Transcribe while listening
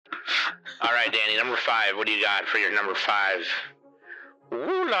All right, Danny, number 5. What do you got for your number 5?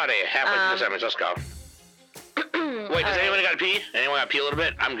 Ooh, lordy. Halfway through the segment. Let's go. Wait, does anyone got to pee? Anyone got to pee a little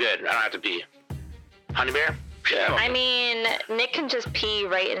bit? I'm good. I don't have to pee. Honey Bear? Yeah. I mean, Nick can just pee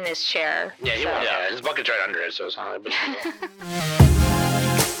right in his chair. Yeah, yeah, his bucket's right under it, so it's not a big deal.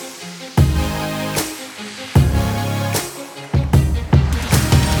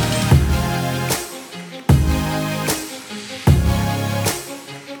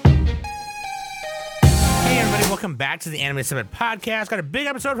 Welcome back to the Anime Summit Podcast. Got a big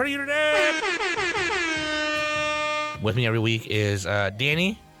episode for you today. With me every week is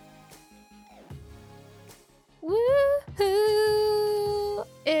Danny. Woohoo!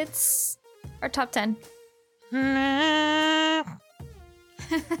 It's our top 10.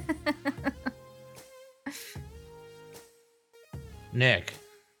 Nick.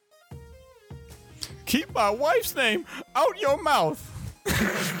 Keep my wife's name out your mouth.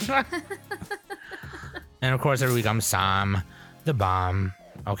 And of course, every week I'm Sam, the bomb,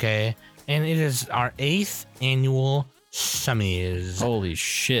 okay? And it is our 8th annual Summies. Holy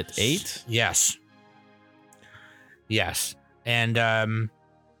shit, 8? Yes. And,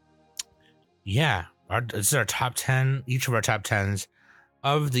 yeah, this is our top 10, each of our top 10s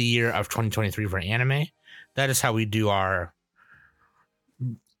of the year of 2023 for anime. That is how we do our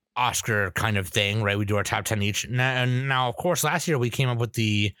Oscar kind of thing, right? We do our top 10 each. Now, of course, last year we came up with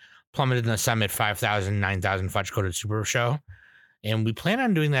the Plummeted in the Summit 5,000, 9,000 Fudge Coated Super Show. And we plan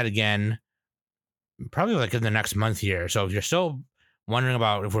on doing that again probably like in the next month here. So if you're still wondering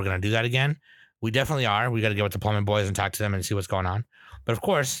about if we're going to do that again, we definitely are. We got to get with the Plummet boys and talk to them and see what's going on. But of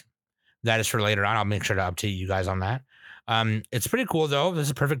course, that is for later on. I'll make sure to update you guys on that. It's pretty cool, though. This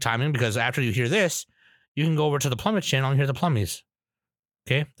is perfect timing because after you hear this, you can go over to the Plummet channel and hear the Plummies.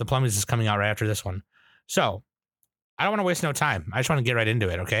 Okay? The Plummies is coming out right after this one. So I don't want to waste no time. I just want to get right into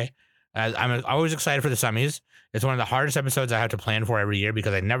it, okay? I'm always excited for the Summies. It's one of the hardest episodes I have to plan for every year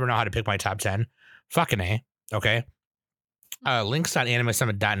because I never know how to pick my top 10. Fucking A, okay?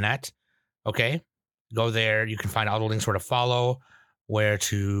 Links.animesummit.net, okay? Go there. You can find all the links where to follow, where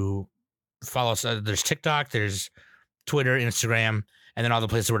to follow. So there's TikTok, there's Twitter, Instagram, and then all the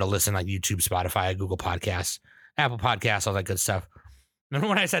places where to listen, like YouTube, Spotify, Google Podcasts, Apple Podcasts, all that good stuff. Remember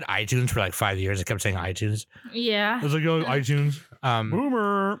when I said iTunes for like 5 years? I kept saying iTunes. Yeah. I was like, yo, iTunes.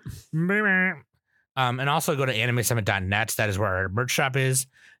 Boomer. And also go to animesummit.net. That is where our merch shop is.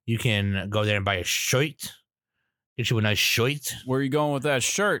 You can go there and buy a shirt. Get you a nice shirt. Where are you going with that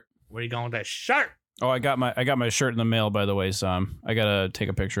shirt? Where are you going with that shirt? Oh, I got my shirt in the mail, by the way, Sam. I gotta take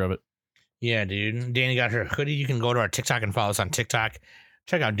a picture of it. Yeah, dude. Danny got her hoodie. You can go to our TikTok and follow us on TikTok.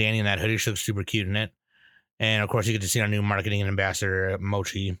 Check out Danny in that hoodie. She looks super cute in it. And, of course, you get to see our new marketing ambassador,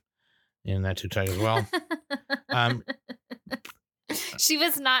 Mochi, in that TikTok as well. She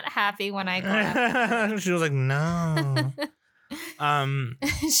was not happy when I got She was like, no.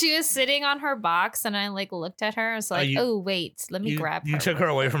 She was sitting on her box, and I, like, looked at her. I was like, oh, wait, let me grab her. You took her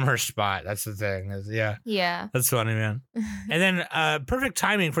away from her spot. That's the thing. Yeah. Yeah. That's funny, man. And then perfect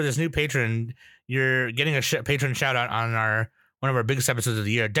timing for this new patron. You're getting a patron shout-out on one of our biggest episodes of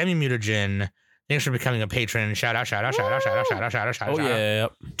the year, Demi Mutagen. Thanks for becoming a patron. Shout out. Oh, yeah.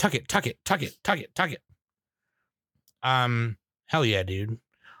 Tuck it. Hell yeah, dude.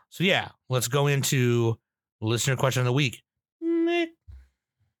 So, yeah, let's go into listener question of the week.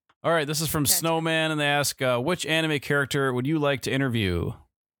 All right, this is from Snowman, and they ask, which anime character would you like to interview?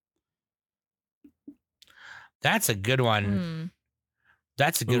 That's a good one.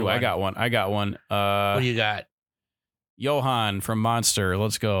 That's a good one. I got one. What do you got? Johan from Monster.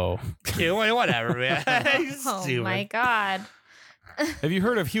 Let's go. Yeah, whatever, man. Oh, my God. Have you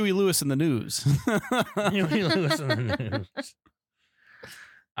heard of Huey Lewis in the News? Huey Lewis in the News.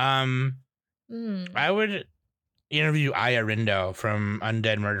 I would interview Aya Rindo from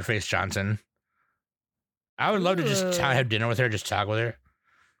Undead Murderface Johnson. I would love to just have dinner with her, just talk with her.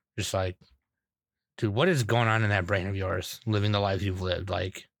 Just like, dude, what is going on in that brain of yours, living the life you've lived?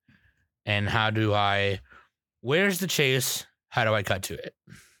 Like, and where's the chase? How do I cut to it?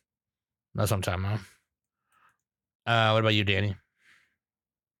 That's what I'm talking about. What about you, Danny?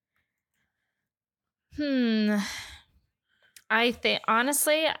 I think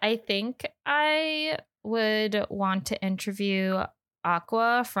I would want to interview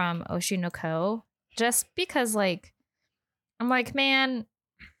Aqua from Oshinoko, just because, like, I'm like, man,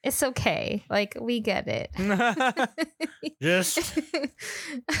 it's okay. Like, we get it. Just.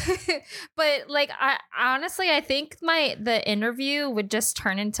 But, like, I think the interview would just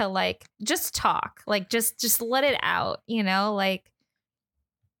turn into, like, just talk. Like, just let it out, you know? Like,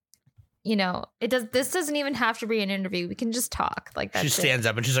 you know, this doesn't even have to be an interview. We can just talk. Like that. She stands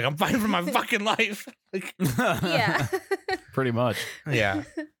up and she's like, I'm fighting for my fucking life. Yeah. Pretty much. Yeah.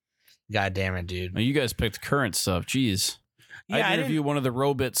 God damn it, dude. Well, you guys picked current stuff. Jeez. Yeah, I'd interview one of the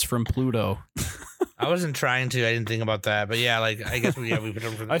robots from Pluto. I wasn't trying to. I didn't think about that. But yeah, like, I guess we put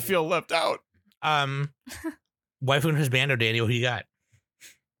them for I feel left out. Waifu and husbando, Daniel, who you got?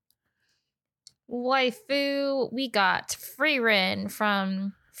 Waifu, we got Freerin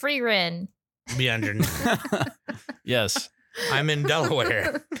from Freerin. Beyond. Yes. I'm in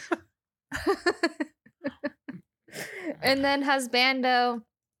Delaware. And then husbando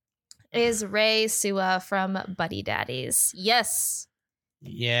is Ray Sua from Buddy Daddies. Yes.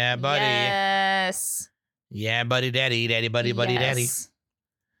 Yeah, buddy. Yes. Yeah, buddy daddy, daddy, buddy, buddy, daddy. Yes.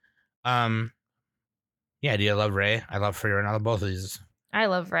 Yeah, do you love Ray? I love Freerin. I love both of these. I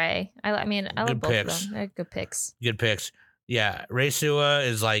love Ray. I mean, I love Good both picks. of them. They're good picks. Good picks. Yeah, Ray Sua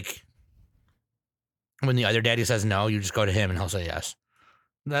is like when the other daddy says no, you just go to him and he'll say yes.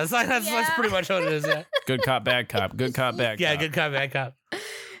 That's pretty much what it is. Yeah, Good cop, bad cop. Good cop, bad yeah, cop. good cop, bad cop.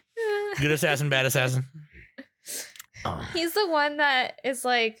 Good assassin, bad assassin. He's the one that is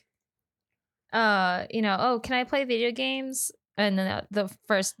like, oh, can I play video games? And then the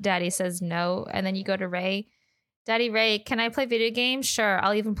first daddy says no. And then you go to Ray. Daddy Ray, can I play video games? Sure,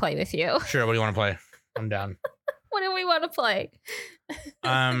 I'll even play with you. Sure, what do you want to play? I'm down. What do we want to play?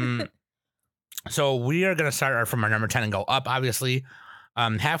 So we are gonna start from our number 10 and go up, obviously.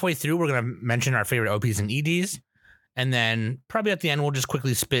 Halfway through, we're gonna mention our favorite OPs and EDs. And then probably at the end, we'll just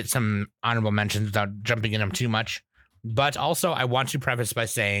quickly spit some honorable mentions without jumping in them too much. But also, I want to preface by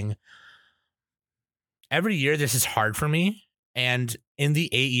saying every year this is hard for me. And in the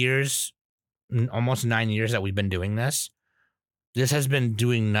 8 years, almost 9 years that we've been doing this has been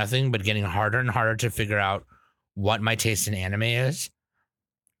doing nothing but getting harder and harder to figure out what my taste in anime is.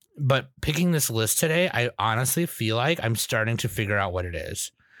 But picking this list today, I honestly feel like I'm starting to figure out what it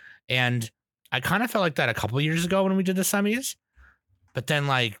is. And I kind of felt like that a couple years ago when we did the Summies. But then,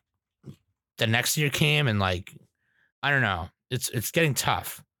 like, the next year came and, like, I don't know. It's getting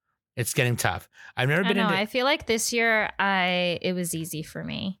tough. It's getting tough. I've never been into... I feel like this year it was easy for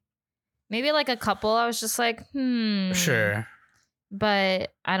me. Maybe like a couple, I was just like, Sure.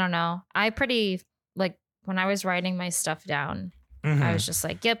 But I don't know. I pretty, like, when I was writing my stuff down, I was just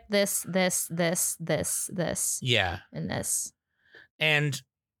like, yep, this, Yeah. and this. And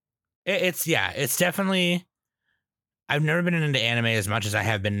it's definitely... I've never been into anime as much as I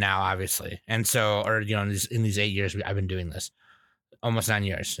have been now, obviously. And so, or, in these 8 years, I've been doing this. Almost 9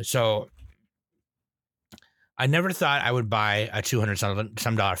 years. So I never thought I would buy a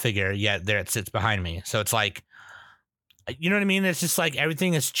 $200 figure, yet there it sits behind me. So it's like, you know what I mean? It's just like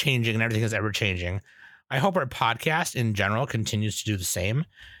everything is changing and everything is ever changing. I hope our podcast in general continues to do the same.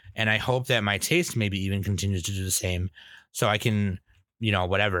 And I hope that my taste maybe even continues to do the same. So I can,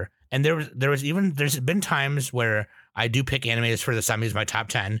 whatever. And there's been times where I do pick animes for the Summies, my top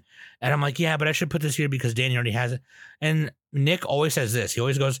 10. And I'm like, yeah, but I should put this here because Danny already has it. And Nick always says this. He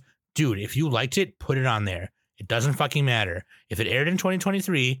always goes, dude, if you liked it, put it on there. It doesn't fucking matter. If it aired in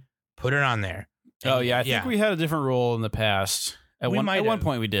 2023, put it on there. And, oh, yeah. I think we had a different rule in the past. At one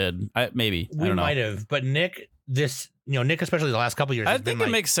point we did. Maybe. I don't know. We might have. But Nick, Nick, especially the last couple of years. I think it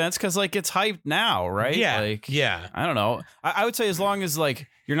makes sense because, like, it's hyped now, right? Yeah. Like, yeah. I don't know. I would say as long as, like,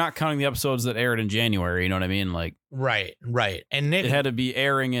 you're not counting the episodes that aired in January, you know what I mean? Like, right. And Nick, it had to be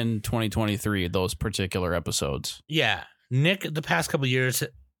airing in 2023, those particular episodes. Yeah. Nick, the past couple of years,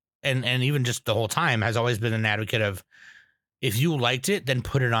 and even just the whole time, has always been an advocate of, if you liked it, then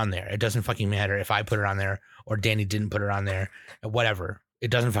put it on there. It doesn't fucking matter if I put it on there or Danny didn't put it on there, whatever. It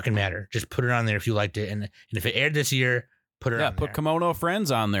doesn't fucking matter. Just put it on there if you liked it. And if it aired this year, put it on there. Yeah, put Kimono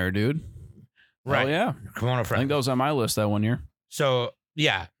Friends on there, dude. Right. Oh, yeah. Kimono Friends. I think that was on my list that one year. So,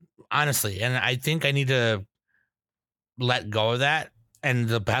 yeah, honestly. And I think I need to let go of that. And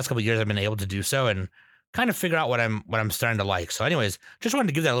the past couple of years, I've been able to do so and kind of figure out what I'm starting to like. So anyways, just wanted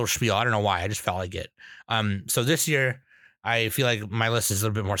to give that little spiel. I don't know why. I just felt like it. So this year, I feel like my list is a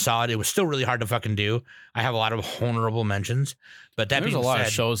little bit more solid. It was still really hard to fucking do. I have a lot of honorable mentions, but that There's being a lot said,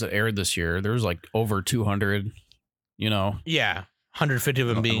 of shows that aired this year. There's like over 200, Yeah, 150 of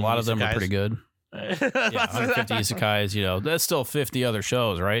them being a lot of them isekais. are pretty good. Yeah, 150 isekais, that's still 50 other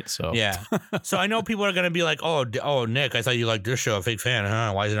shows, right? So yeah. So I know people are going to be like, oh, Nick, I thought you liked this show. A fake fan,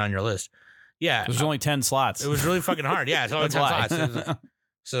 huh? Why is it on your list? Yeah. There's only 10 slots. It was really fucking hard. Yeah, it's only 10 slots.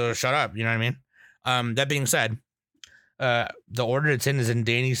 So shut up. You know what I mean? That being said, the order it's in is in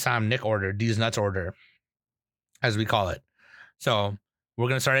Danny, Sam, Nick order, D's Nuts order, as we call it. So we're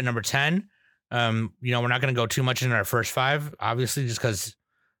going to start at number 10. We're not going to go too much into our first 5, obviously, just because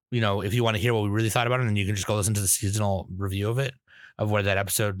if you want to hear what we really thought about it, then you can just go listen to the seasonal review of it, of where that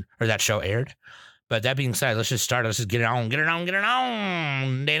episode or that show aired. But that being said, let's just start. Let's just get it on.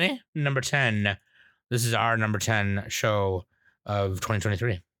 Danny, number 10. This is our number 10 show of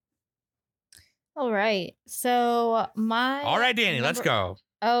 2023. All right. So All right, Danny, let's go.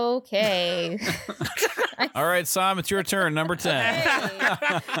 Okay. All right, Sam, it's your turn. Number 10.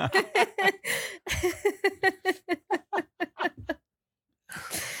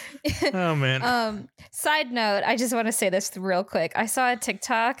 Oh man. Side note, I just want to say this real quick. I saw a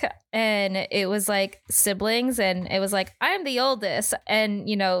TikTok and it was like siblings and it was like, I'm the oldest and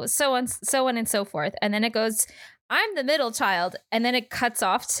so on and so forth. And then it goes, I'm the middle child, and then it cuts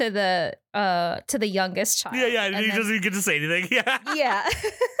off to the youngest child. Yeah, he doesn't get to say anything. Yeah. Yeah.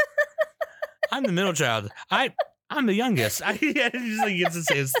 I'm the middle child. I'm the youngest. He just gets to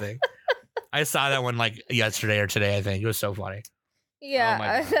say his thing. I saw that one like yesterday or today, I think. It was so funny.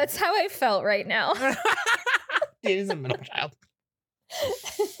 Yeah, that's how I felt right now. He's a middle child.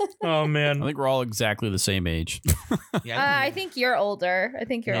 Oh man, I think we're all exactly the same age. Yeah, I think you're older. I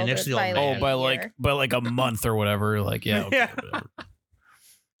think you're older by like a month or whatever. Like yeah. Okay, whatever.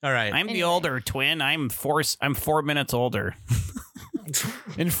 All right. I'm the older twin. I'm 4 minutes older.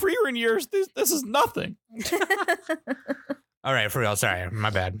 In Freeran years, this is nothing. All right, for real. Sorry,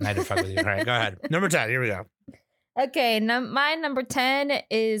 my bad. I had to fuck with you. All right, go ahead. Number 10. Here we go. Okay, my number 10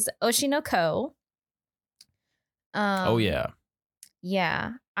 is Oshinoko. Oh yeah.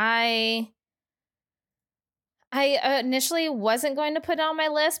 Yeah. I initially wasn't going to put it on my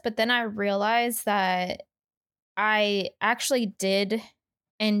list, but then I realized that I actually did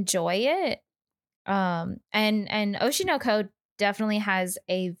enjoy it. And Oshinoko definitely has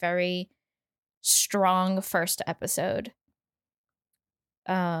a very strong first episode.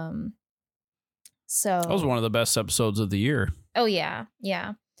 So that was one of the best episodes of the year. Oh yeah.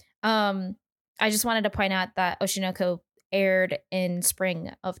 I just wanted to point out that Oshinoko aired in spring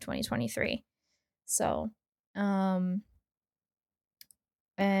of 2023. So, and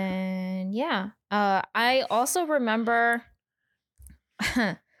yeah, I also remember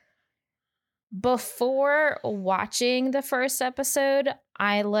before watching the first episode,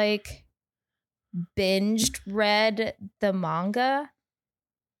 I binged read the manga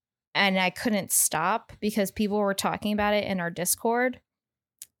and I couldn't stop because people were talking about it in our Discord.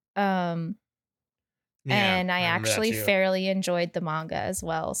 And I actually fairly enjoyed the manga as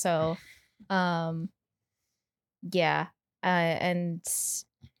well. So, yeah. And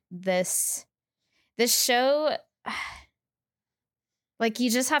this show, you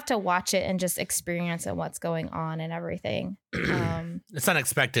just have to watch it and just experience and what's going on and everything. It's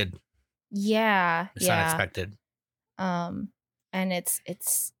unexpected. Yeah. It's unexpected. And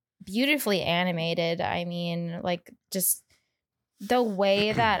it's beautifully animated. I mean, just the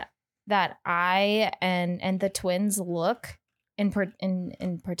way that I and the twins look in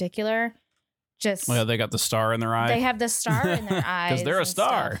particular, just they got the star in their eye. They have the star in their eyes because they're a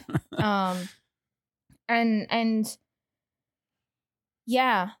star. And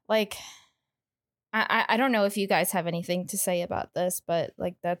yeah, I don't know if you guys have anything to say about this, but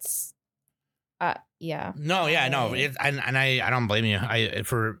that's yeah. No, yeah, no. I don't blame you.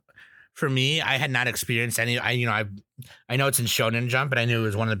 For me, I had not experienced any. I know it's in Shonen Jump, but I knew it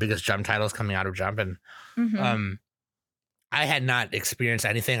was one of the biggest Jump titles coming out of Jump, and I had not experienced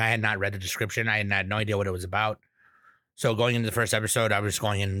anything. I had not read the description. I had no idea what it was about. So going into the first episode, I was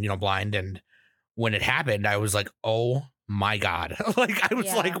going in, blind, and when it happened, I was like, "Oh my god!" I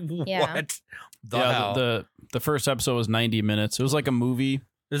was like, "What the hell?" The first episode was 90 minutes. It was like a movie. It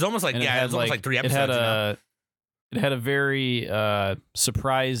was almost like it was almost like 3 episodes. It had a very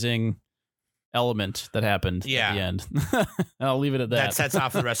surprising element that happened at the end. And I'll leave it at that. That sets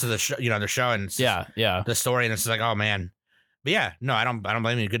off the rest of the show, the show and the story, and it's like, oh man. But yeah, no, I don't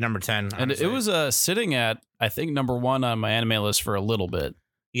blame you. Good number 10. And honestly. It was sitting at, I think, number 1 on my anime list for a little bit.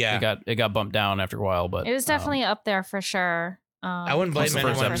 Yeah, it got bumped down after a while, but it was definitely up there for sure. I wouldn't blame the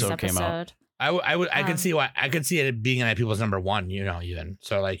first episode came out. I could see why. I could see it being at people's number 1. Even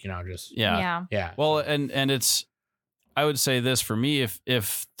so, just yeah. Well, and it's. I would say this for me,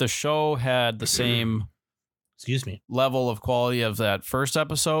 if the show had the same level of quality of that first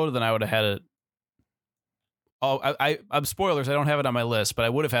episode, then I would have had it. Oh, I'm spoilers. I don't have it on my list, but I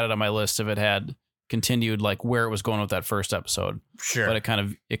would have had it on my list if it had continued where it was going with that first episode. Sure. But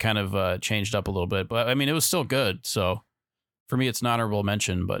it kind of changed up a little bit. But I mean, it was still good. So for me, it's an honorable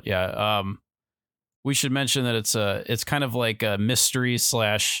mention. But yeah, we should mention that it's kind of like a mystery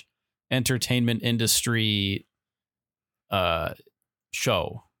 / entertainment industry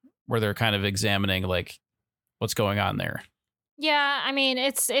show where they're kind of examining what's going on there. Yeah, I mean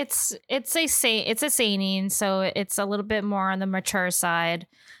it's a seinen, so it's a little bit more on the mature side.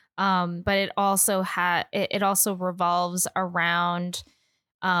 But it also it also revolves around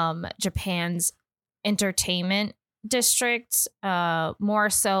Japan's entertainment district, more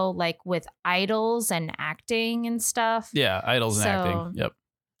so like with idols and acting and stuff. Yeah, idols and acting. Yep.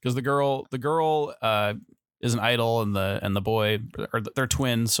 Because the girl is an idol, and the boy, or they're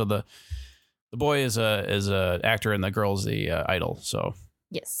twins, so the boy is a actor and the girl's the idol. So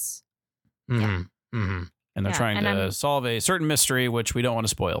yes. Mm-hmm. Yeah. Mm-hmm. And they're trying to solve a certain mystery, which we don't want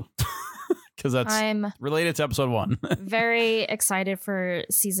to spoil. Because I'm related to episode 1. Very excited for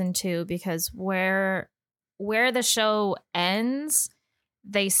season 2, because where the show ends,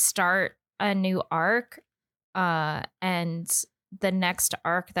 they start a new arc, and the next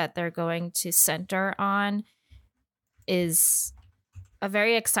arc that they're going to center on is a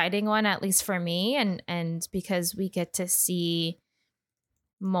very exciting one, at least for me, and because we get to see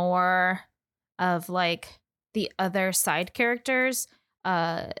more of like the other side characters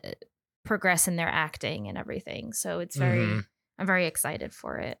progress in their acting and everything. So it's I'm very excited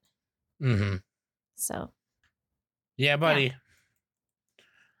for it. Mm-hmm. So yeah, buddy.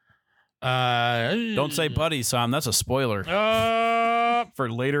 Yeah. Don't say buddy, Sam. That's a spoiler for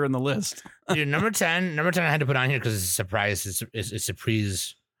later in the list. Dude, number 10 I had to put on here because it's a surprise. It's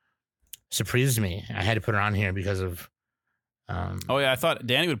surprised me. I had to put it on here because of oh yeah, I thought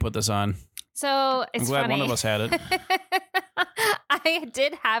Danny would put this on. So it's I'm glad funny. One of us had it. I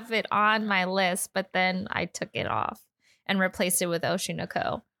did have it on my list, but then I took it off and replaced it with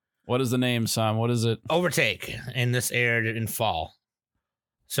Oshinoko. What is the name, Sam? What is it? Overtake, and this aired in fall.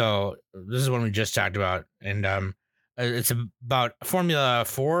 So this is one we just talked about, and it's about Formula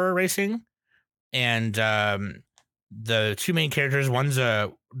 4 racing, and the two main characters. One's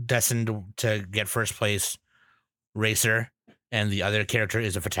a destined to get first place racer, and the other character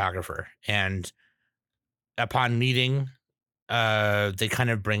is a photographer. And upon meeting, they kind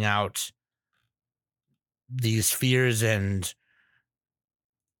of bring out these fears and,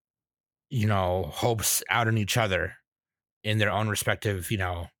 you know, hopes out in each other in their own respective, you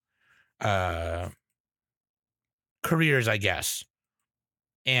know, careers, I guess.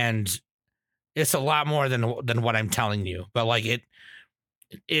 And it's a lot more than what I'm telling you, but like it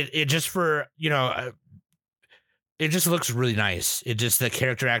just for, you know, it just looks really nice. It just, the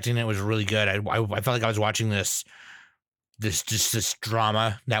character acting, it was really good. I felt like I was watching this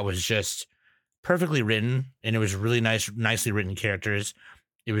drama that was just perfectly written, and it was really nicely written characters.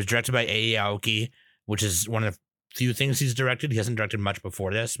 It was directed by Ei Aoki, which is one of the few things he's directed. He hasn't directed much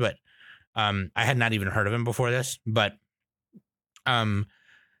before this, but I had not even heard of him before this. But Arima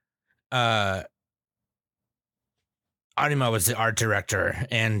was the art director,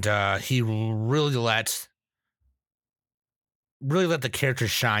 and he really let the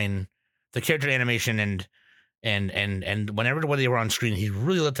characters shine, the character animation, and whenever they were on screen, he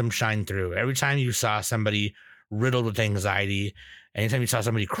really let them shine through. Every time you saw somebody riddled with anxiety, anytime you saw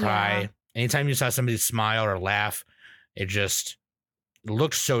somebody cry, anytime you saw somebody smile or laugh, it just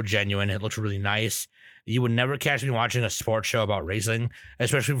looked so genuine. It looked really nice. You would never catch me watching a sports show about racing,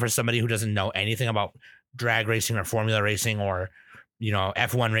 especially for somebody who doesn't know anything about drag racing or formula racing or, you know,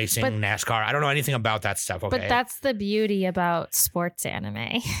 F1 racing, NASCAR. I don't know anything about that stuff. Okay, but that's the beauty about sports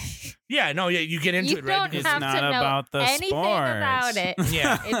anime. Yeah, no, yeah, you get into it, right? You don't have to know about the anything sports. About it.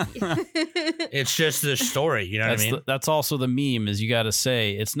 Yeah, it's just the story. You know what I mean? That's also the meme. Is you got to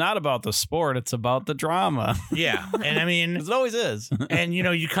say it's not about the sport; it's about the drama. Yeah, and I mean, it always is. And you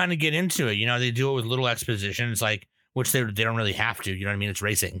know, you kind of get into it. You know, they do it with little expositions, like which they don't really have to. You know what I mean? It's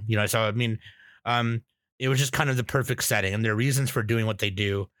racing. You know, so I mean, it was just kind of the perfect setting, and their reasons for doing what they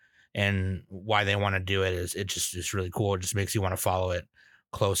do and why they want to do it is it's really cool. It just makes you want to follow it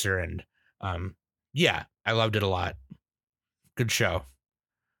closer, and yeah, I loved it a lot. Good show.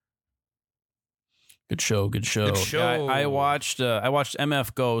 Yeah, I watched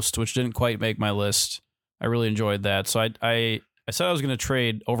MF Ghost, which didn't quite make my list. I really enjoyed that, so I said I was going to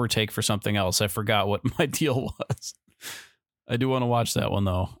trade Overtake for something else. I forgot what my deal was. I do want to watch that one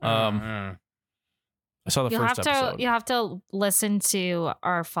though. I saw the first episode. You have to listen to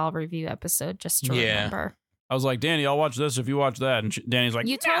our fall review episode just to remember. I was like, Danny, I'll watch this if you watch that. And Danny's like,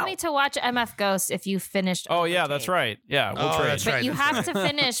 you told me to watch MF Ghost if you finished. Oh, yeah, that's right. Yeah, we'll trade. That's but right, you have to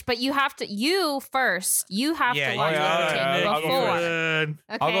finish. But you have to. You first. You have to watch Overtake before. Okay.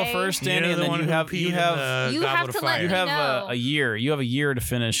 I'll go first, Danny, and then you have to let me know. A year. You have a year to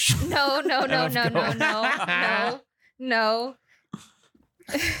finish. No.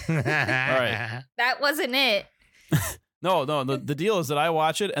 All right. That wasn't it. No. The deal is that I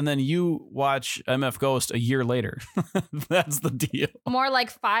watch it and then you watch MF Ghost a year later. That's the deal. More like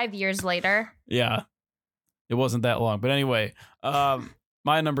 5 years later. Yeah. It wasn't that long. But anyway,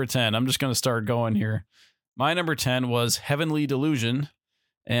 my number 10, I'm just going to start going here. My number 10 was Heavenly Delusion.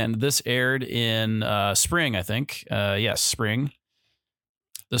 And this aired in spring, I think. Yes, spring.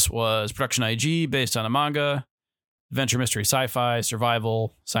 This was production IG based on a manga. Adventure, mystery, sci-fi,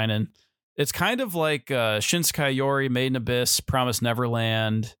 survival, sign-in. It's kind of like Shinsekai Yori, Made in Abyss, Promise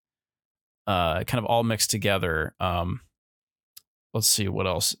Neverland, kind of all mixed together. Let's see what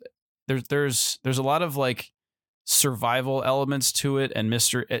else. There's a lot of like survival elements to it and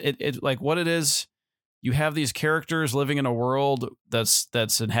mystery. It like what it is. You have these characters living in a world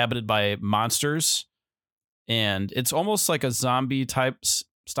that's inhabited by monsters, and it's almost like a zombie type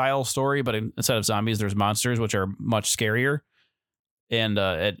style story, but instead of zombies, there's monsters, which are much scarier. And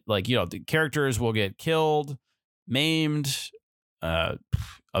the characters will get killed, maimed,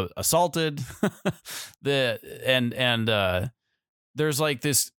 assaulted. There's like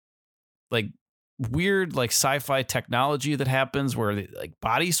this like weird like sci-fi technology that happens where like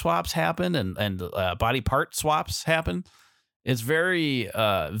body swaps happen and body part swaps happen. It's very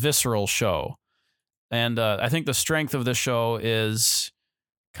visceral show. And I think the strength of the show is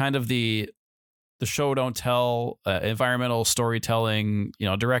kind of the show don't tell, environmental storytelling,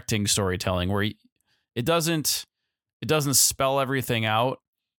 directing storytelling, where it doesn't spell everything out,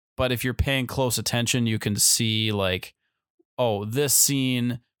 but if you're paying close attention, you can see like, oh, this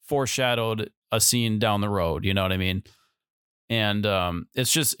scene foreshadowed a scene down the road. You know what I mean? And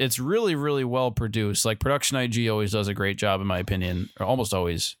it's really, really well produced. Like Production IG always does a great job, in my opinion, or almost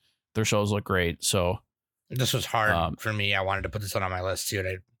always. Their shows look great. So this was hard for me. I wanted to put this one on my list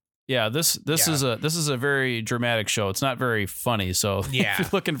too. This is a very dramatic show. It's not very funny. So if you're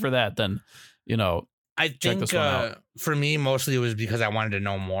looking for that, then I think for me mostly it was because I wanted to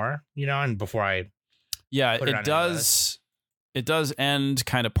know more. And before I it does end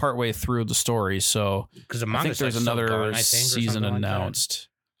kind of partway through the story. So because I think there's another season announced.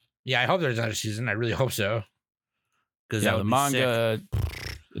 I hope there's another season. I really hope so. Because the manga,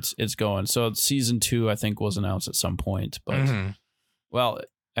 it's going. So season 2 I think was announced at some point, but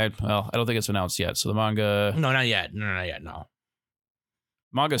I don't think it's announced yet. So the manga... No, not yet. No.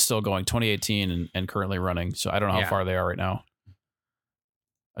 Manga's still going, 2018 and currently running. So I don't know how far they are right now.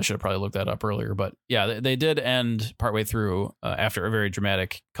 I should have probably looked that up earlier. But yeah, they did end partway through after a very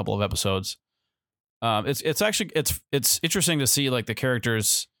dramatic couple of episodes. It's actually interesting to see like the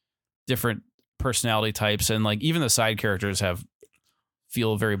characters' different personality types, and like even the side characters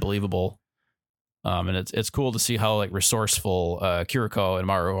feel very believable. And it's cool to see how like resourceful Kiriko and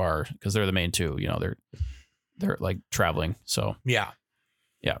Maru are, because they're the main two. They're like traveling. So yeah,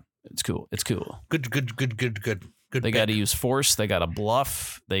 it's cool. Good. They got to use force. They got to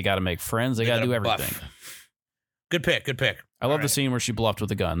bluff. They got to make friends. They got to do everything. Bluff. Good pick. I love the scene where she bluffed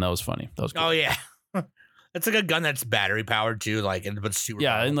with a gun. That was funny. That was cool. Oh yeah, it's like a gun that's battery powered too, like but super.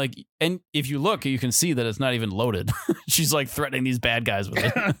 Yeah, powerful. and if you look, you can see that it's not even loaded. She's like threatening these bad guys with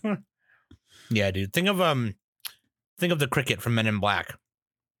it. Yeah, dude. Think of the cricket from Men in Black.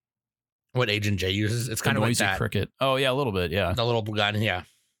 What Agent J uses. It's kind of like that. Cricket. Oh yeah, a little bit. Yeah, the little gun. Yeah.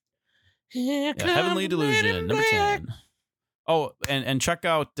 Heavenly Delusion, number 10. Oh, and check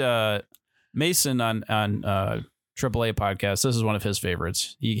out Mason on AAA podcast. This is one of his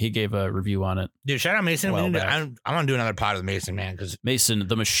favorites. He gave a review on it. Dude, shout out Mason. I want to do another pod with Mason, man, because Mason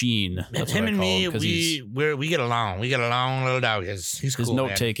the Machine. That's him what I and call me, him, we get along. We get along, little dog. He's his cool. His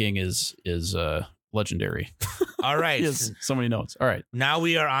note taking is legendary. All right, he has so many notes. All right, now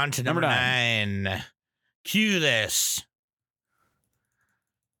we are on to number 9. Cue this.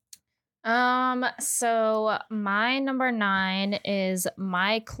 So my number 9 is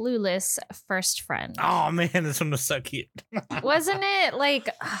My Clueless First Friend. Oh man, this one was so cute. Wasn't it? Like,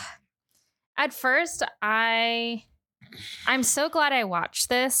 at first I'm so glad I watched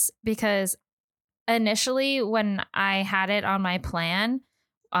this, because initially when I had it on my plan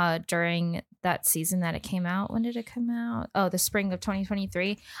during that season that it came out, when did it come out? Oh, the spring of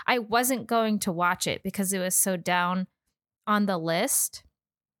 2023. I wasn't going to watch it because it was so down on the list.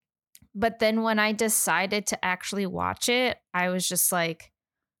 But then when I decided to actually watch it, I was just like,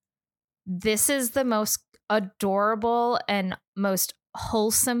 this is the most adorable and most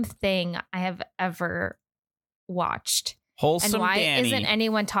wholesome thing I have ever watched. Wholesome, and why Danny. Isn't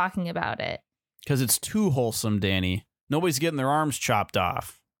anyone talking about it? Because it's too wholesome, Danny. Nobody's getting their arms chopped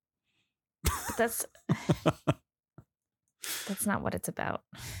off. But that's not what it's about.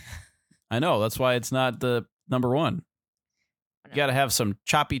 I know. That's why it's not the number 1. You got to have some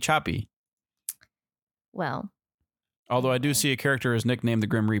choppy. Well. Although I do see a character is nicknamed the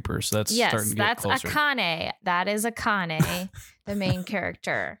Grim Reaper, so that's starting to get closer. Yes, that's Akane. That is Akane, the main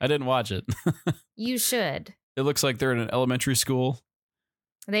character. I didn't watch it. You should. It looks like they're in an elementary school.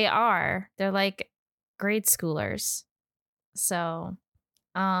 They are. They're like grade schoolers. So,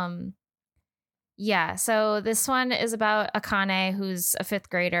 yeah. So this one is about Akane, who's a 5th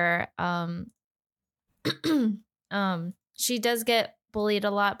grader. She does get bullied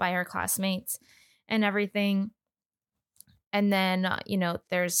a lot by her classmates and everything. And then,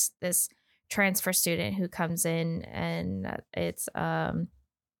 there's this transfer student who comes in, and it's Tayo,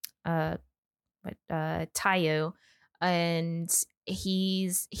 and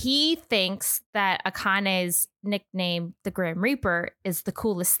he thinks that Akane's nickname, the Grim Reaper, is the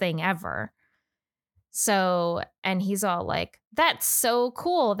coolest thing ever. So, and he's all like, "That's so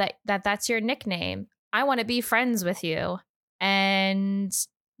cool that's your nickname. I want to be friends with you." And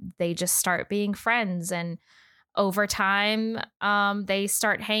they just start being friends, and over time, they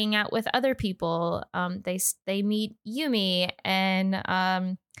start hanging out with other people. They meet Yumi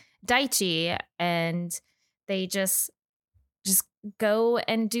and Daichi, and they just go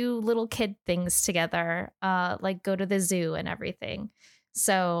and do little kid things together, like go to the zoo and everything.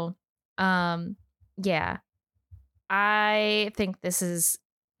 So, yeah, I think this is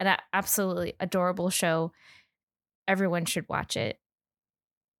an absolutely adorable show. Everyone should watch it.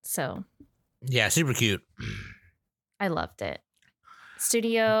 So, yeah, super cute. I loved it.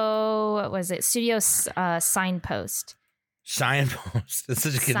 Studio Signpost. Signpost. That's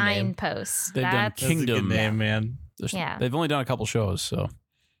such a good name. Signpost. They've done Kingdom, name, man. Yeah. They've only done a couple shows, so.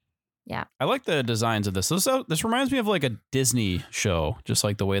 Yeah. I like the designs of this. This reminds me of like a Disney show, just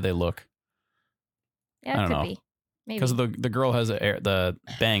like the way they look. Yeah, it could be. Maybe. Because the girl has the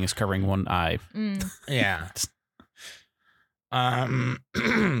bangs covering one eye. Yeah.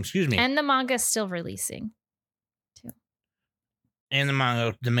 Excuse me. And the manga is still releasing. And the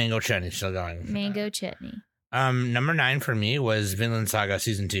mango chutney is still going. Mango chutney. Number 9 for me was Vinland Saga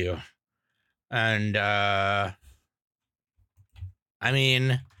season 2. And I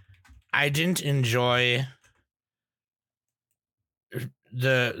mean, I didn't enjoy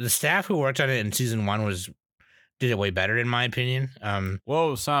the staff who worked on it in season 1 did it way better in my opinion.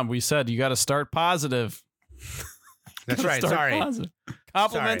 Whoa, Sam, we said you got to start positive. That's right. Sorry.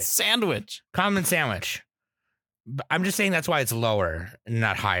 Compliment sandwich. Compliment sandwich. I'm just saying that's why it's lower,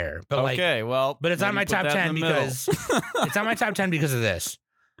 not higher. But but it's on my top 10 because it's on my top 10 because of this.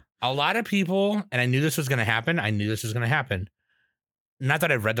 A lot of people, and I knew this was going to happen. Not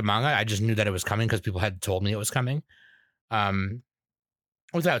that I've read the manga. I just knew that it was coming because people had told me it was coming.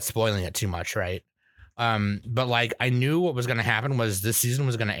 Without spoiling it too much, right? But like I knew what was going to happen was this season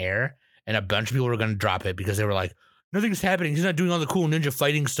was going to air, and a bunch of people were going to drop it because they were like, nothing's happening. He's not doing all the cool ninja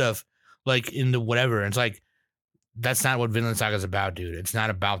fighting stuff, like in the whatever. And it's like, that's not what Vinland Saga is about, dude. It's not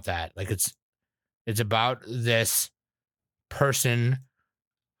about that. Like it's about this person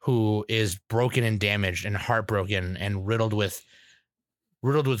who is broken and damaged and heartbroken and riddled with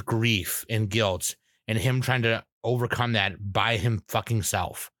grief and guilt, and him trying to overcome that by him fucking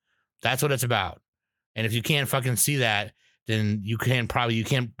self. That's what it's about. And if you can't fucking see that, then you probably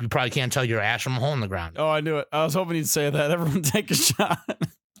can't tell your ass from a hole in the ground. Oh, I knew it. I was hoping you'd say that. Everyone take a shot.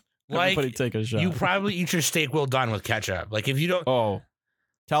 Everybody take a shot. You probably eat your steak well done with ketchup. Like if you don't. Oh,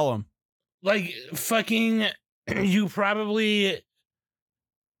 tell them. Like fucking, you probably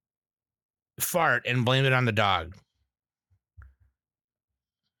fart and blame it on the dog,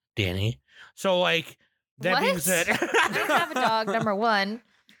 Danny. So like that being said, I don't have a dog. Number 1.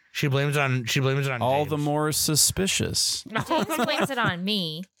 She blames it on all James. the more suspicious. James blames it on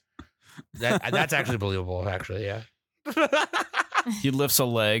me. That's actually believable. Actually, yeah. He lifts a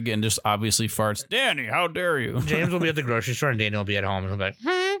leg and just obviously farts. Danny, how dare you? James will be at the grocery store and Danny will be at home and he'll be like,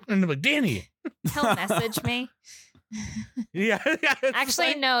 and he'll be like, Danny. He'll message me. Yeah.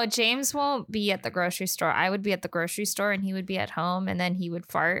 Actually, no, James won't be at the grocery store. I would be at the grocery store and he would be at home, and then he would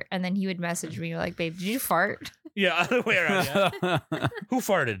fart, and then he would message me like, babe, did you fart? Yeah, other way around. Yeah. Who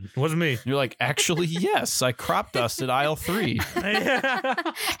farted? It wasn't me. You're like, actually, yes, I crop dusted aisle 3.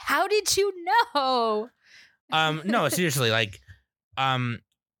 How did you know? No, seriously, like,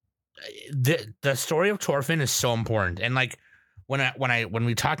 the story of Thorfinn is so important, and like when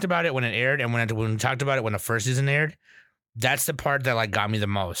we talked about it when it aired, and when we talked about it when the first season aired, that's the part that like got me the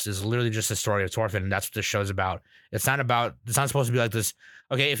most. Is literally just the story of Thorfinn, and that's what this show's about. It's not supposed to be like this.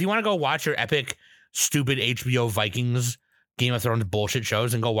 Okay, if you want to go watch your epic, stupid HBO Vikings, Game of Thrones bullshit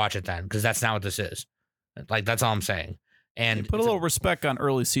shows, and go watch it then, because that's not what this is. Like that's all I'm saying. And put a little respect on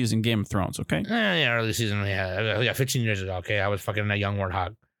early season Game of Thrones, okay? Yeah, early season. Yeah, 15 years ago. Okay, I was fucking a young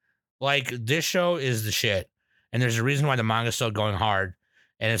warthog. Like this show is the shit, and there's a reason why the manga's still going hard.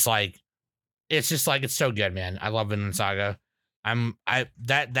 And it's like, it's just like, it's so good, man. I love Vinland Saga.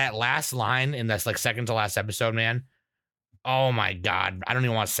 That last line in this like second to last episode, man. Oh my God. I don't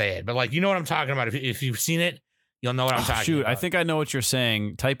even want to say it, but like, you know what I'm talking about. If you've seen it, you'll know what I'm talking about. I think I know what you're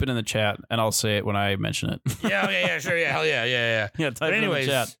saying. Type it in the chat and I'll say it when I mention it. Yeah, sure. Yeah, hell yeah. Yeah, type it in the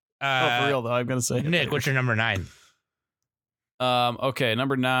chat. For real though, I'm going to say Nick, what's your number 9? Okay,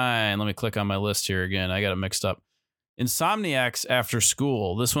 number 9. Let me click on my list here again. I got it mixed up. Insomniacs After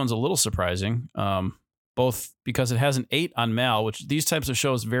School. This one's a little surprising, both because it has an 8 on Mal, which these types of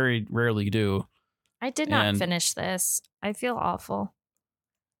shows very rarely do. I did not finish this. I feel awful.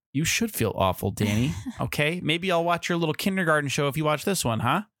 You should feel awful, Danny. Okay, maybe I'll watch your little kindergarten show if you watch this one,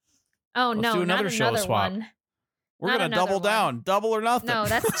 huh? Oh, Let's no, do another show swap. One. We're going to double down. Double or nothing. No,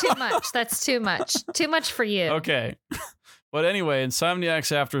 that's too much. That's too much. Too much for you. Okay. But anyway,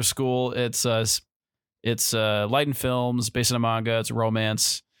 Insomniacs After School, it's Light and Films, based on a manga. It's a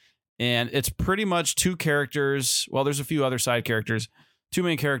romance. And it's pretty much 2 characters. Well, there's a few other side characters. 2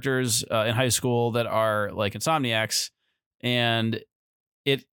 main characters in high school that are like insomniacs. And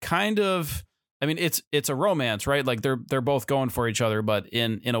it kind of, I mean, it's a romance, right? Like they're both going for each other, but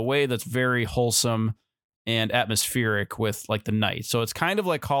in a way that's very wholesome and atmospheric with like the night. So it's kind of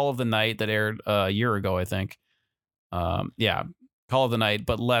like Call of the Night that aired a year ago, I think. Yeah, Call of the Night,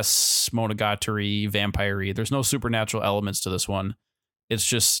 but less monogatari, vampire-y. There's no supernatural elements to this one. It's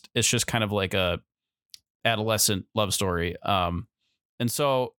just kind of like a adolescent love story. And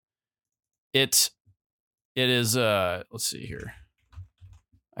so it is let's see here.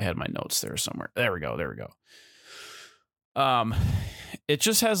 I had my notes there somewhere. There we go. It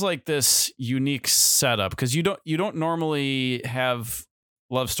just has like this unique setup because you don't normally have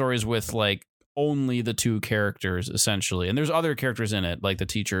love stories with like only the 2 characters essentially, and there's other characters in it like the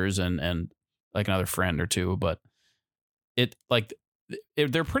teachers and like another friend or 2, but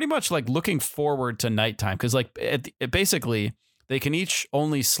they're pretty much like looking forward to nighttime because like basically they can each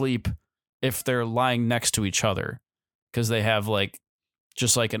only sleep if they're lying next to each other because they have like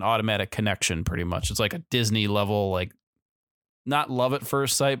just like an automatic connection pretty much. It's like a Disney level, like not love at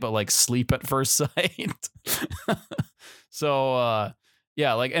first sight, but like sleep at first sight. So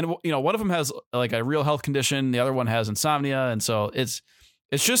yeah, like, and you know, one of them has like a real health condition, the other one has insomnia, and so it's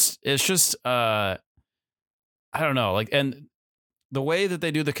just I don't know, like, and the way that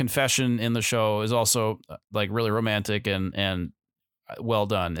they do the confession in the show is also like really romantic and well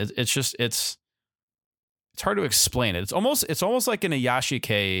done. It's hard to explain it. It's almost like an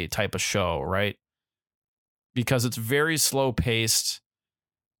Ayashike type of show, right? Because it's very slow paced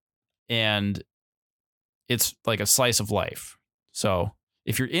and it's like a slice of life. So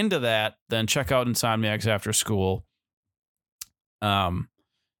if you're into that, then check out Insomniacs After School.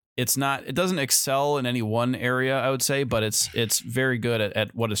 It doesn't excel in any one area, I would say, but it's very good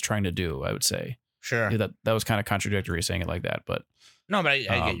at what it's trying to do, I would say. Sure. Yeah, that was kind of contradictory saying it like that, but no, but I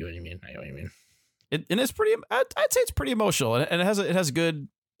get you what you mean. I get what you mean. And it's pretty, I'd say it's pretty emotional, and it has a good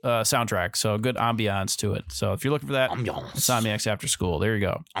soundtrack, so good ambiance to it. So if you're looking for that, Insomniacs After School, there you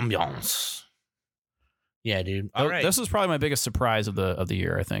go. Ambiance. Yeah, dude. All right. This was probably my biggest surprise of the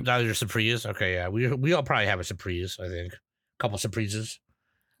year, I think. That was your surprise? Okay, yeah. We all probably have a surprise, I think. A couple surprises.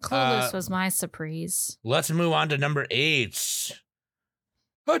 Clueless was my surprise. Let's move on to number 8.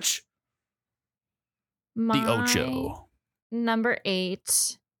 Hutch. My the Ocho. Number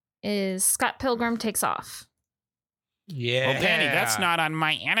 8 is Scott Pilgrim Takes Off. Yeah. Well, Danny, that's not on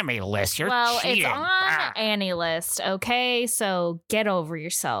my anime list. You're cheating. It's on Annie list, okay? So get over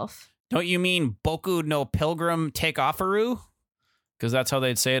yourself. Don't you mean Boku no Pilgrim Take Offaru? Because that's how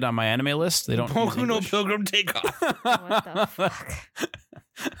they'd say it on my anime list. They don't. Boku no Pilgrim Take Off. What the fuck?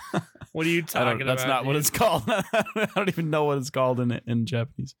 What are you talking about? That's not what it's called. I don't even know what it's called in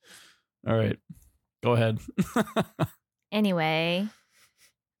Japanese. All right, go ahead. Anyway,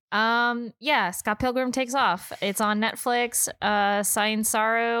 yeah, Scott Pilgrim Takes Off. It's on Netflix. Sain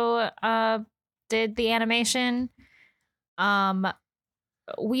Saru did the animation.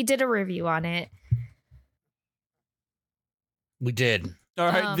 We did a review on it. We did. All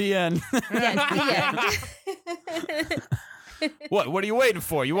right, the end. Yeah, the end. What are you waiting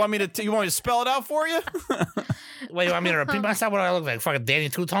for? You want me to spell it out for you? Wait, you want me to repeat myself? What do I look like? Fucking Danny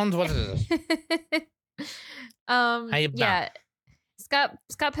Two Tones? What is this? Yeah.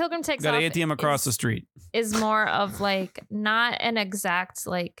 Scott Pilgrim Takes Off. Got an ATM across the street. Is more of like not an exact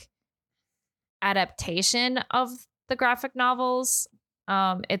like adaptation of the graphic novels.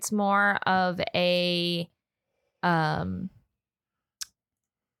 It's more of a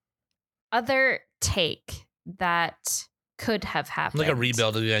other take that could have happened. Like a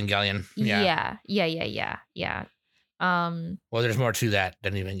rebuild of Evangelion. Yeah. Yeah. Well, there's more to that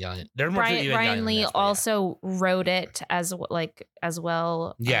than Evangelion. There's more to Evangelion. Brian Lee also wrote it as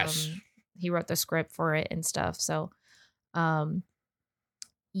well. Yes. He wrote the script for it and stuff. So,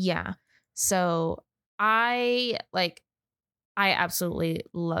 yeah. So I absolutely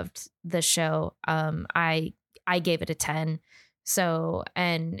loved the show. I gave it a 10. So,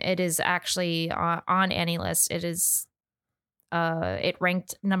 and it is actually on AniList. It is, it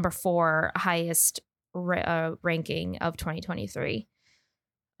ranked number 4 highest ranking of 2023.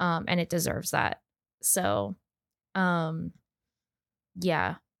 And it deserves that. So,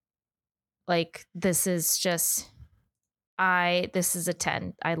 yeah, like this is just, this is a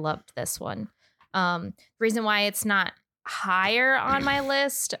 10. I loved this one. The reason why it's not higher on my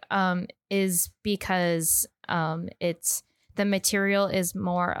list, is because, the material is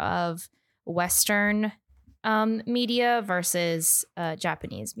more of Western media versus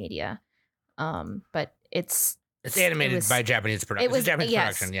Japanese media. But it's animated by Japanese production. It's a Japanese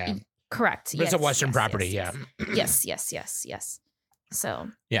production, yeah. Correct. But it's a Western property, yeah. Yes. So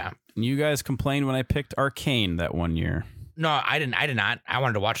yeah. You guys complained when I picked Arcane that one year. No, I did not. I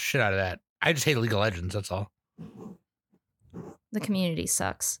wanted to watch the shit out of that. I just hate League of Legends, that's all. the community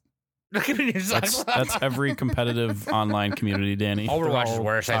sucks. That's every competitive online community, Danny. Overwatch is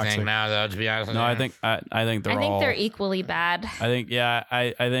worse, toxic. I think, now, though, to be honest. No, I think they're equally bad. I think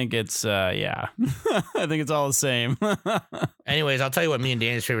it's I think it's all the same. Anyways, I'll tell you what me and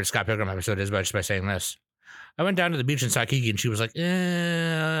Danny's favorite Scott Pilgrim episode is just by saying this. I went down to the beach in Sakiki and she was like,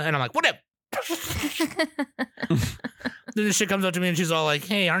 and I'm like, whatever. Then this shit comes up to me and she's all like,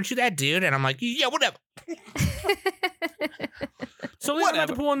 hey, aren't you that dude? And I'm like, yeah, whatever. So I'm at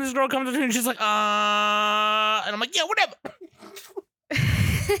the pool and this girl comes up to me and she's like, and I'm like, yeah, whatever.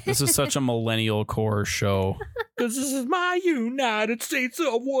 This is such a millennial core show. Because this is my United States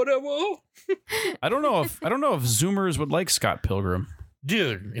of whatever. I don't know if Zoomers would like Scott Pilgrim.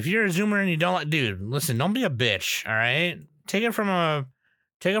 Dude, if you're a Zoomer and you don't like, dude, listen, don't be a bitch, all right? Take it from a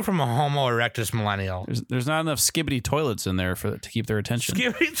Homo erectus millennial. There's not enough skibbity toilets in there to keep their attention.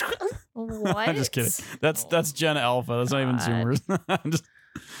 Skibbity toilets? What? I'm just kidding. That's Gen Alpha. That's not even Zoomers.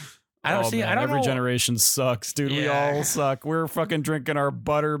 I don't know. Every generation sucks, dude. Yeah. We all suck. We're fucking drinking our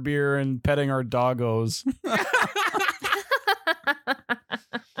butter beer and petting our doggos.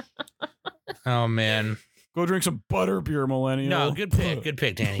 Oh man. Go drink some butter beer, millennial. No, good pick,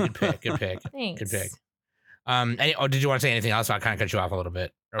 Danny. Good pick. Thanks. Good pick. Did you want to say anything else? I kind of cut you off a little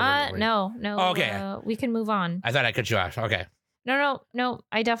bit. No. Oh, okay. We can move on. I thought I cut you off. Okay. No.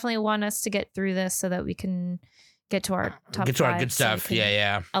 I definitely want us to get through this so that we can get to our top 5. Get to our good stuff. So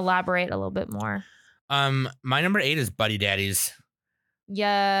yeah. Elaborate a little bit more. My number 8 is Buddy Daddies.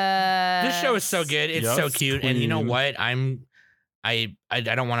 Yeah. This show is so good. It's so cute. Queen. And you know what? I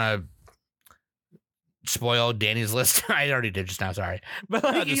don't want to spoil Danny's list. I already did just now. Sorry, but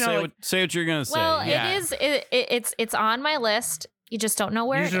say what you're gonna say. Well, it's on my list. You just don't know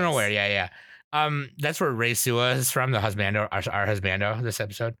where. You just don't know where. Yeah. That's where Ray Sua is from. The husbando, our husbando. This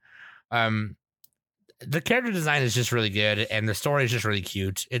episode. The character design is just really good, and the story is just really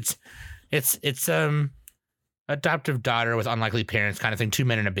cute. It's adoptive daughter with unlikely parents kind of thing, 2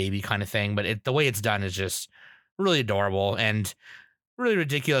 men and a baby kind of thing. But the way it's done is just really adorable and really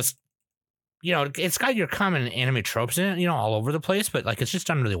ridiculous. You know, it's got your common anime tropes in it, you know, all over the place, but like it's just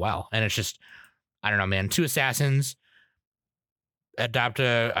done really well. And it's just, I don't know, man. 2 assassins adopt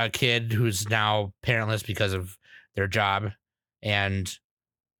a kid who's now parentless because of their job, and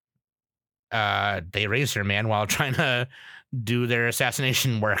they raise her, man, while trying to do their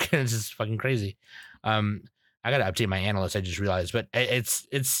assassination work. It's just fucking crazy. I gotta update my analyst. I just realized, but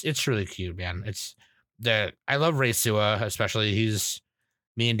it's really cute, man. I love Ray Sua, especially.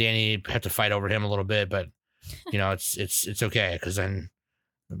 Me and Danny have to fight over him a little bit, but you know, it's okay because then,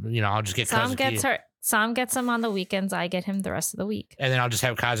 you know, I'll just get Kazuki. Sam gets him on the weekends. I get him the rest of the week, and then I'll just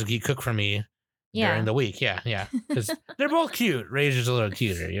have Kazuki cook for me during the week. Yeah, because they're both cute. Ray's just a little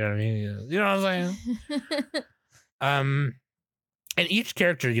cuter. You know what I mean? You know what I'm saying? And each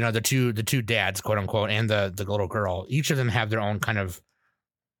character, you know, the two dads, quote unquote, and the little girl, each of them have their own kind of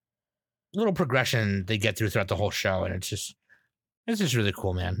little progression they get throughout the whole show, and it's just really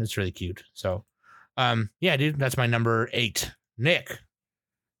cool, man. It's really cute. So, yeah, dude, that's my number 8. Nick,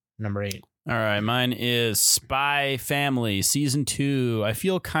 number 8. All right, mine is Spy Family Season 2. I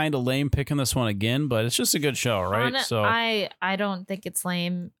feel kind of lame picking this one again, but it's just a good show, right? So I don't think it's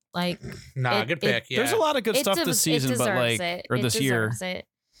lame. Like, good pick. Yeah, there's a lot of good stuff this season, but like, or this year.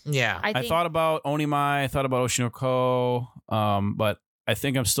 Yeah, I thought about Onimai. I thought about Oshinoko. But I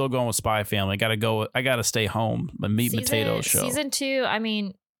think I'm still going with Spy Family. I gotta stay home. The meat and potatoes show.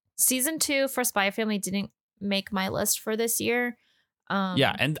 Season 2 for Spy Family didn't make my list for this year.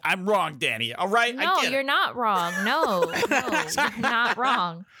 Yeah, and I'm wrong, Danny. All right, no, you're not wrong. No, you're not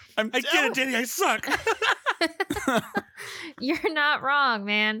wrong. I get it, Danny. I suck. You're not wrong,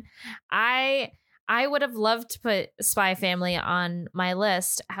 man. I would have loved to put Spy Family on my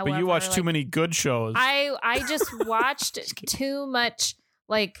list. However, but you watch too many good shows. I just watched too much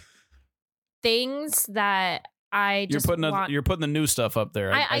like things that I just you're putting the new stuff up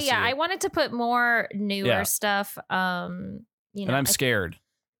there. I wanted to put more newer stuff. You know, and I'm scared,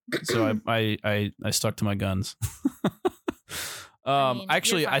 so I stuck to my guns.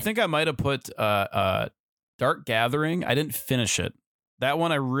 I think I might have put Dark Gathering. I didn't finish it. That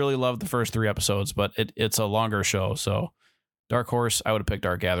one I really loved the first 3 episodes, but it's a longer show. So Dark Horse, I would have picked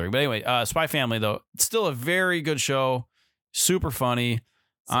Dark Gathering. But anyway, Spy Family though, it's still a very good show, super funny.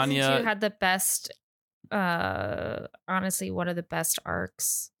 Season Anya 2 had the best, honestly, one of the best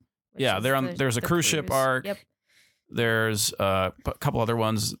arcs. Yeah, there's a cruise ship arc. Yep. There's a couple other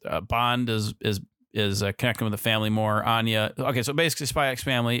ones. Bond is connecting with the family more. Anya. Okay, so basically, Spy X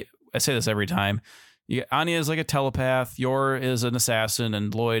Family. I say this every time. Anya is like a telepath. Yor is an assassin,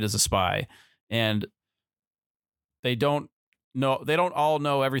 and Lloyd is a spy. And they don't all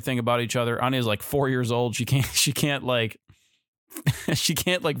know everything about each other. Anya is like 4 years old. She can't like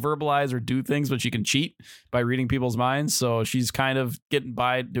verbalize or do things, but she can cheat by reading people's minds. So she's kind of getting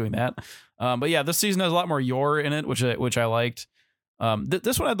by doing that. But yeah, this season has a lot more Yor in it, which I liked.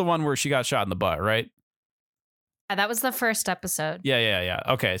 This one had the one where she got shot in the butt, right? That was the first episode. Yeah.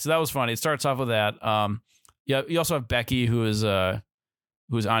 Okay, so that was funny. It starts off with that. Yeah, you also have Becky, who's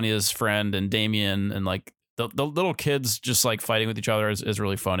Anya's friend, and Damien, and like the little kids just like fighting with each other is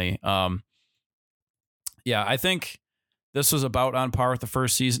really funny. Yeah, I think this was about on par with the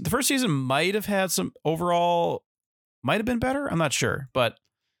first season. The first season might have had some overall, might have been better. I'm not sure, but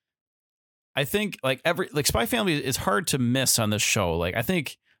I think like Spy Family is hard to miss on this show. Like I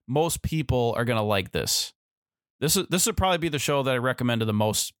think most people are gonna like this. This would probably be the show that I recommend to the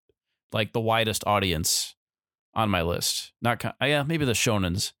most, like the widest audience on my list. Maybe the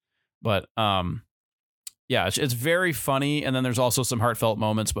shonens, but yeah, it's very funny, and then there's also some heartfelt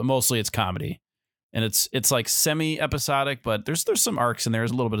moments, but mostly it's comedy, and it's like semi episodic, but there's some arcs in there.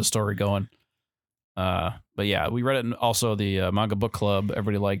 There's a little bit of story going. But yeah, we read it in also the manga book club.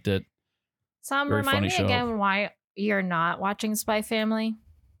 Everybody liked it. Sam, remind me again why you're not watching Spy Family.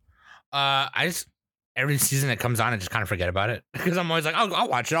 Every season it comes on, I just kind of forget about it because I'm always like, I'll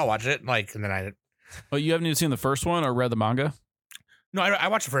watch it. Like, and then I. Oh, you haven't even seen the first one or read the manga? No, I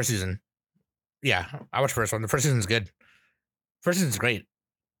watched the first season. Yeah, I watched the first one. The first season's good. First season's great.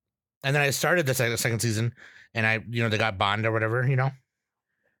 And then I started the second season, and they got Bond or whatever,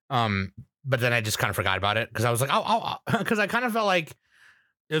 But then I just kind of forgot about it because I was like, because I kind of felt like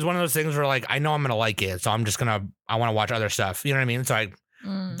it was one of those things where like I know I'm gonna like it, so I want to watch other stuff. You know what I mean? So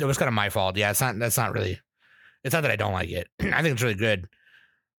it was kind of my fault. Yeah, it's not that I don't like it. I think it's really good.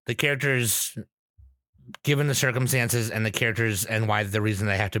 The characters, given the circumstances and the characters and why the reason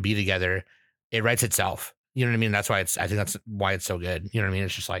they have to be together, it writes itself. You know what I mean? I think that's why it's so good. You know what I mean?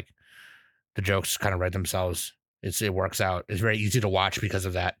 It's just like the jokes kind of write themselves. It works out. It's very easy to watch because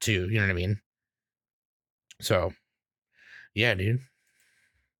of that too. You know what I mean? So yeah, dude.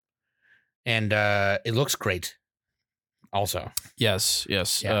 And it looks great. Also, yes.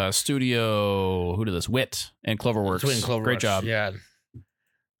 Yeah. Studio, who did this? Wit and Cloverworks. Great job. Yeah.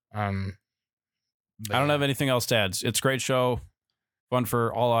 I don't have anything else to add. It's a great show, fun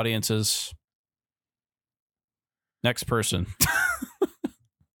for all audiences. Next person.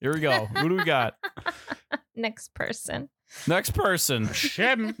 Here we go. Who do we got? Next person.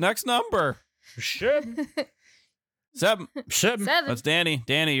 Shib. Next number. Shib. 7. 7. That's Danny.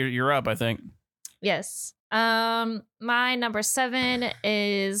 Danny, you're up, I think. Yes. My number 7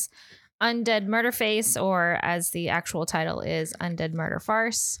 is Undead Murder Face, or as the actual title is, Undead Murder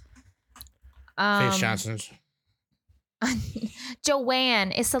Farce. Face Johnson's.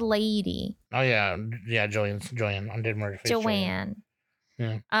 Joanne, it's a lady. Oh yeah, Joanne, Undead Murder Face. Joanne.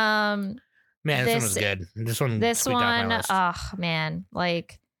 Yeah. Man, this one was good. This one, oh man,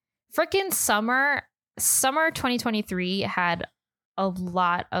 like freaking summer 2023 had a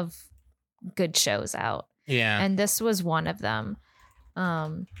lot of good shows out. Yeah. And this was one of them.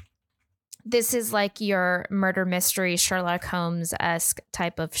 This is like your murder mystery Sherlock Holmes-esque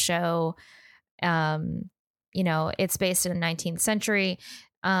type of show. It's based in the 19th century.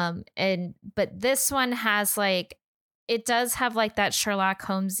 But this one has like, it does have like that Sherlock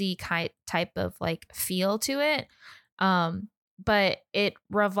Holmesy type of like feel to it. but it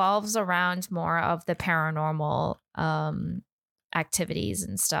revolves around more of the paranormal activities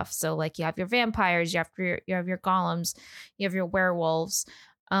and stuff. So like you have your vampires, you have your golems, you have your werewolves,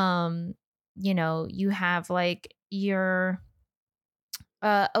 you have like your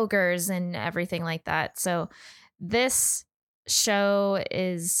ogres and everything like that. So this show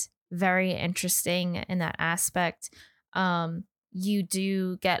is very interesting in that aspect. You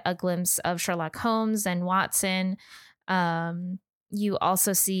do get a glimpse of Sherlock Holmes and Watson. You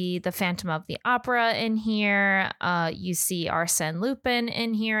also see the Phantom of the Opera in here. You see Arsène Lupin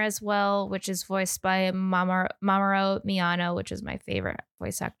in here as well, which is voiced by Mamoru Miyano, which is my favorite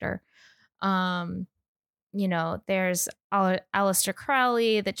voice actor. There's Aleister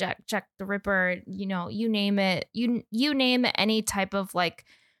Crowley, the Jack the Ripper, you name it. You name any type of like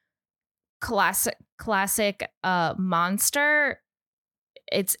classic monster,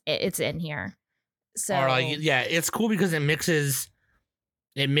 it's in here. So or like, yeah, it's cool because it mixes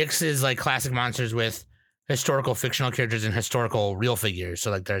like classic monsters with historical fictional characters and historical real figures. So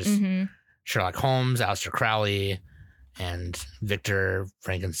like there's Sherlock Holmes, Aleister Crowley, and Victor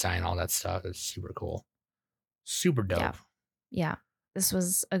Frankenstein, all that stuff. It's super cool. Super dope. Yeah. This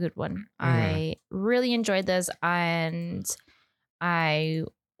was a good one. I really enjoyed this and I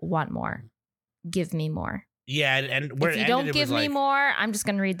want more. Give me more. Yeah, and where if you don't give me more, I'm just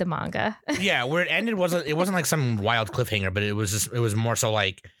gonna read the manga. Yeah, where it ended wasn't like some wild cliffhanger, but it was more so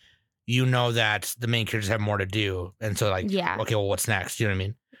like that the main characters have more to do, and so like okay, well, what's next? You know what I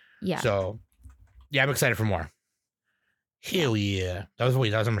mean? Yeah. So yeah, I'm excited for more. Hell yeah! That was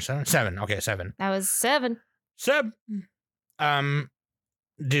number 7. 7. Okay, 7. That was 7.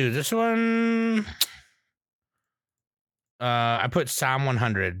 Dude, this one, I put Psalm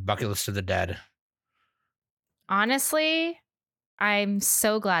 100, Bucket List of the Dead. Honestly, I'm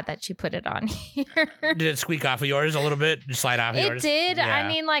so glad that you put it on here. Did it squeak off of yours a little bit? Just slide off of yours? It did. Yeah. I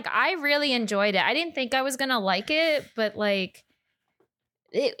mean, like, I really enjoyed it. I didn't think I was going to like it, but like,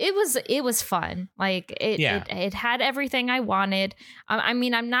 it was fun. Like, it had everything I wanted. I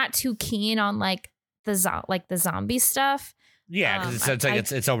mean, I'm not too keen on like the zombie stuff. Yeah,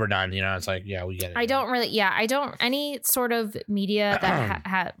 because it's overdone. It's like, yeah, we get it. I don't any sort of media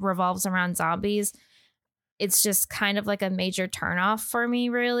that revolves around zombies. It's just kind of like a major turnoff for me,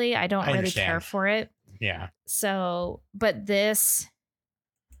 really. I don't really care for it. Yeah. So, but this,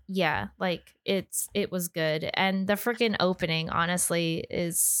 yeah, like it was good. And the freaking opening, honestly,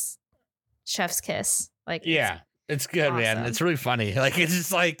 is chef's kiss. Like, yeah, it's good, awesome. Man. It's really funny. Like, it's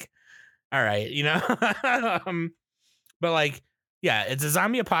just like, all right, but like, yeah, it's a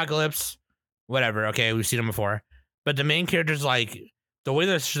zombie apocalypse, whatever. Okay, we've seen them before. But the main character's like, the way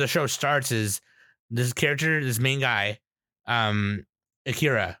the show starts is, this main guy,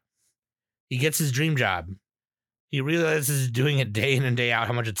 Akira, he gets his dream job. He realizes doing it day in and day out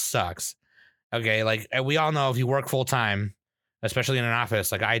how much it sucks. Okay, like we all know if you work full time, especially in an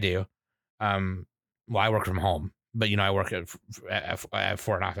office like I do, well, I work from home, but I work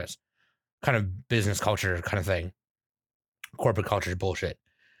for an office, kind of business culture kind of thing. Corporate culture is bullshit.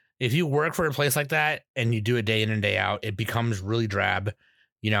 If you work for a place like that and you do it day in and day out, it becomes really drab.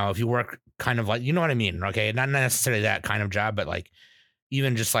 If you work kind of like, you know what I mean? Okay. Not necessarily that kind of job, but like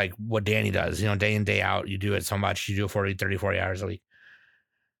even just like what Danny does, day in, day out, you do it so much, you do it 40 hours a week.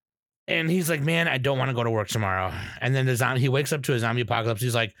 And he's like, man, I don't want to go to work tomorrow. And then he wakes up to a zombie apocalypse.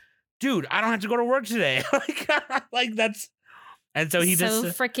 He's like, dude, I don't have to go to work today. like that's, and so he just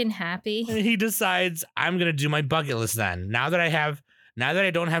freaking happy. He decides I'm going to do my bucket list then. Now that I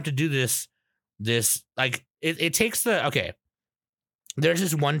don't have to do this like it takes okay. There's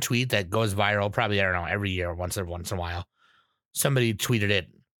this one tweet that goes viral probably, I don't know, every year, once in a while. Somebody tweeted it,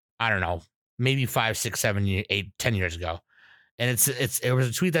 I don't know, maybe 5, 6, 7, 8, 10 years ago. And it was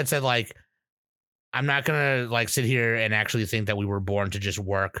a tweet that said like, I'm not going to like sit here and actually think that we were born to just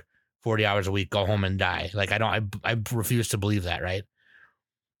work 40 hours a week, go home and die. Like I refuse to believe that, right?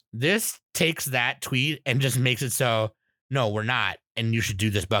 This takes that tweet and just makes it so, no, we're not. And you should do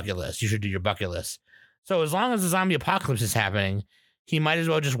this bucket list. You should do your bucket list. So as long as the zombie apocalypse is happening, he might as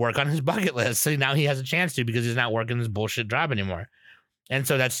well just work on his bucket list. So now he has a chance to, because he's not working this bullshit job anymore. And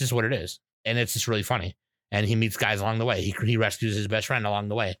so that's just what it is. And it's just really funny. And he meets guys along the way. He rescues his best friend along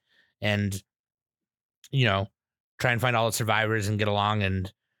the way. And, try and find all the survivors and get along.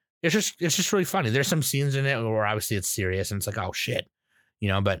 And it's just really funny. There's some scenes in it where obviously it's serious and it's like, oh shit,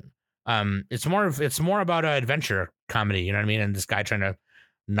 but it's more about an adventure comedy, you know what I mean? And this guy trying to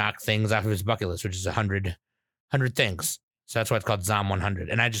knock things off of his bucket list, which is 100 things. So that's why it's called Zom 100.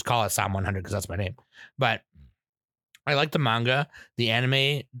 And I just call it Psalm 100 because that's my name. But I like the manga. The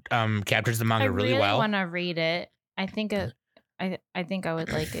anime captures the manga really well. I want to read it. I think I think I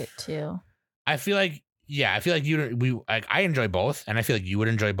would like it too. I feel like I enjoy both, and I feel like you would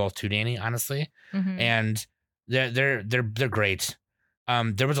enjoy both too, Danny, honestly. Mhm. And they're great.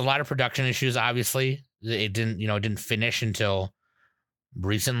 There was a lot of production issues, obviously. It didn't finish until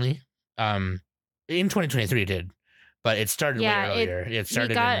recently. In 2023 it did, but it started way earlier. It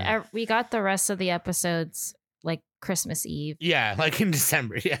started we got the rest of the episodes like Christmas Eve. Yeah, like in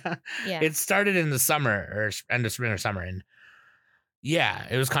December. Yeah. It started in the summer or end of spring or summer, and yeah,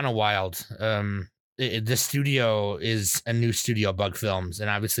 it was kind of wild. The studio is a new studio, Bug Films, and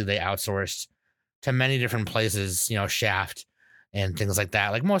obviously they outsourced to many different places, Shaft and things like that,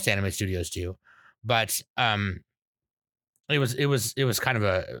 like most anime studios do. But it was kind of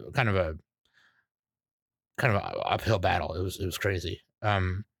a uphill battle. It was crazy.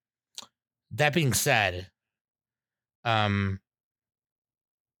 That being said,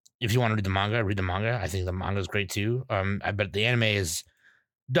 if you want to read the manga. I think the manga is great too. But the anime is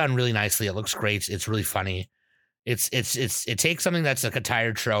done really nicely. It looks great. It's really funny. It takes something that's like a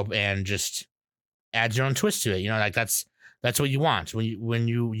tired trope and just adds your own twist to it. Like that's what you want when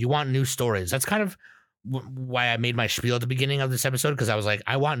you want new stories. That's kind of why I made my spiel at the beginning of this episode, because I was like,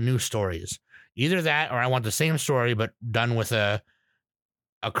 I want new stories. Either that, or I want the same story but done with a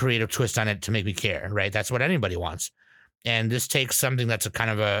creative twist on it to make me care. Right? That's what anybody wants. And this takes something that's a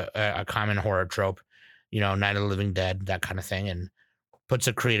kind of a common horror trope, Night of the Living Dead, that kind of thing, and puts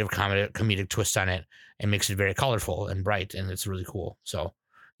a creative comedic twist on it and makes it very colorful and bright, and it's really cool. So,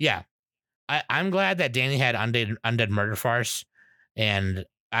 yeah, I'm glad that Danny had Undead Murder Farce, and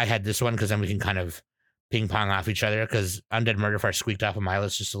I had this one, because then we can kind of ping pong off each other, because Undead Murder Farce squeaked off of my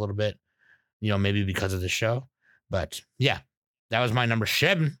list just a little bit, maybe because of the show. But yeah, that was my number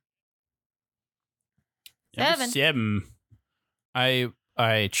 7. Number 7.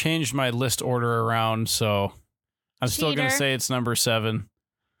 I changed my list order around, so I'm still going to say it's number 7.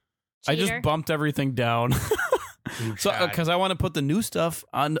 Cheater. I just bumped everything down. So because I want to put the new stuff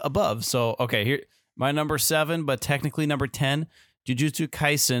on above. So, okay, here, my number 7, but technically number 10, Jujutsu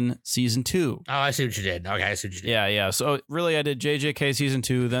Kaisen Season 2. Oh, I see what you did. Okay, I see what you did. Yeah. So really I did JJK Season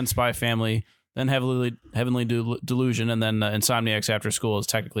 2, then Spy Family, then Heavenly Delusion, and then Insomniacs After School is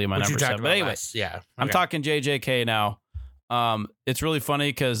technically my number 7. But anyway, yeah, okay. I'm talking JJK now. It's really funny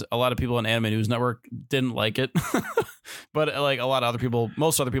because a lot of people on Anime News Network didn't like it, but like a lot of other people,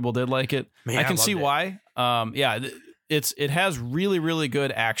 most other people did like it. Man, I can see why. It has really, really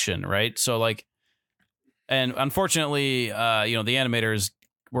good action, right? So like, and unfortunately, the animators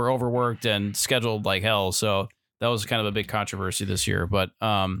were overworked and scheduled like hell. So that was kind of a big controversy this year. But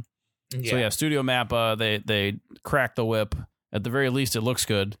So yeah, Studio Mappa, they cracked the whip. At the very least, it looks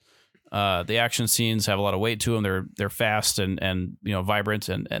good. The action scenes have a lot of weight to them. They're fast and vibrant,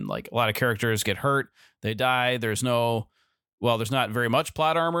 and like a lot of characters get hurt. They die. There's not very much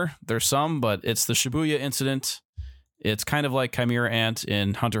plot armor. There's some, but it's the Shibuya incident. It's kind of like Chimera Ant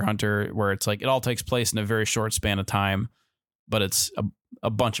in Hunter x Hunter, where it's like it all takes place in a very short span of time, but it's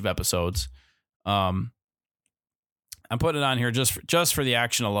a bunch of episodes. I'm putting it on here just for the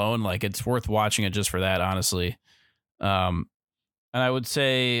action alone. Like it's worth watching it just for that, honestly. And I would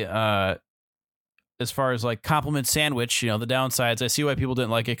say, as far as like compliment sandwich, the downsides, I see why people didn't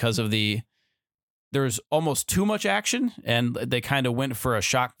like it because of there's almost too much action, and they kind of went for a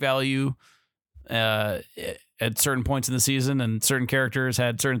shock value at certain points in the season, and certain characters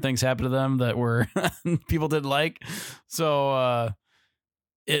had certain things happen to them that were people didn't like. So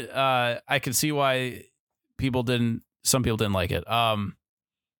I can see why some people didn't like it. I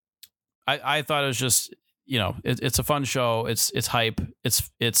thought it was just, it's a fun show. It's hype.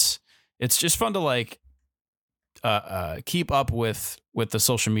 It's just fun to like keep up with the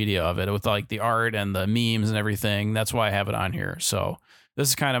social media of it, with like the art and the memes and everything. That's why I have it on here. So this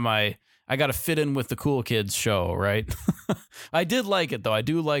is kind of I got to fit in with the cool kids show, right? I did like it though. I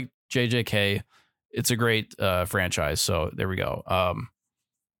do like JJK. It's a great franchise. So there we go.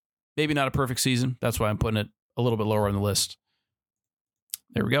 Maybe not a perfect season. That's why I'm putting it a little bit lower on the list.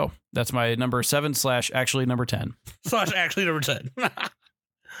 There we go. That's my number 7 / actually number 10. Actually number 10.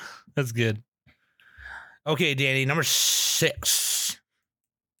 That's good. Okay, Danny, number 6.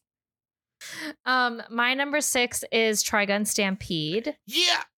 My number 6 is Trigun Stampede.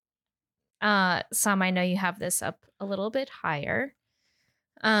 Yeah. Sam, I know you have this up a little bit higher.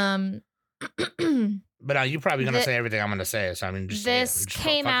 But you're probably going to say everything I'm going to say. So I mean, this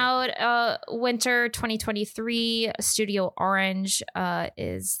came out winter 2023. Studio Orange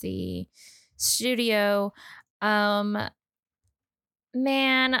is the studio.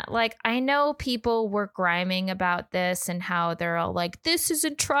 Man, like I know people were griming about this and how they're all like, this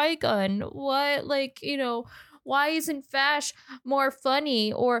isn't Trigun. What? Like, why isn't Vash more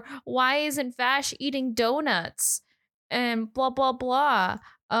funny? Or why isn't Vash eating donuts? And blah, blah, blah.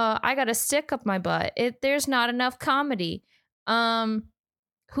 I got a stick up my butt. There's not enough comedy.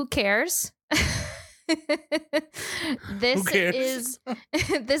 Who cares? This Who cares? is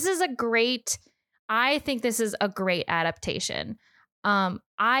this is a great, I think this is a great adaptation.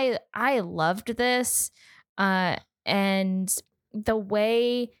 I loved this, and the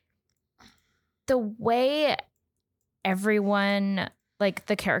way everyone, like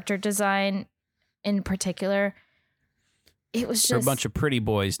the character design in particular, it was They're just a bunch of pretty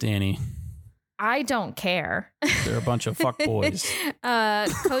boys, Danny. I don't care. They're a bunch of fuck boys.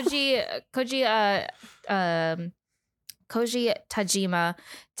 Koji Tajima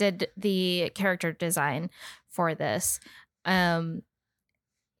did the character design for this.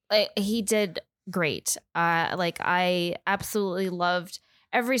 He did great. I absolutely loved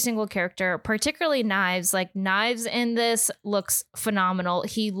every single character, particularly Knives. Like, Knives in this looks phenomenal.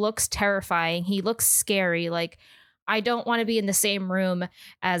 He looks terrifying. He looks scary. Like, I don't want to be in the same room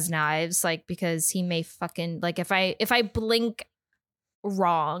as Knives, like, because he may fucking, like, if I blink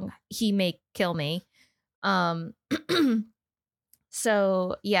wrong, he may kill me.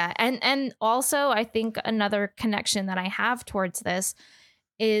 So yeah, and also I think another connection that I have towards this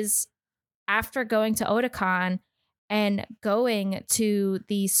is after going to Otakon and going to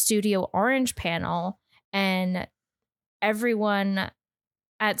the Studio Orange panel, and everyone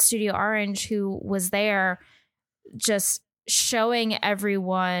at Studio Orange who was there just showing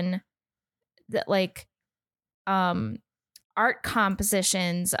everyone that, like, art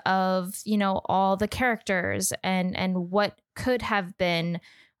compositions of, you know, all the characters and what could have been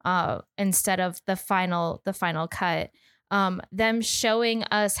instead of the final cut, them showing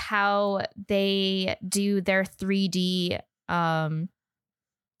us how they do their 3D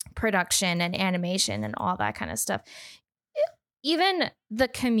production and animation and all that kind of stuff. Even the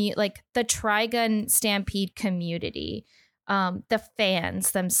like the Trigun Stampede community, the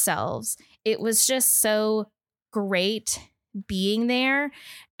fans themselves, it was just so great being there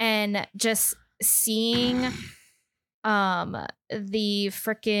and just seeing the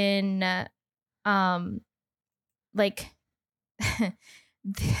freaking like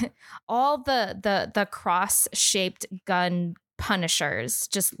all the cross-shaped gun punishers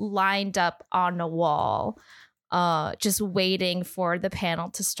just lined up on a wall, just waiting for the panel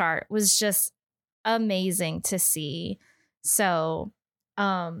to start, was just amazing to see. So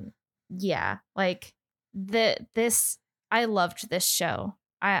yeah, like this I loved this show.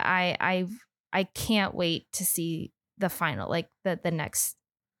 I can't wait to see the final, like the next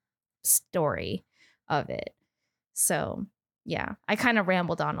story of it. So yeah, I kind of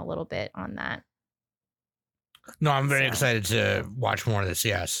rambled on a little bit on that. No, I'm very excited to watch more of this.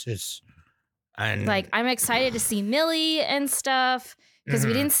 Yes, and like, I'm excited to see Millie and stuff, because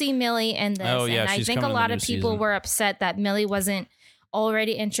we didn't see Millie in this. Oh, yeah, and I think a lot of people were upset that Millie wasn't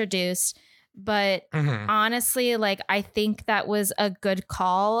already introduced. But honestly, like, I think that was a good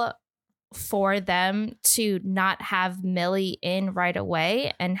call for them to not have Millie in right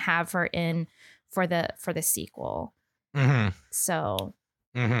away and have her in for the sequel. So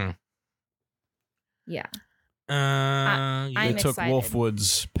yeah. They took excited.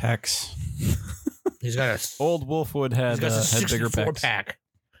 Wolfwood's pecs. He's got old Wolfwood had bigger pecs. Pack.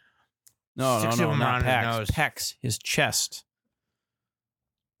 No, not pecs. Pecs. His chest.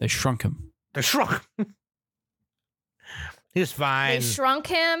 They shrunk him. They shrunk. He's fine. They shrunk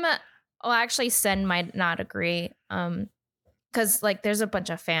him. Well, actually, Sen might not agree. Because, like, there's a bunch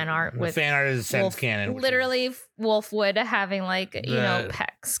of fan art with fan art is Sen's canon. Literally, Wolfwood having, like,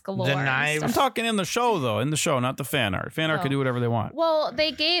 pecs galore. The knives. I'm talking in the show, though. In the show, not the fan art. Fan art can do whatever they want. Well,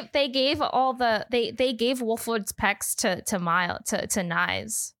 they gave Wolfwood's pecs to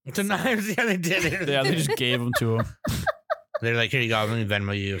Knives. To Knives, yeah, they did. Yeah, they just gave them to him. They're like, here you go, let me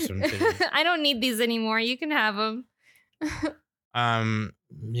Venmo you some. I don't need these anymore. You can have them.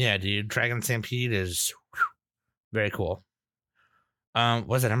 Yeah, dude, Dragon Stampede is very cool.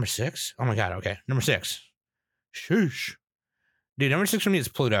 Was it number 6? Oh my god, okay. Number 6. Shoosh. Dude, number 6 for me is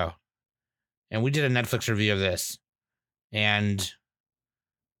Pluto. And we did a Netflix review of this. And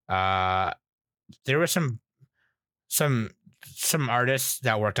there were some artists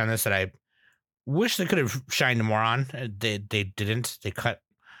that worked on this that I wish they could have shined more on. They didn't. They cut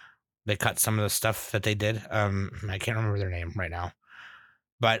some of the stuff that they did. I can't remember their name right now.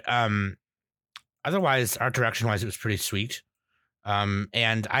 But otherwise, art direction wise, it was pretty sweet.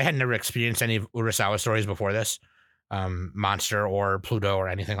 And I had never experienced any of Urasawa stories before this, Monster or Pluto or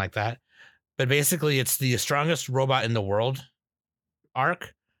anything like that. But basically, it's the strongest robot in the world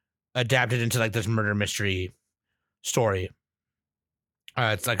arc adapted into like this murder mystery story.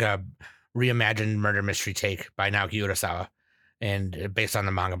 It's like a reimagined murder mystery take by Naoki Urasawa, and based on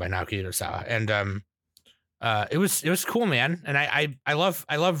the manga by Naoki Urasawa. And it was cool, man. And I love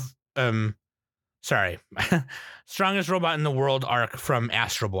Strongest Robot in the World arc from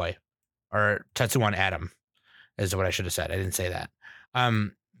Astro Boy, or Tetsuwan Atom is what I should have said. I didn't say that.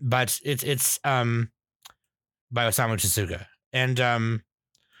 But it's by Osamu Tezuka. And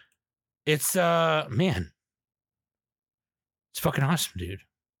it's man, it's fucking awesome, dude.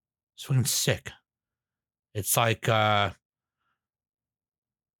 It's fucking sick. It's like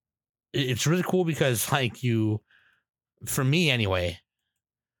it's really cool because like for me anyway,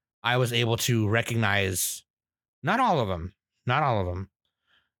 I was able to recognize not all of them,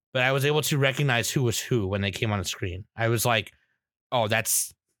 but I was able to recognize who was who when they came on the screen. I was like, oh,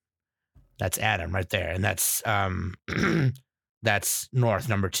 that's Adam right there, and that's that's North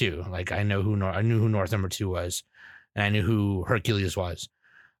number 2. Like I knew who North number 2 was, and I knew who Hercules was.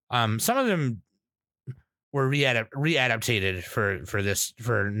 Some of them were readaptated for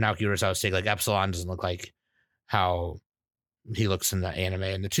Naoki Urasawa's sake. Like Epsilon doesn't look like how he looks in the anime.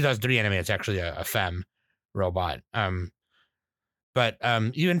 In the 2003 anime, it's actually a femme robot. But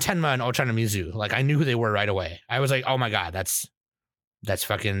even Tenma and Ochanomizu, like I knew who they were right away. I was like, oh my god, that's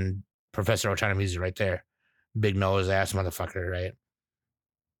fucking Professor Ochanomizu right there, big nose ass motherfucker, right?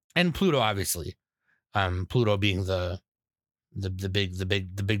 And Pluto, obviously. Pluto being the big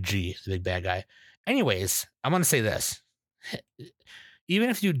G, the big bad guy. Anyways, I'm gonna say this: even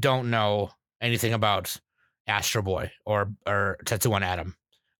if you don't know anything about Astro Boy or Tetsuwan Atom,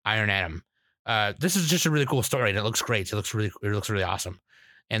 Iron Atom, this is just a really cool story, and it looks great. It looks really awesome,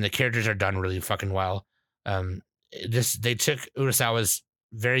 and the characters are done really fucking well. They took Urasawa's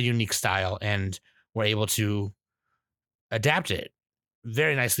very unique style and were able to adapt it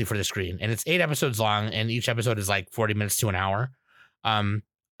very nicely for the screen. And it's 8 episodes long, and each episode is like 40 minutes to an hour.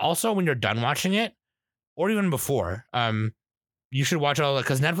 Also, when you're done watching it, or even before, you should watch all,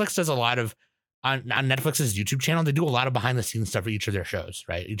 because Netflix does a lot of on Netflix's YouTube channel. They do a lot of behind the scenes stuff for each of their shows,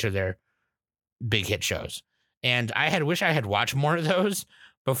 right? Each of their big hit shows. And I wish I had watched more of those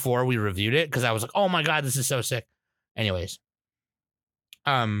before we reviewed it, because I was like, oh my god, this is so sick. Anyways,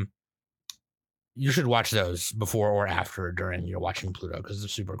 you should watch those before or after or during you're watching Pluto, because they're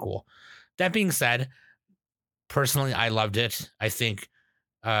super cool. That being said, personally, I loved it. I think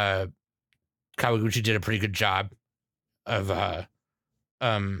Kawaguchi did a pretty good job of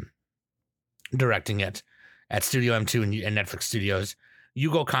directing it at Studio M2 and Netflix Studios.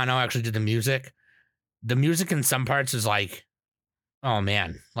 Yugo Kano actually did the music. The music in some parts is like, oh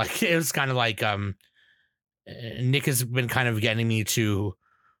man, like it was kind of like Nick has been kind of getting me to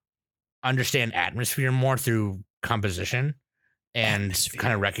understand atmosphere more through composition and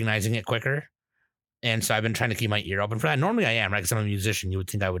kind of recognizing it quicker. And so I've been trying to keep my ear open for that. Normally I am, right? Because I'm a musician. You would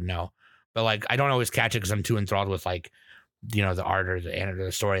think I would know. But like, I don't always catch it because I'm too enthralled with like, the art or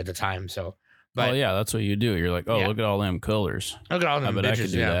the story at the time. So, but yeah, that's what you do. You're like, oh, yeah. Look at all them colors. Look at all them bitches. I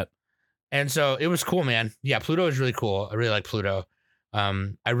could do that. And so it was cool, man. Yeah, Pluto is really cool. I really like Pluto.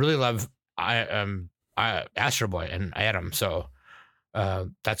 I really love Astro Boy and Atom. So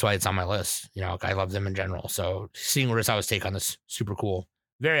that's why it's on my list. I love them in general. So seeing Urasawa's take on this, super cool.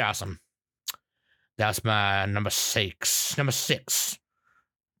 Very awesome. That's my number 6.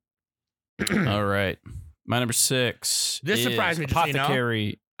 All right. My number 6. This surprised me.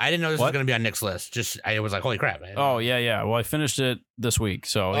 Apothecary. I didn't know this was going to be on Nick's list. I was like, holy crap. Oh, yeah. Well, I finished it this week.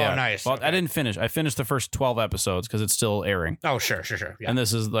 So, yeah. Nice. Well, okay. I didn't finish. I finished the first 12 episodes because it's still airing. Oh, sure. Yeah. And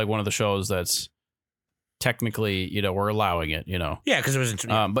this is like one of the shows that's technically, we're allowing it, Yeah, because it was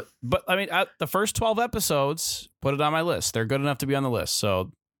But I mean, the first 12 episodes, put it on my list. They're good enough to be on the list.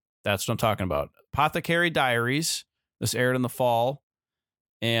 So that's what I'm talking about. Apothecary Diaries. This aired in the fall.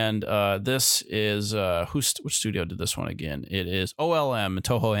 And this is which studio did this one again? It is OLM,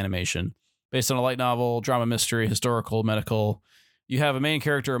 Toho Animation, based on a light novel, drama, mystery, historical, medical. You have a main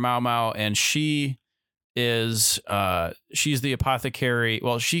character, Mao Mao, and she is she's the apothecary.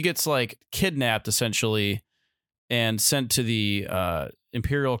 Well, she gets like kidnapped essentially and sent to the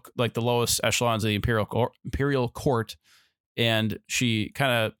imperial, like the lowest echelons of the imperial court, and she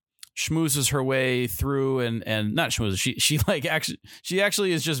kind of schmoozes her way through and not schmoozes. She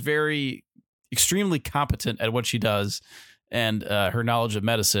actually is just very extremely competent at what she does, and her knowledge of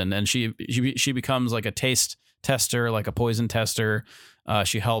medicine. And she becomes like a taste tester, like a poison tester.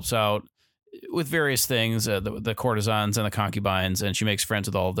 She helps out with various things, the courtesans and the concubines, and she makes friends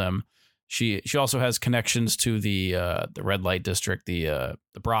with all of them. She also has connections to the red light district, the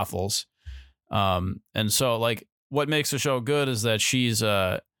brothels. And so like what makes the show good is that she's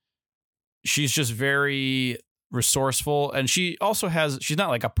just very resourceful, and she's not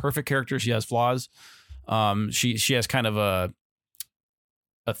like a perfect character. She has flaws. She has kind of a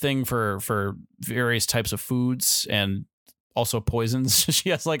thing for various types of foods and also poisons. She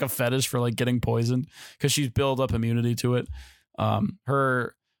has like a fetish for like getting poisoned because she's built up immunity to it.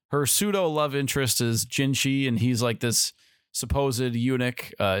 Her pseudo love interest is Jinshi, and he's like this supposed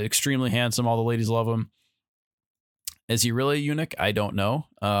eunuch, extremely handsome. All the ladies love him. Is he really a eunuch? I don't know.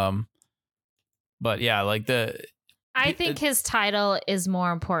 But yeah, like I think his title is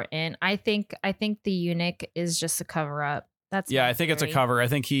more important. I think the eunuch is just a cover up. I think it's a cover. I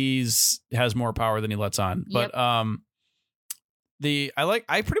think has more power than he lets on. Yep. But I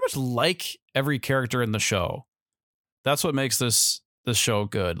pretty much like every character in the show. That's what makes this show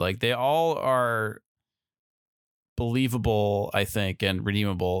good. Like they all are believable, I think, and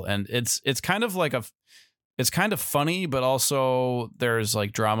redeemable. And it's kind of like it's kind of funny, but also there's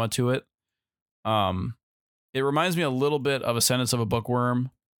like drama to it. It reminds me a little bit of A Sentence of a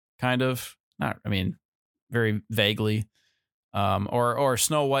Bookworm, kind of. Not, I mean, very vaguely. Or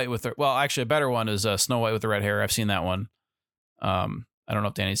Snow White with actually a better one is Snow White with the red hair. I've seen that one. I don't know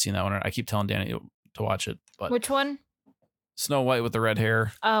if Danny's seen that one. I keep telling Danny to watch it. But which one? Snow White with the red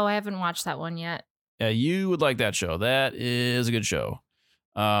hair. Oh, I haven't watched that one yet. Yeah, you would like that show. That is a good show.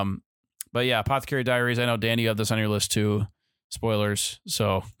 But yeah, Apothecary Diaries. I know, Danny, you have this on your list too. Spoilers.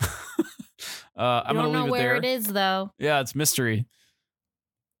 So I'm going to leave it there. Don't know where it is, though. Yeah, it's mystery.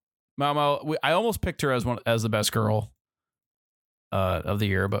 Mama, I almost picked her as the best girl of the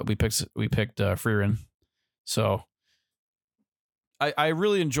year, but we picked Frieren. So I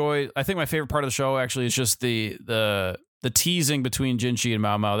really enjoy. I think my favorite part of the show actually is just the teasing between Jinshi and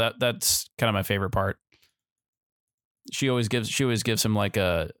Mao Mao. That's kind of my favorite part. She always gives him like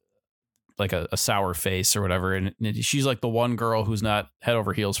a sour face or whatever, and she's like the one girl who's not head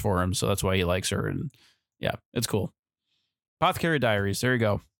over heels for him, so that's why he likes her. And yeah, it's cool. Apothecary Diaries. There you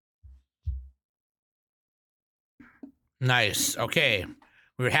go. Nice. Okay,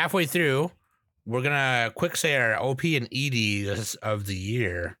 we're halfway through. We're gonna quick say our OP and ED of the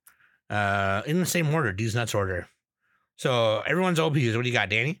year, in the same order, D's nuts order. So everyone's OPs. What do you got,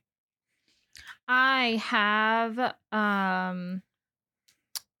 Danny? I have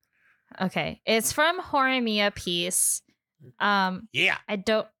okay, it's from Horimiya Piece. Yeah. I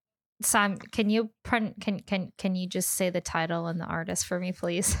don't. Sam, can you can you just say the title and the artist for me,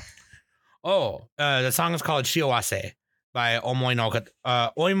 please? Oh, the song is called Shiawase by Omoi no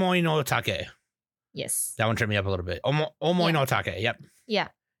Take. Yes. That one tripped me up a little bit. Omoi no Take. Yep. Yeah.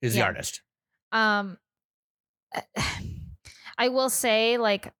 Is the artist. I will say,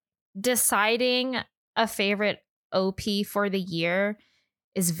 like, deciding a favorite OP for the year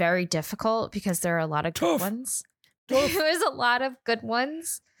is very difficult because there are a lot of good ones. There's a lot of good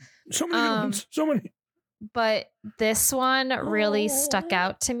ones. So many good ones. So many. But this one really stuck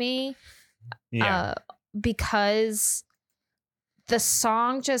out to me. Yeah. Because the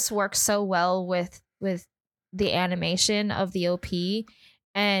song just works so well with the animation of the OP,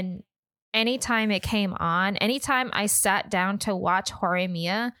 and anytime it came on, anytime I sat down to watch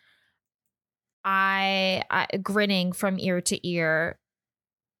Horimiya, I grinning from ear to ear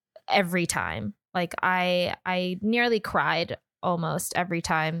every time. Like I nearly cried almost every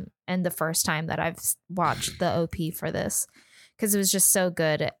time, and the first time that I've watched the OP for this, because it was just so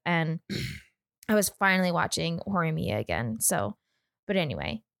good, and I was finally watching Horimiya again. So, but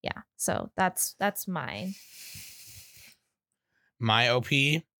anyway, yeah. So that's mine. My OP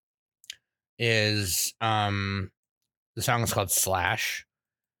is the song is called Slash.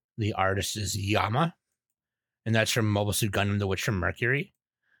 The artist is Yama, and that's from Mobile Suit Gundam: The Witch from Mercury.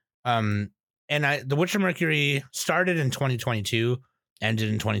 And The Witch from Mercury started in 2022, ended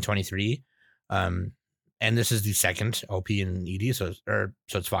in 2023. And this is the second OP and ED, so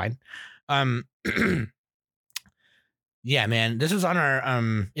it's fine. Yeah, man, this is on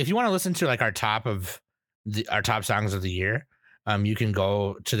our if you want to listen to like our top songs of the year, you can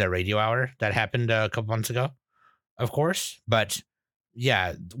go to the radio hour that happened a couple months ago, of course. But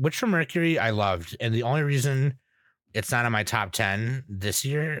yeah, Witch from Mercury I loved, and the only reason it's not on my top 10 this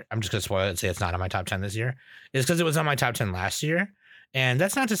year, I'm just gonna spoil it and say it's not on my top 10 this year, is because it was on my top 10 last year. And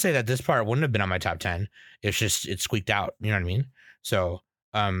that's not to say that this part wouldn't have been on my top 10. It's just it squeaked out, you know what I mean? So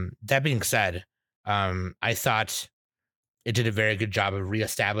that being said, I thought it did a very good job of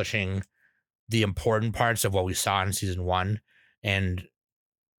reestablishing the important parts of what we saw in season 1 and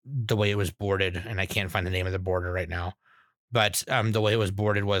the way it was boarded. And I can't find the name of the border right now, but the way it was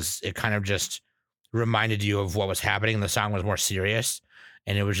boarded was it kind of just reminded you of what was happening. The song was more serious,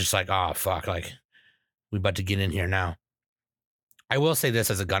 and it was just like, oh fuck, like we about to get in here now. I will say this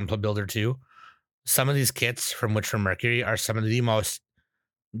as a gunpla builder too. some of these kits from Witch from Mercury are some of the most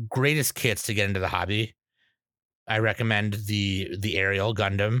greatest kits to get into the hobby. I recommend the Ariel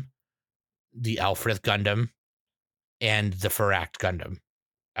Gundam, the Alfrith Gundam, and the Faract Gundam,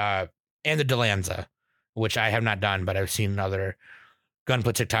 and the Delanza, which I have not done, but I've seen other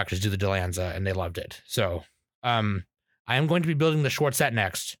Gunpla TikTokers do the Delanza, and they loved it. So I am going to be building the short set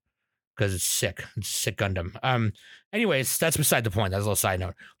next because it's sick. It's a sick Gundam. Anyways, that's beside the point. That's a little side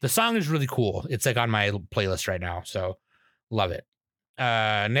note. The song is really cool. It's like on my playlist right now, so love it.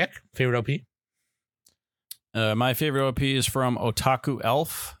 Nick, favorite OP? My favorite OP is from Otaku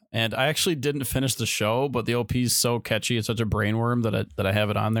Elf, and I actually didn't finish the show, but the OP is so catchy. It's such a brainworm that I have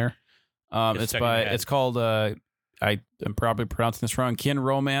it on there. It's called I am probably pronouncing this wrong, Kin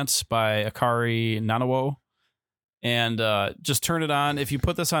Romance by Akari Nanawo. And just turn it on. If you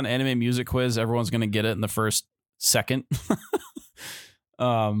put this on Anime Music Quiz, everyone's going to get it in the first second.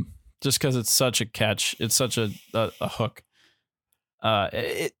 Just because it's such a catch. It's such a hook.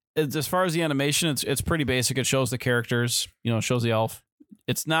 As far as the animation, it's pretty basic. It shows the characters, it shows the elf.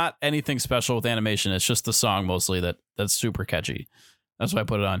 It's not anything special with animation. It's just the song mostly that's super catchy. That's why I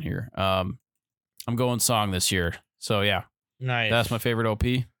put it on here. I'm going song this year. So yeah. Nice. That's my favorite OP.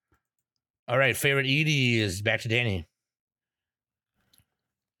 All right, favorite ED is back to Danny.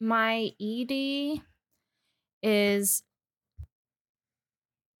 My ED is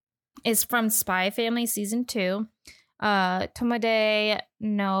from Spy Family Season 2. Tomode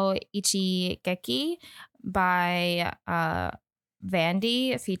no Ichigeki by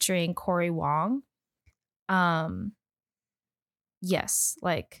Vandy featuring Corey Wong. Yes,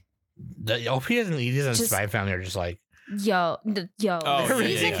 like the OPs and EDs on Spy Family are just like Yo, oh,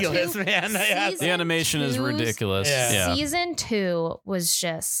 ridiculous, man. The animation is ridiculous. Yeah. Season 2 was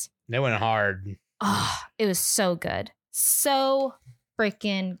just they went hard. Oh, it was so good. So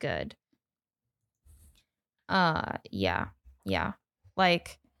freaking good. Yeah.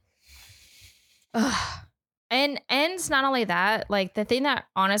 Like and not only that, like the thing that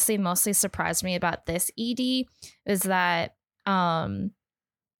honestly mostly surprised me about this ED is that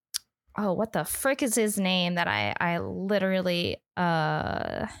what the frick is his name that I literally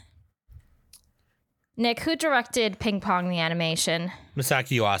Nick, who directed Ping Pong the animation?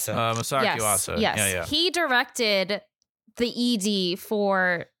 Masaki Yuasa. Yuasa. Yes. Yeah. He directed the ED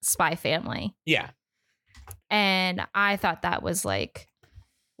for Spy Family. Yeah. And I thought that was like,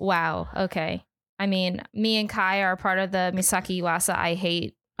 wow, okay. I mean, me and Kai are part of the Misaki Yuasa I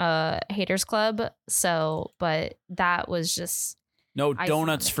Hate Haters Club. So, but that was just no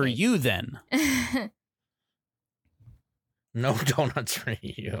donuts for you then. No donuts for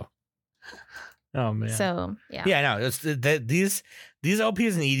you. Oh man. So yeah. Yeah, no, these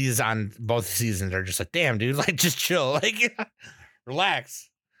OPs and EDs on both seasons are just like, damn, dude, like just chill, like relax.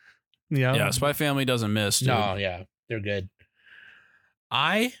 Yeah, Spy Family doesn't miss, dude. No, yeah, they're good.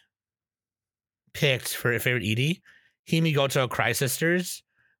 I picked for a favorite ED, Himigoto Cry Sisters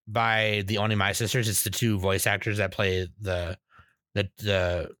by the Onimai sisters. It's the two voice actors that play the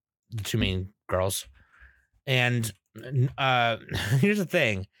two main girls. And here's the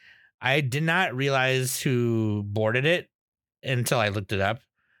thing. I did not realize who boarded it until I looked it up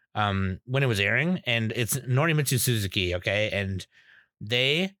when it was airing. And it's Norimitsu Suzuki, okay? And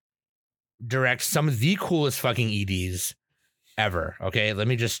they direct some of the coolest fucking EDs ever, okay? Let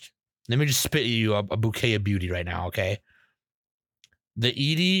me just spit you a bouquet of beauty right now, okay?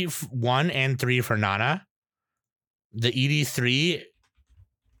 The ED 1 and 3 for Nana. The ED 3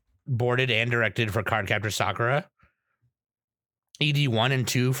 boarded and directed for Cardcaptor Sakura. ED 1 and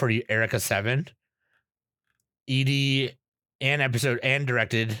 2 for Erika 7. ED and episode and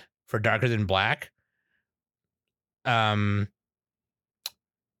directed for Darker Than Black.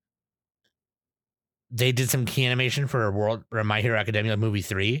 They did some key animation for My Hero Academia movie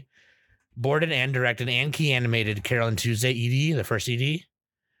 3. Boarded and directed and key animated Carol and Tuesday ED, the first ED.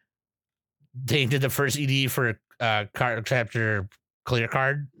 They did the first ED for Cardcaptor Clear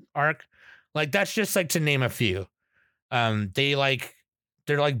Card arc. Like that's just like to name a few. They're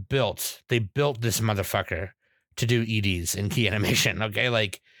built. They built this motherfucker to do EDs and key animation. Okay,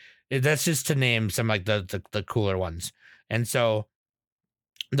 like that's just to name some like the cooler ones. And so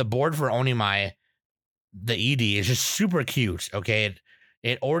the board for Onimai, the ED is just super cute. Okay,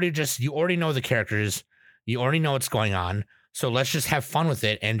 you already know the characters, you already know what's going on. So let's just have fun with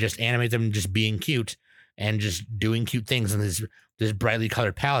it and just animate them just being cute and just doing cute things in this brightly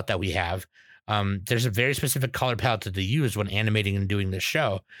colored palette that we have. There's a very specific color palette that they use when animating and doing this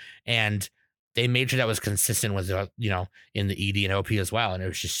show. And they made sure that was consistent with, in the ED and OP as well. And it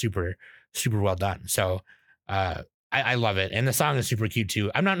was just super, super well done. So I love it. And the song is super cute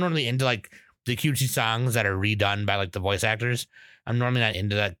too. I'm not normally into like the cutesy songs that are redone by like the voice actors. I'm normally not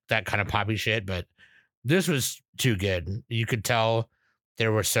into that kind of poppy shit, but this was too good. You could tell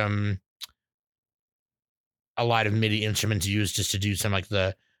there were a lot of MIDI instruments used just to do some like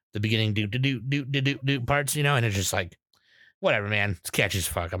the beginning do parts, you know, and it's just like whatever, man. It's catchy as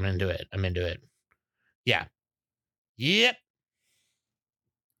fuck. I'm into it. Yeah. Yep.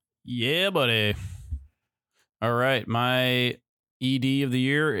 Yeah, buddy. All right. My ED of the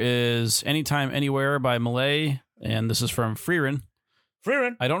year is Anytime, Anywhere by Malay. And this is from Freerin.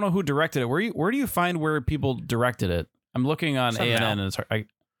 I don't know who directed it. Where do you find where people directed it? I'm looking on ANN and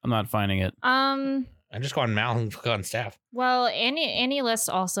I'm not finding it. I just go on Mal and click on staff. Well, any list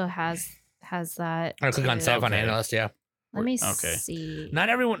also has that. I click on staff on any list, yeah. Let me see. They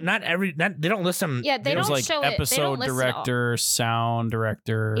don't list them. Yeah, they don't like show episode it. director, sound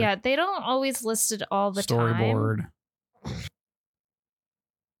director. Yeah, they don't always list it all the storyboard. time.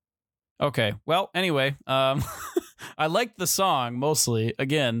 Okay. Well, anyway, I liked the song mostly.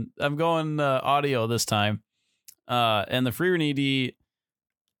 Again, I'm going audio this time. And the Freerin ED,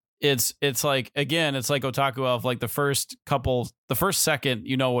 it's like, again, it's like Otaku Elf, like the first second,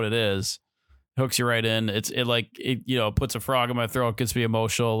 you know what it is. Hooks you right in. It you know, puts a frog in my throat, gets me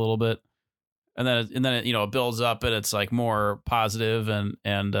emotional a little bit. And then it, you know, it builds up and it's like more positive and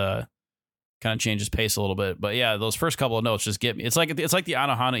kind of changes pace a little bit. But yeah, those first couple of notes just get me. It's like the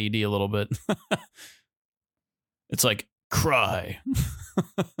Anohana ED a little bit. It's like cry.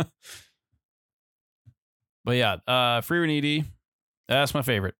 But yeah, Freerin ED, that's my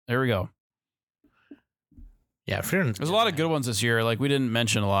favorite. There we go. Yeah, Freerin's there's a lot of good ones this year. Like we didn't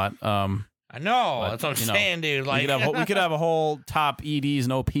mention a lot. I know. That's what I'm saying, dude. Like we could have a whole top EDs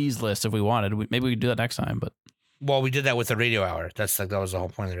and OPs list if we wanted. Maybe we could do that next time. But well, we did that with the radio hour. That was the whole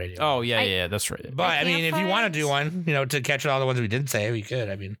point of the radio. Oh yeah, that's right. But I mean, if you want to do one, you know, to catch all the ones we didn't say, we could.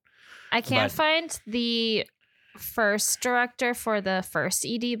 I mean, I can't find the first director for the first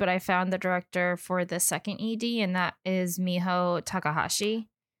ED, but I found the director for the second ED, and that is Miho Takahashi.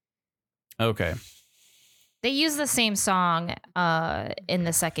 Okay. They use the same song in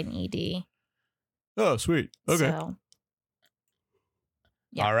the second ED. Oh, sweet. Okay. So,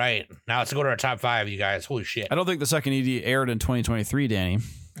 yeah. All right. Now let's go to our top 5, you guys. Holy shit. I don't think the second ED aired in 2023, Danny.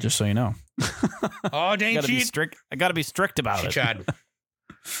 Just so you know. Oh, Danny, I gotta be strict about it. Chad.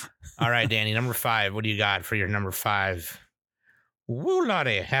 All right, Danny, number 5. What do you got for your number 5? Woo,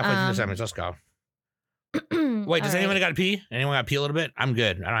 Lottie. Halfway through the segments. Let's go. Wait, does anyone got to pee? Anyone got to pee a little bit? I'm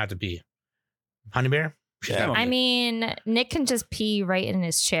good. I don't have to pee. Honey Bear? Yeah, I mean, Nick can just pee right in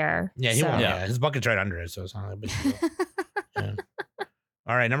his chair. Yeah, he won't. Yeah, his bucket's right under it, so it's not like a big deal. Yeah.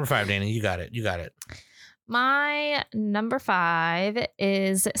 All right, number 5, Danny. You got it. My number 5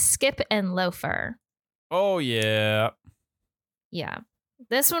 is Skip and Loafer. Oh, yeah. Yeah.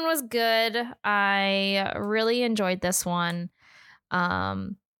 This one was good. I really enjoyed this one.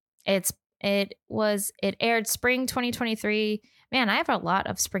 It aired spring 2023. Man, I have a lot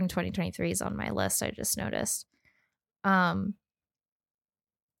of spring 2023s on my list. I just noticed. I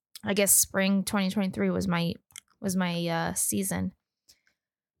guess spring 2023 was my season.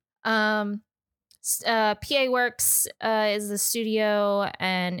 PA Works is the studio,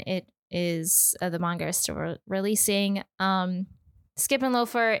 and it is the manga is still releasing. Skip and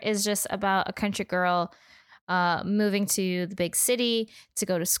Loafer is just about a country girl moving to the big city to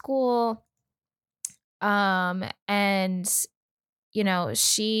go to school. And you know,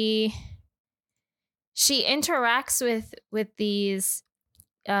 she interacts with these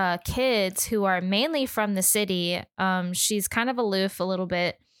kids who are mainly from the city. She's kind of aloof a little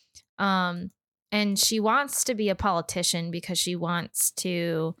bit. And she wants to be a politician because she wants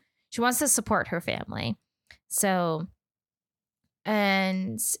to support her family. So,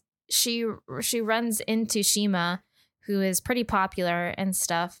 and she runs into Shima, who is pretty popular and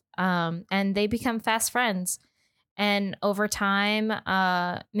stuff. And they become fast friends. And over time,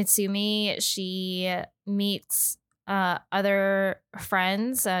 Mitsumi, she meets other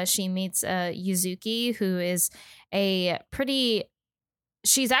friends. She meets Yuzuki, who is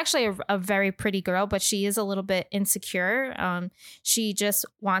she's actually a very pretty girl, but she is a little bit insecure. She just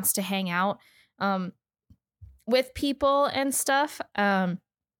wants to hang out with people and stuff. I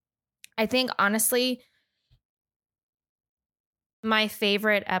think, honestly, my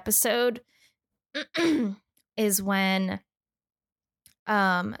favorite episode is when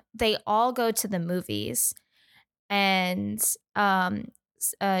they all go to the movies, and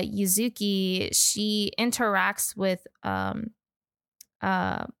Yuzuki, she interacts with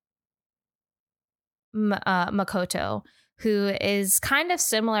Makoto, who is kind of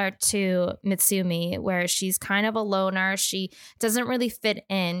similar to Mitsumi, where she's kind of a loner. She doesn't really fit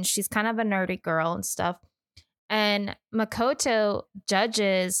in. She's kind of a nerdy girl and stuff. And Makoto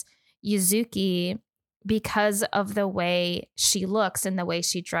judges Yuzuki because of the way she looks and the way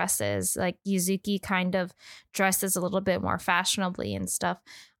she dresses. Like Yuzuki kind of dresses a little bit more fashionably and stuff.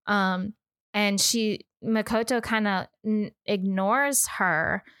 And Makoto kind of ignores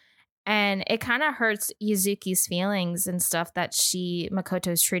her, and it kind of hurts Yuzuki's feelings and stuff that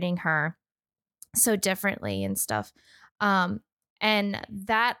Makoto's treating her so differently and stuff. And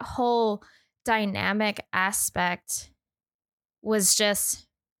that whole dynamic aspect was just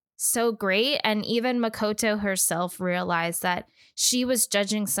so great. And even Makoto herself realized that she was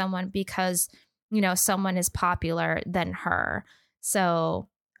judging someone because, someone is popular than her. So,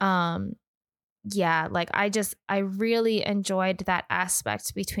 yeah, like I really enjoyed that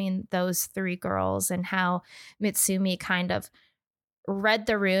aspect between those three girls and how Mitsumi kind of read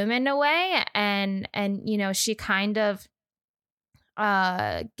the room in a way. And she kind of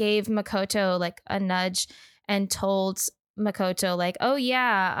gave Makoto like a nudge and told Makoto like, oh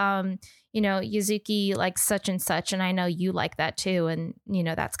yeah, Yuzuki likes such and such, and I know you like that too. And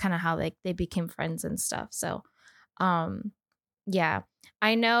that's kind of how they became friends and stuff. So yeah,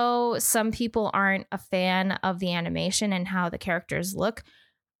 I know some people aren't a fan of the animation and how the characters look.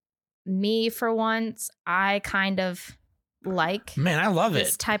 Me, for once, I kind of like. Man, I love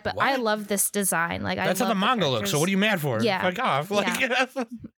this it. Type of. What? I love this design. Like that's how the manga looks. So what are you mad for? Yeah, fuck off. Like, yeah.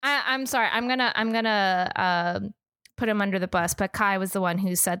 I'm sorry. I'm gonna put him under the bus. But Kai was the one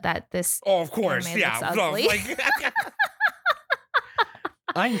who said that this. Oh, of course, yeah. Ugly.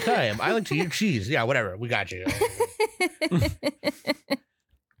 I'm Kai. I like to eat cheese. Yeah, whatever. We got you.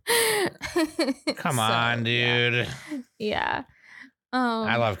 Come on, dude. Yeah.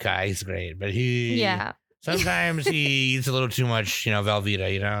 I love Kai. He's great, but sometimes he eats a little too much,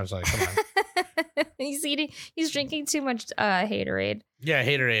 Velveeta, it's like, come on. He's drinking too much Haterade. Yeah,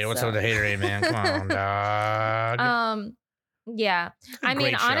 Haterade. What's up with the Haterade, man? Come on, dog. Yeah. I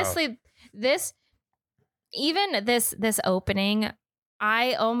mean, honestly, this opening,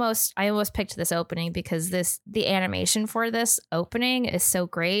 I almost picked this opening because the animation for this opening is so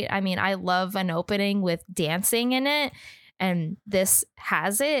great. I mean, I love an opening with dancing in it, and this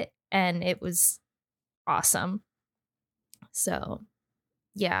has it, and it was awesome. So,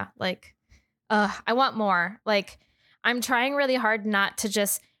 yeah, like, I want more. Like, I'm trying really hard not to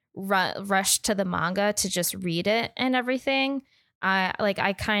just rush to the manga to just read it and everything.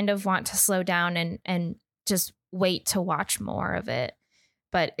 I kind of want to slow down and just wait to watch more of it.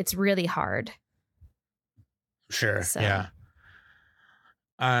 But it's really hard. Sure. So, yeah.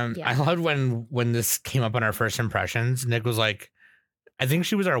 I loved when this came up on our first impressions. Nick was like, I think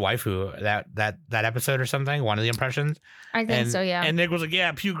she was our waifu that episode or something. One of the impressions. I think so. Yeah. And Nick was like,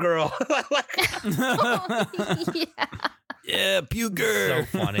 "Yeah, puke girl." Yeah. Yeah, puke girl.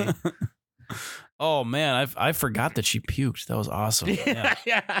 So funny. Oh man, I forgot that she puked. That was awesome. Yeah.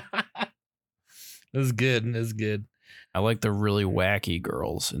 Yeah. It was good. It was good. I like the really wacky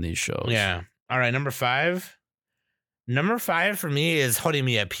girls in these shows. Yeah. All right. Number 5. Number 5 for me is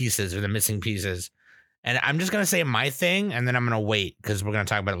Horimiya Pieces, or the missing pieces. And I'm just going to say my thing, and then I'm going to wait because we're going to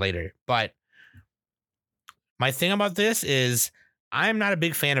talk about it later. But my thing about this is I'm not a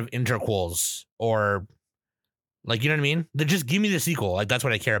big fan of interquels, or like, you know what I mean? Just give me the sequel. Like, that's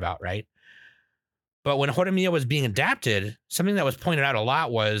what I care about, right? But when Horimiya was being adapted, something that was pointed out a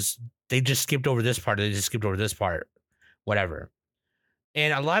lot was they just skipped over this part. They just skipped over this part. Whatever.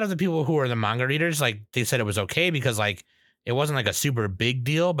 And a lot of the people who are the manga readers, like, they said it was okay because, like, it wasn't like a super big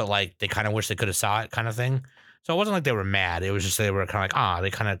deal, but like they kind of wish they could have saw it, kind of thing. So it wasn't like they were mad. It was just they were kind of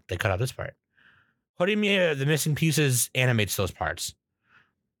like, they cut out this part. Horimiya, the missing pieces, animates those parts.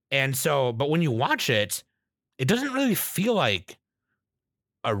 And so, but when you watch it, it doesn't really feel like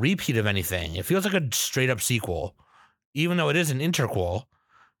a repeat of anything. It feels like a straight up sequel, even though it is an interquel.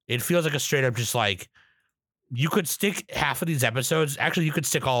 It feels like a straight up, just like, you could stick half of these episodes. Actually, you could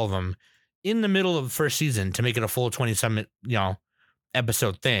stick all of them in the middle of the first season to make it a full 20-some,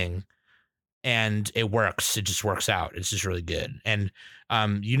 episode thing. And it works. It just works out. It's just really good. And,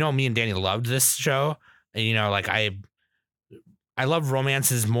 me and Danny loved this show. And, like, I love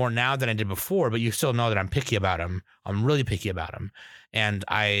romances more now than I did before, but you still know that I'm picky about them. I'm really picky about them. And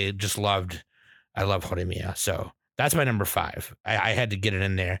I love Horimiya. So that's my number 5. I had to get it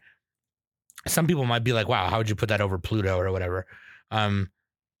in there. Some people might be like, wow, how would you put that over Pluto or whatever?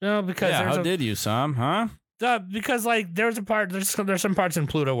 No, because how did you, Sam? Huh? Because like there's some parts in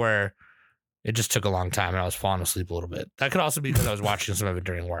Pluto where It just took a long time, and I was falling asleep a little bit. That could also be because I was watching some of it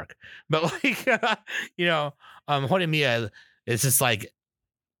during work. But like, Horimiya, it's just like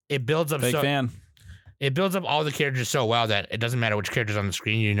it builds up. Big fan. It builds up all the characters so well that it doesn't matter which character's on the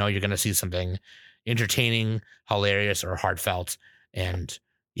screen. You know, you're going to see something entertaining, hilarious, or heartfelt. And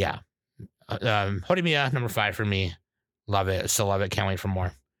yeah, Horimiya, number 5 for me. Love it. Still love it. Can't wait for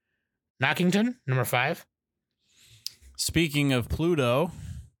more. Knockington, number 5. Speaking of Pluto.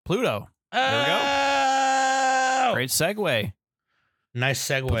 There we go. Great segue. Nice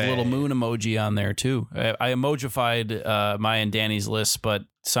segue. Put a little moon emoji on there too. I emojified my and Danny's list, but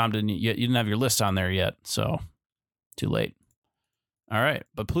Sam you didn't have your list on there yet, so too late. All right,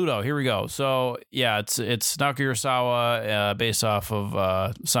 but Pluto, here we go. So yeah, it's Naoki Urasawa, based off of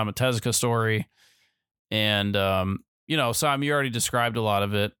Osamu Tezuka story, and Sam, you already described a lot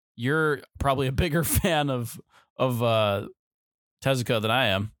of it. You're probably a bigger fan of Tezuka than I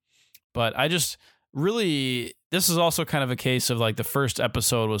am, but I just really, this is also kind of a case of like the first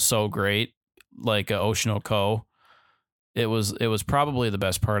episode was so great, like Oshinoko. It was probably the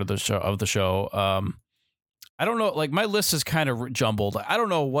best part of the show. I don't know, like my list is kind of jumbled. I don't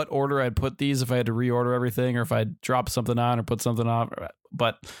know what order I'd put these, if I had to reorder everything or if I'd drop something on or put something off.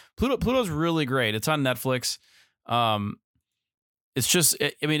 But Pluto's really great. It's on Netflix. It's just,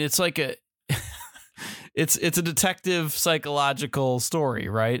 it's like it's a detective psychological story,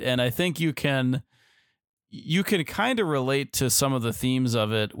 right? And I think you can kind of relate to some of the themes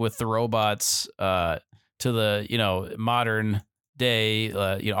of it with the robots, to the, modern day,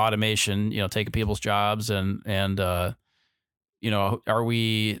 automation, taking people's jobs and are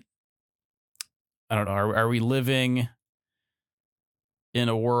we living in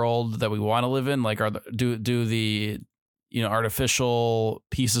a world that we want to live in? Like, do the artificial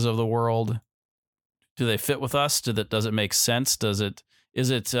pieces of the world, do they fit with us? Does it make sense? Is it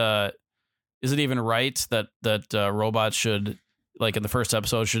even right that robots should, like in the first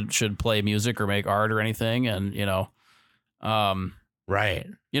episode, should play music or make art or anything? And right.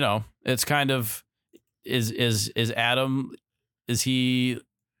 It's kind of, is Adam,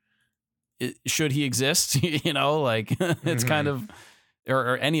 should he exist? It's kind of,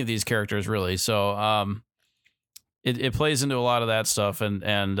 or any of these characters really. So it plays into a lot of that stuff,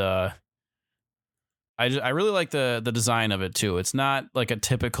 and I really like the design of it too. It's not like a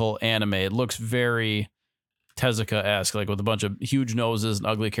typical anime. It looks very Tezuka-esque, like with a bunch of huge noses and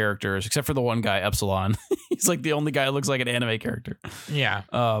ugly characters, except for the one guy, Epsilon. He's like the only guy who looks like an anime character. Yeah.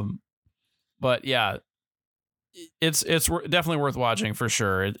 But yeah, it's definitely worth watching for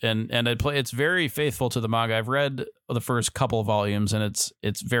sure. And it's very faithful to the manga. I've read the first couple of volumes and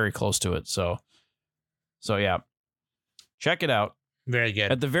it's very close to it. So yeah, check it out. Very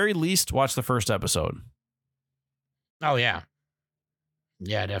good. At the very least, watch the first episode. Oh yeah.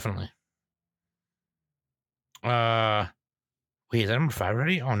 Yeah, definitely. Wait, is that number 5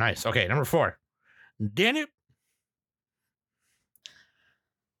 already? Oh, nice. Okay, number 4. Daniel.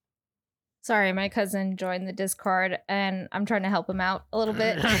 Sorry, my cousin joined the Discord, and I'm trying to help him out a little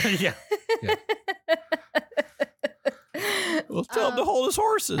bit. Yeah. Well, tell him to hold his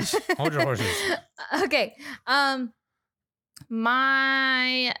horses. Hold your horses. Okay.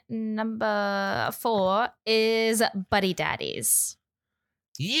 My number 4 is Buddy Daddies.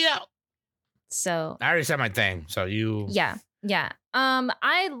 Yeah. So I already said my thing. So you. Yeah.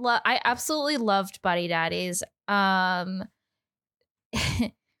 I absolutely loved Buddy Daddies. The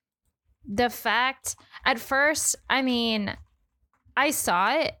fact at first, I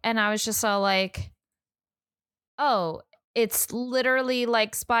saw it and I was just all like, oh, it's literally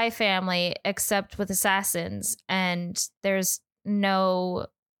like Spy Family except with assassins, and there's no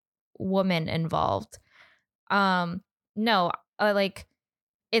woman involved. No, like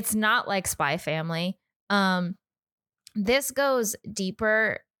it's not like Spy Family. This goes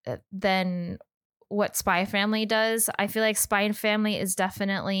deeper than what Spy Family does. I feel like Spy Family is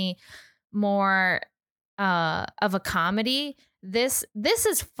definitely more of a comedy. This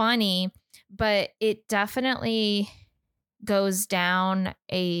is funny, but it definitely goes down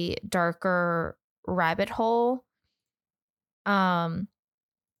a darker rabbit hole.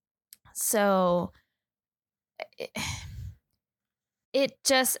 So it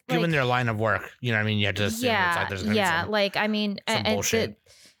just given their line of work, you know what I mean? You have to assume there's gonna be some bullshit.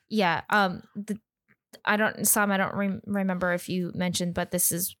 I don't remember if you mentioned, but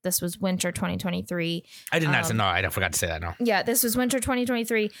this was winter 2023. I did not say no. I forgot to say that. No. Yeah, this was winter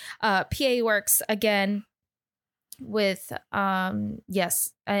 2023. PA Works again with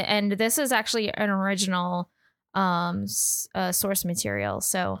yes, and this is actually an original source material.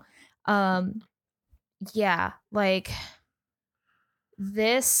 So yeah, like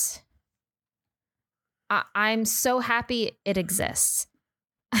this I'm so happy it exists.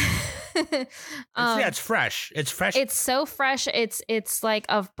 It's fresh. It's fresh. It's so fresh. It's like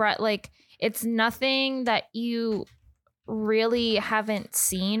of breath. Like it's nothing that you really haven't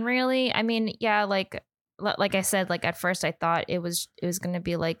seen. Really, I mean, yeah, like I said, like at first I thought it was going to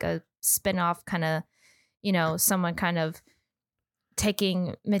be like a spin-off kind of, you know, someone kind of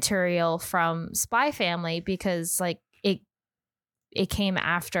taking material from Spy Family because like it came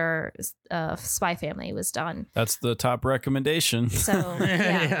after Spy Family was done. That's the top recommendation. So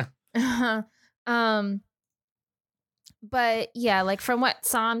yeah. But yeah, like from what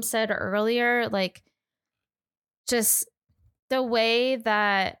Sam said earlier, like just the way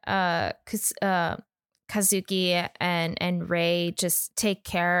that Kazuki and Rei just take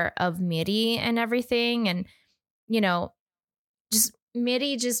care of Miri and everything, and you know, just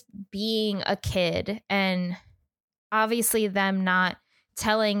Miri just being a kid, and obviously them not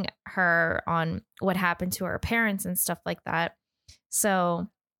telling her on what happened to her parents and stuff like that. So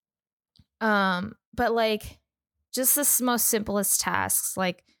but like just the most simplest tasks,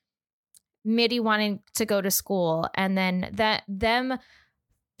 like Miri wanting to go to school, and then them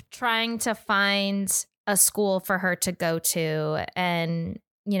trying to find a school for her to go to, and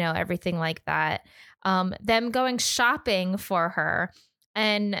you know, everything like that. Them going shopping for her,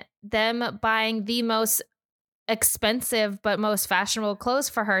 and them buying the most expensive but most fashionable clothes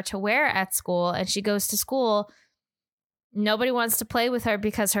for her to wear at school, and she goes to school. Nobody wants to play with her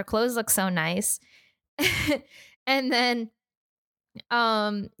because her clothes look so nice. And then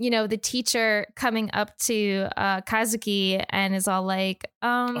you know, the teacher coming up to Kazuki and is all like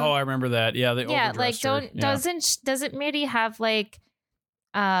oh, I remember that. Yeah, they like her. doesn't Miri have like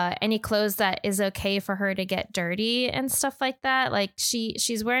any clothes that is okay for her to get dirty and stuff like that? Like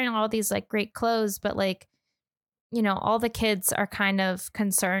she's wearing all these like great clothes, but like, you know, all the kids are kind of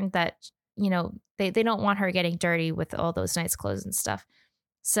concerned that, you know, they don't want her getting dirty with all those nice clothes and stuff.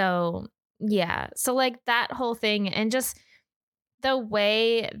 So yeah, so like that whole thing, and just the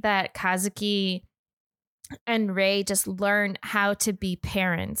way that Kazuki and Rei just learn how to be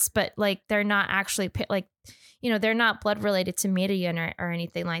parents, but like they're not actually like, you know, they're not blood related to Miri or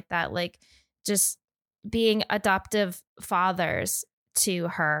anything like that. Like just being adoptive fathers to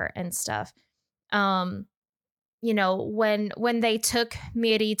her and stuff. You know, when they took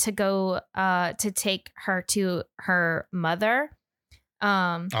Miri to go to take her to her mother.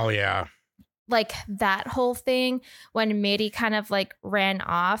 Oh yeah. Like that whole thing when Miri kind of like ran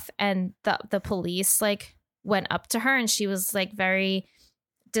off, and the police like went up to her, and she was like very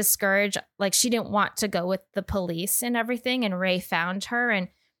discouraged. Like she didn't want to go with the police and everything. And Rei found her, and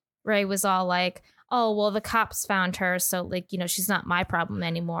Rei was all like, oh, well, the cops found her. So like, you know, she's not my problem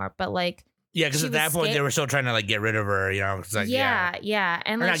anymore. But like, yeah, because at that point they were still trying to like get rid of her, you know? Like, yeah.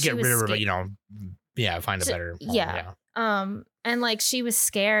 And or like, not get rid of her, but you know, find a better home, yeah. And like she was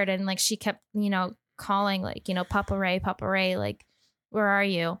scared, and like she kept, you know, calling like, you know, Papa Ray, like, where are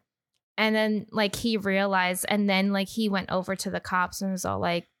you? And then like he realized, and then like he went over to the cops and was all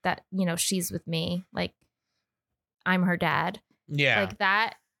like, that, you know, she's with me, like I'm her dad. Yeah. Like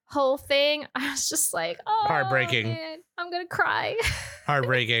that whole thing, I was just like, oh, heartbreaking. Man, I'm gonna cry.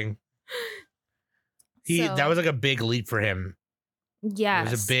 Heartbreaking. That was like a big leap for him. Yeah,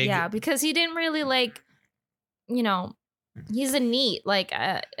 it was a big, yeah, because he didn't really like, you know, he's a neat, like,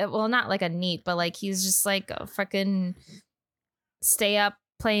 well, not like a neat, but like he's just like a freaking stay up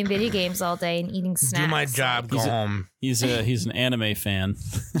playing video games all day and eating snacks. Do my job, go home. He's an anime fan.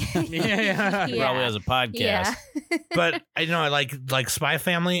 Yeah. He probably has a podcast. Yeah. But I know, like Spy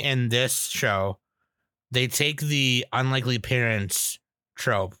Family and this show, they take the unlikely parents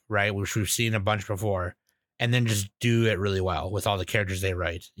trope, right, which we've seen a bunch before, and then just do it really well with all the characters they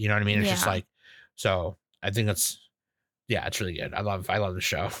write. You know what I mean? It's just like, so I think it's really good. I love the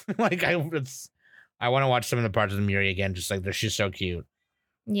show. Like I want to watch some of the parts of the Miri again. Just like she's so cute.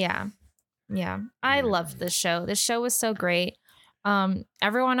 Yeah. I loved this show. This show was so great.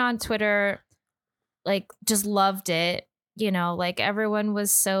 Everyone on Twitter like just loved it. You know, like everyone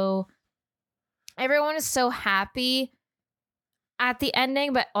was so happy at the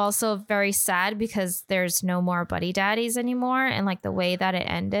ending, but also very sad because there's no more buddy daddies anymore, and like the way that it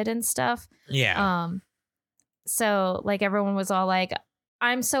ended and stuff. Yeah. So like everyone was all like,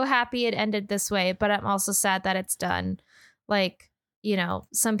 I'm so happy it ended this way, but I'm also sad that it's done. Like, you know,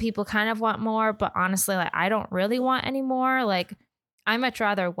 some people kind of want more, but honestly, like I don't really want any more. Like I much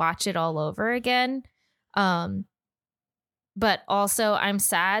rather watch it all over again. But also I'm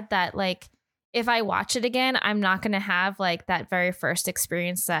sad that like if I watch it again, I'm not going to have like that very first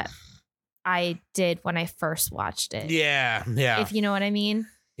experience that I did when I first watched it. Yeah. If you know what I mean.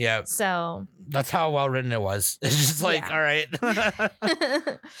 Yeah. So that's how well written it was. It's just like, all right.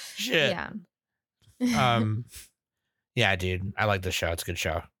 Shit. Yeah. Yeah, dude. I like this show. It's a good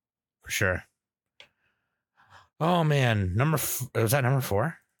show. For sure. Oh man. Was that number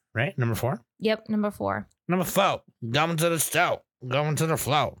 4? Right? Number 4? Yep, number 4. Number 4. Going to the stove. Going to the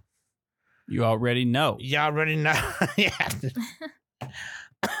flow. You already know. You already know. Yeah.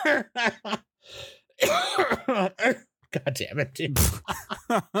 God damn it, dude.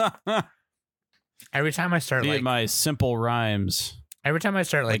 Every time I start my simple rhymes. Every time I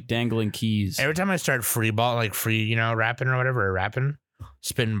start like dangling keys. Every time I start free, rapping or whatever, or rapping,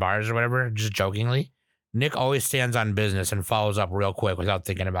 spitting bars or whatever, just jokingly, Nick always stands on business and follows up real quick without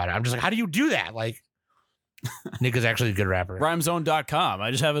thinking about it. I'm just like, how do you do that? Like, Nick is actually a good rapper. Rhymezone.com.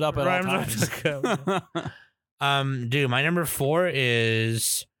 I just have it up at all times. Dude, my number 4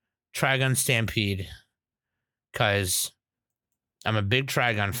 is Trigun Stampede, because I'm a big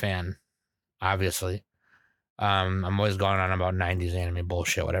Trigun fan, obviously. I'm always going on about 90s anime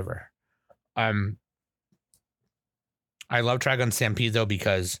bullshit, whatever. I love Trigun Stampede though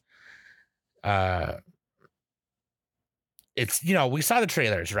because it's, we saw the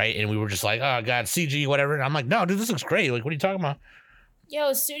trailers, right? And we were just like, oh god, CG, whatever. And I'm like, no, dude, this looks great. Like, what are you talking about?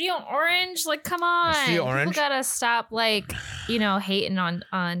 Yo, Studio Orange, like, come on. Studio Orange? People gotta stop, like, hating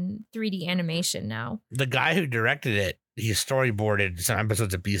on 3D animation now. The guy who directed it, he storyboarded some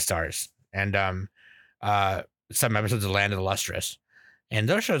episodes of Beastars and some episodes of Land of the Lustrous, and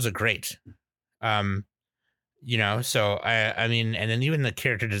those shows are great. So I mean, and then even the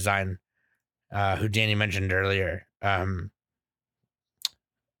character design, who Danny mentioned earlier,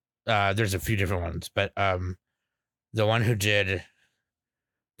 there's a few different ones, but the one who did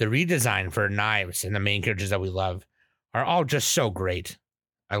the redesign for Knives and the main characters that we love are all just so great.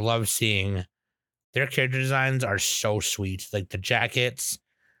 I love seeing their character designs are so sweet. Like the jackets,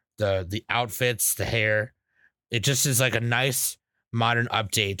 the outfits, the hair. It just is like a nice modern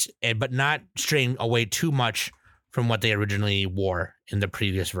update, but not straying away too much from what they originally wore in the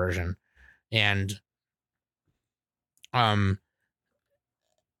previous version. And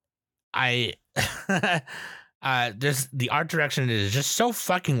I just the art direction is just so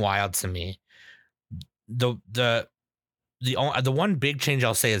fucking wild to me. The one big change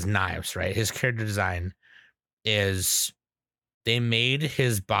I'll say is Knives, right? His character design is they made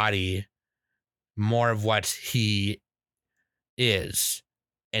his body more of what he is,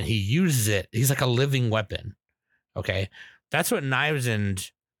 and he uses it. He's like a living weapon. Okay. That's what Knives and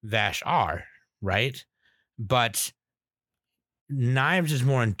Vash are, right? But Knives is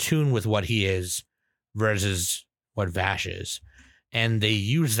more in tune with what he is versus what Vash is. And they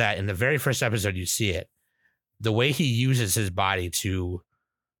use that in the very first episode. You see it. The way he uses his body to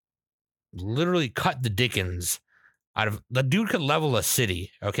literally cut the dickens out of the dude could level a city.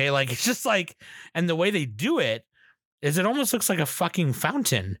 Okay. Like, it's just like, and the way they do it is it almost looks like a fucking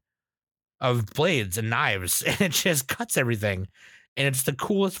fountain of blades and knives, and it just cuts everything. And it's the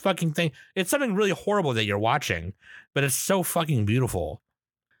coolest fucking thing. It's something really horrible that you're watching, but it's so fucking beautiful.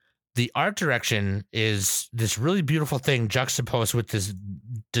 The art direction is this really beautiful thing juxtaposed with this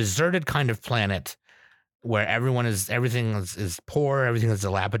deserted kind of planet where everything is poor, everything is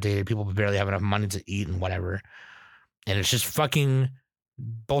dilapidated, people barely have enough money to eat and whatever. And it's just fucking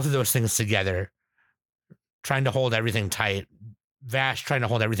both of those things together, trying to hold everything tight. Vash trying to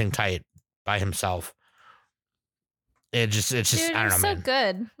hold everything tight by himself. It's just Dude, I don't know, so man.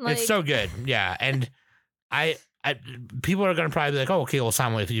 good. Like, it's so good. Yeah. And I people are going to probably be like, oh, okay, well,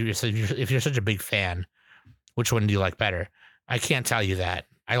 Samuel, if you're such a big fan, which one do you like better? I can't tell you that.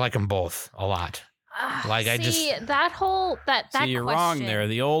 I like them both a lot. Like, that whole that you're question, wrong there.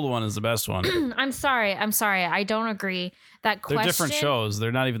 The old one is the best one. I'm sorry. I don't agree. That question. They're different shows.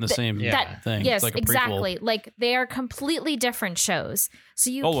 They're not even the same thing. Yes, it's like a exactly. Like, they are completely different shows. So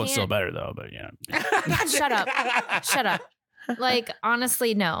you old can't... one's still better though. But yeah. Shut up. Like,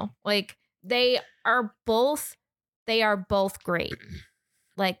 honestly, no. Like, they are both great.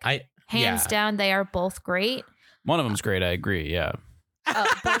 Like, hands down, they are both great. One of them's great. I agree. Yeah.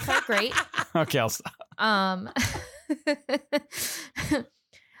 Both are great. Okay, I'll stop.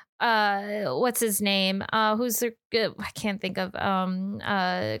 What's his name? Who's the I can't think of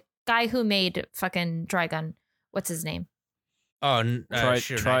guy who made fucking Trigun. What's his name? Oh,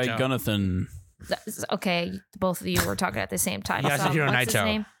 Trigunathan. Okay, both of you were talking at the same time. Yeah, so, Hiro what's his Naito.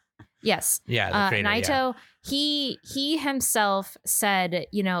 name? Yes. Yeah, the creator, Naito. Yeah. He himself said,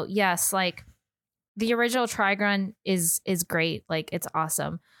 yes, like, the original Trigun is great. Like, it's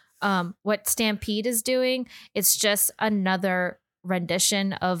awesome. What Stampede is doing, it's just another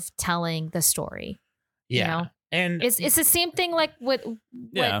rendition of telling the story. Yeah. And it's the same thing like what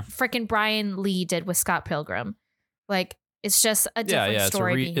freaking Brian Lee did with Scott Pilgrim. Like it's just a different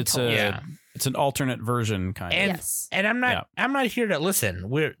story being told. It's an alternate version kind of. Yes. And I'm not here to listen.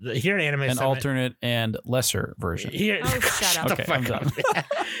 We're here at Anime Summit. An alternate and lesser version. Shut up. Shut the fuck up.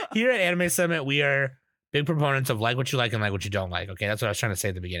 Here at Anime Summit, we are big proponents of like what you like and like what you don't like. Okay, that's what I was trying to say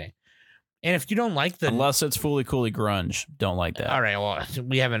at the beginning. And if you don't like unless it's fully coolly grunge, don't like that. All right, well,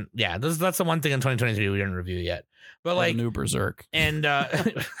 we haven't. Yeah, that's the one thing in 2023 we didn't review yet. But like New Berserk, and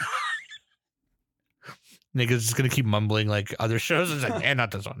Nick is just gonna keep mumbling like other shows. It's like, and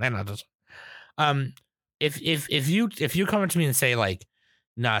not this one, and not this one. If you come up to me and say like,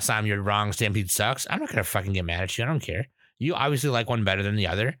 nah, Sam, you're wrong, Stampede sucks, I'm not gonna fucking get mad at you. I don't care. You obviously like one better than the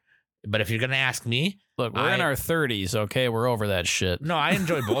other. But if you're gonna ask me, look, we're in our 30s, okay? We're over that shit. No, I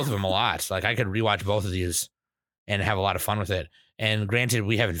enjoy both of them a lot. Like I could rewatch both of these and have a lot of fun with it. And granted,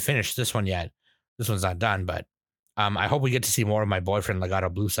 we haven't finished this one yet. This one's not done, but I hope we get to see more of my boyfriend Legato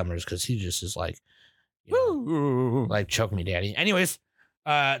Blue Summers because he just is like, like choke me, daddy. Anyways,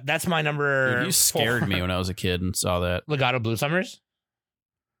 that's my number. Dude, you scared me when I was a kid and saw that Legato Blue Summers.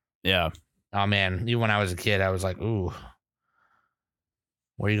 Yeah. Oh man, even when I was a kid, I was like, ooh.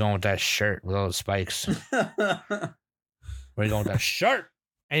 Where are you going with that shirt with all the spikes? Where are you going with that shirt?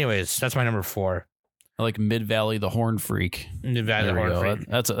 Anyways, that's my number 4. I like Mid Valley the Horn Freak. Mid Valley the Horn Freak.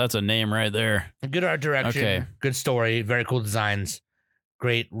 That's a name right there. Good art direction. Okay. Good story. Very cool designs.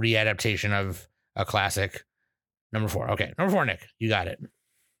 Great readaptation of a classic. Number 4. Okay, number 4, Nick. You got it.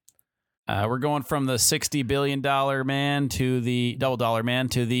 We're going from the $60 billion man to the $1 dollar man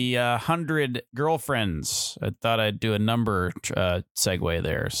to the 100 girlfriends. I thought I'd do a number segue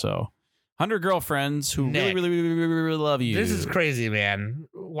there. So 100 girlfriends who Nick, really love you. This is crazy, man.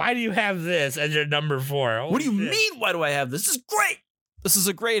 Why do you have this as your number 4? Holy what do you shit. mean? Why do I have this? This is great. This is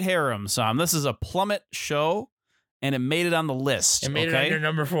a great harem, Sam. This is a plummet show, and it made it on the list. It made it on your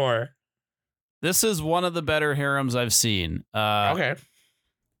number 4. This is one of the better harems I've seen. Okay.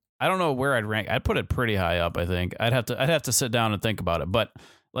 I don't know where I'd rank. I'd put it pretty high up, I think. I'd have to sit down and think about it. But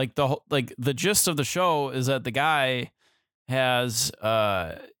like the gist of the show is that the guy has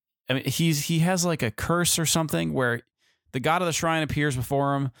he has like a curse or something where the god of the shrine appears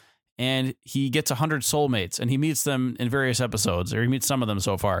before him and he gets 100 soulmates and he meets them in various episodes, or he meets some of them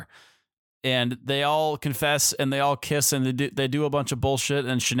so far. And they all confess and they all kiss and they do a bunch of bullshit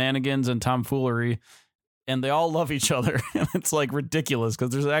and shenanigans and tomfoolery. And they all love each other. And it's like ridiculous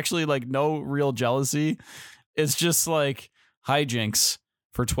because there's actually like no real jealousy. It's just like hijinks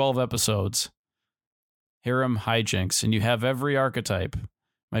for 12 episodes. Harem hijinks. And you have every archetype.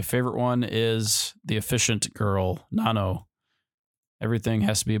 My favorite one is the efficient girl, Nano. Everything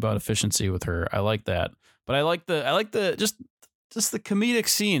has to be about efficiency with her. I like that. But I like the just the comedic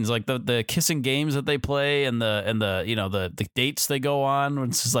scenes, like the kissing games that they play and the dates they go on when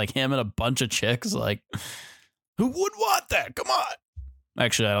it's just like him and a bunch of chicks. Like, who would want that? Come on.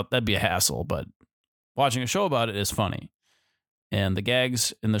 Actually, that'd be a hassle, but watching a show about it is funny. And the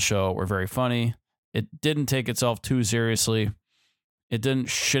gags in the show were very funny. It didn't take itself too seriously. It didn't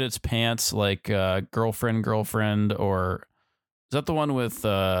shit its pants like Girlfriend, or is that the one with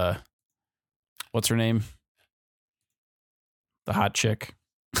what's her name? The hot chick.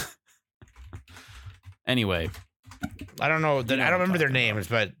 Anyway, I don't know. I don't remember their names,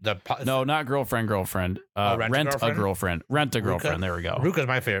 but no, not girlfriend. Rent a girlfriend. Rent a girlfriend. There we go. Ruka's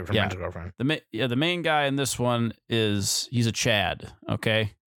my favorite from Rent a Girlfriend. The main guy in this one he's a Chad.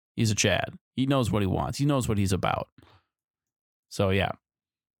 Okay, he's a Chad. He knows what he wants. He knows what he's about. So yeah,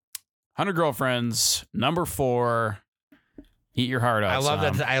 100 Girlfriends, number 4. Eat your heart out. I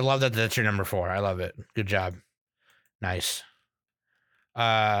love that. That's your number 4. I love it. Good job. Nice.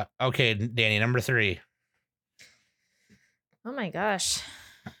 Okay, Danny, number 3. Oh my gosh.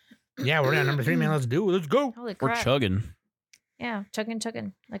 Yeah, we're at number 3, man. Let's do it. Let's go. Holy crap. We're chugging. Yeah, chugging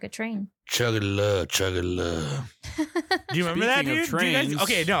like a train. Chugging love. Do you remember that, dude? Trains,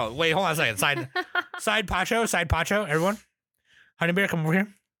 okay, no, wait, hold on a second. Side Pacho, everyone. Honey Bear, come over here.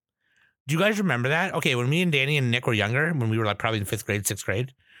 Do you guys remember that? Okay, when me and Danny and Nick were younger, when we were like probably in 5th grade, 6th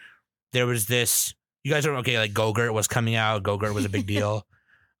grade, there was this. You guys are okay. Like Go-Gurt was coming out. Go-Gurt was a big deal.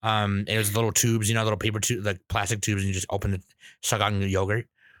 It was little tubes, little paper tubes, like plastic tubes, and you just open it, suck on the yogurt.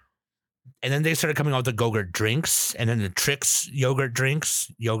 And then they started coming out with the Go-Gurt drinks, and then the Trix yogurt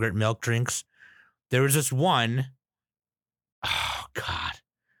drinks, yogurt milk drinks. There was this one. Oh God,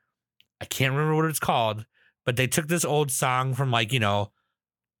 I can't remember what it's called, but they took this old song from like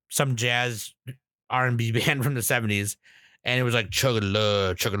some jazz R&B band from the 70s. And it was like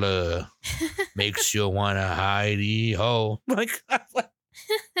chugga-la, makes you wanna hidey ho. Like,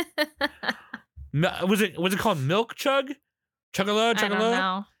 Was it called Milk Chug? Chugala? I don't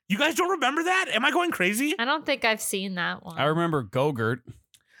know. You guys don't remember that? Am I going crazy? I don't think I've seen that one. I remember Go-Gurt,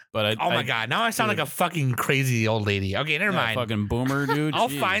 but oh my God, now I sound like a fucking crazy old lady. Okay, never mind. Fucking boomer, dude. I'll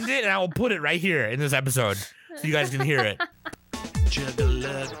find it and I will put it right here in this episode so you guys can hear it.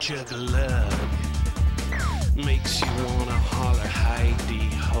 Chug-a-lug, chug-a-lug, makes you wanna holler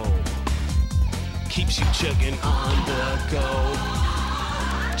hi-dee-ho, keeps you chugging on the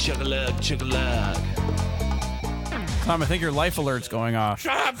go. Chug-a-lug, chug-a-lug. Tom, I think your life alert's going off.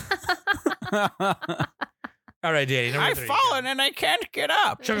 Shut up! All right, Danny. I've fallen and I can't get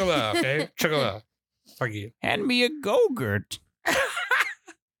up. Chugala, okay? Chugala. Fuck you. Hand me a Go-Gurt.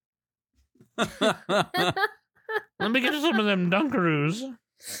 Let me get you some of them Dunkaroos.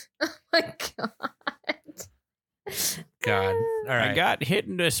 Oh my God. God. All right. I got hit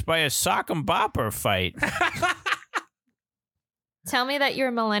in this by a sock and bopper fight. Tell me that you're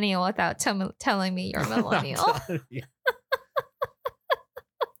a millennial without telling me you're a millennial.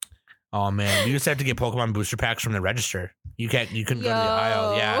 Oh man, you just have to get Pokemon booster packs from the register. You couldn't go to the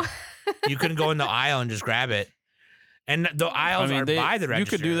aisle. Yeah, you couldn't go in the aisle and just grab it. And the aisles are by the register. You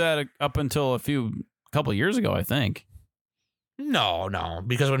could do that up until a couple years ago, I think. No,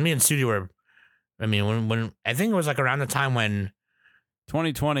 because when me and Sudi were, when I think it was like around the time when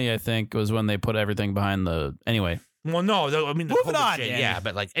 2020, I think was when they put everything behind the. Anyway. Well, no, the moving on. Shit, yeah,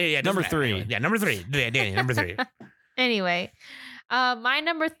 but like, yeah, number 3. Anyway. Yeah, number 3. Danny, number 3. Anyway, my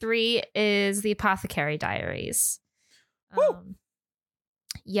number 3 is The Apothecary Diaries.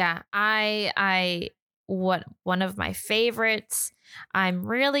 Yeah, one of my favorites. I'm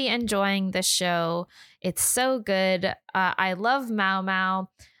really enjoying the show. It's so good. I love Mao Mao.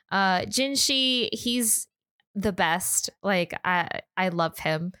 Jinshi, he's the best. Like I love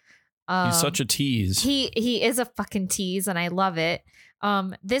him. He's such a tease. He is a fucking tease, and I love it.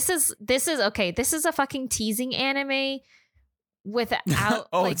 This is okay. This is a fucking teasing anime without.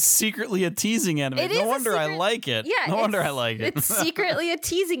 It's secretly a teasing anime. No wonder I like it. Yeah, no wonder I like it. It's secretly a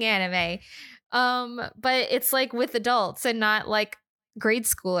teasing anime. But it's like with adults and not like grade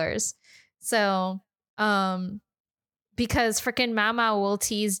schoolers. So, because freaking Mao Mao will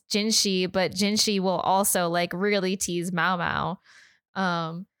tease Jinshi, but Jinshi will also like really tease Mao Mao.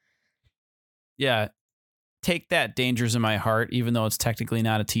 Yeah. Take that, Dangers in My Heart, even though it's technically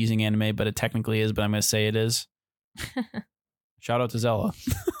not a teasing anime, but it technically is, but I'm going to say it is. Shout out to Zella.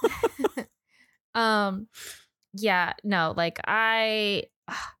 Yeah, no, like I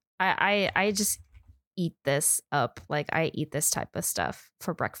just eat this up. Like I eat this type of stuff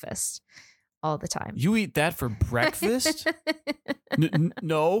for breakfast all the time. You eat that for breakfast?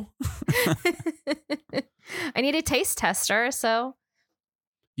 No. I need a taste tester, so.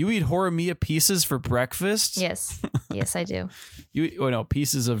 You eat Horimiya pieces for breakfast? Yes, I do.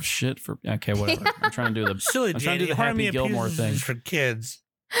 Pieces of shit for. Okay, whatever. I'm trying to do the silly. I'm trying to do the Happy Gilmore thing for kids.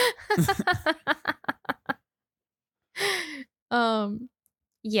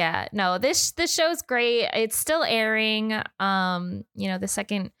 Yeah, no, this show's great. It's still airing. The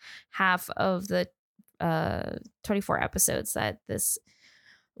second half of the 24 episodes that this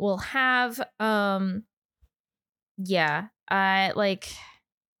will have. Yeah, I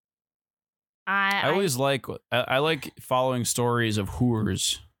always like following stories of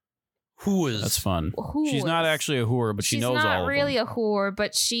whores. Whores. That's fun. She's not actually a whore, but she knows all of them. She's not really a whore,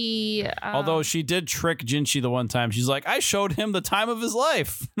 but she... Although she did trick Jinshi the one time. She's like, I showed him the time of his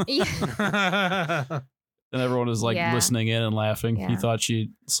life. Yeah. And everyone was like listening in and laughing. Yeah. He thought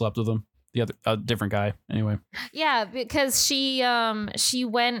she slept with him. The other different guy. Anyway. Yeah, because she's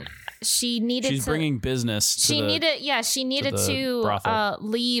bringing business to she needed to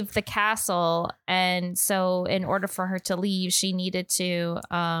leave the castle, and so in order for her to leave, she needed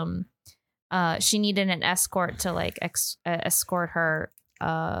an escort to like escort her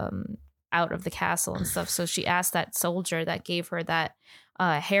out of the castle and stuff. So she asked that soldier that gave her that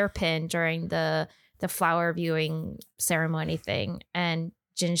hairpin during the flower viewing ceremony thing, and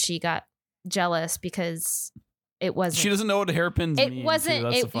Jinshi got jealous because it wasn't. She doesn't know what a hairpin means. It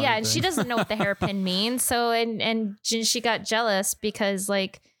wasn't. And she doesn't know what the hairpin means. So and Jinshi got jealous because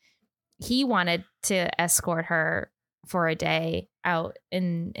like he wanted to escort her for a day out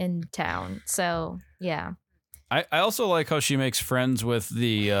in town. So yeah. I also like how she makes friends with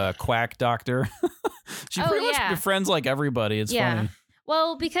the quack doctor. She pretty much befriends like everybody. It's funny.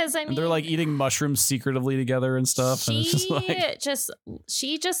 Well, because I mean, they're like eating mushrooms secretively together and stuff. She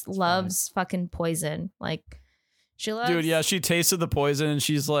just loves fucking poison. Like she loves. Dude, yeah, she tasted the poison and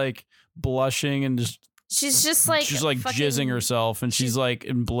she's like blushing and just She's just like fucking, jizzing herself, and she's like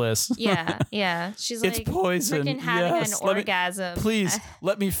in bliss. Yeah. She's like, it's poison. Freaking having an orgasm. Please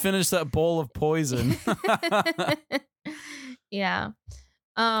let me finish that bowl of poison. Yeah.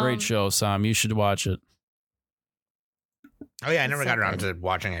 Great show, Sam. You should watch it. Oh yeah, I never got around to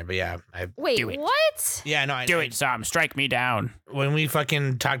watching it, but yeah, Wait, what? Yeah, no, do it, Sam. Strike me down. When we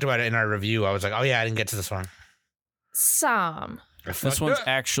fucking talked about it in our review, I was like, oh yeah, I didn't get to this one. Sam. This one's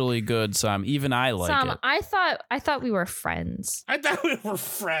actually good, Sam. Even I like Sam, it. I thought we were friends. I thought we were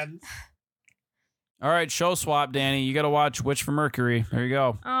friends. All right, show swap, Danny. You got to watch Witch from Mercury. There you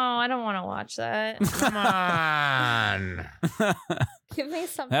go. Oh, I don't want to watch that. Come on. Give me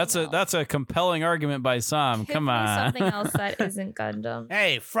something else. That's a compelling argument by Sam. Come on. Give me something else that isn't Gundam.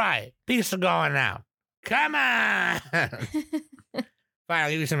 Hey, Fry, piece of going out. Come on. Fine, I'll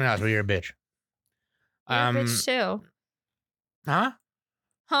give you something else, but you're a bitch. You're a bitch too. Huh?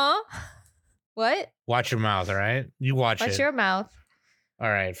 What? Watch your mouth, all right? You watch it. Watch your mouth. All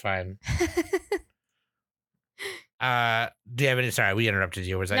right, fine. Do you have any? Sorry, we interrupted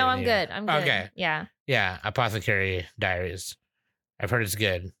you. Was that? No, I'm good. I'm good. Okay. Yeah. Yeah, Apothecary Diaries. I've heard it's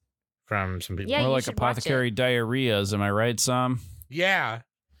good from some people. Yeah, more you like should watch Apothecary Diarrheas. Am I right, Sam? Yeah.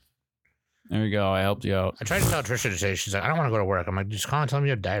 There you go. I helped you out. I tried to tell Trisha today. She's like, I don't want to go to work. I'm like, just call and tell them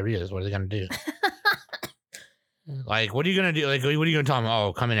you have diarrhea. What are they gonna do? Like, what are you gonna do? Like, what are you gonna tell them?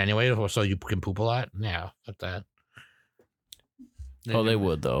 Oh, come in anyway, so you can poop a lot. Yeah, fuck that. Oh, they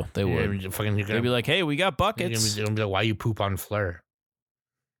would though. They would. They'd be like, "Hey, we got buckets." They'd be like, "Why you poop on Fleur?"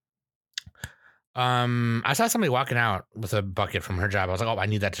 I saw somebody walking out with a bucket from her job. I was like, "Oh, I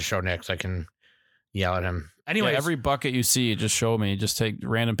need that to show Nick so I can yell at him." Anyway, every bucket you see, just show me. Just take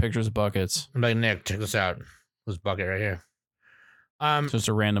random pictures of buckets. I'm like, Nick, check this out. This bucket right here. Just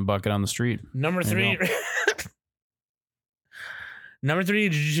a random bucket on the street. Number 3. Number 3,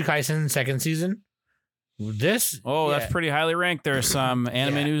 Jujutsu Kaisen second season. This that's pretty highly ranked there. Some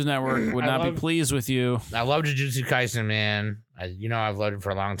Anime News Network would not be pleased with you. I love Jujutsu Kaisen, man. I've loved it for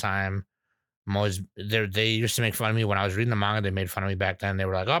a long time. I'm always they used to make fun of me when I was reading the manga. They made fun of me back then. They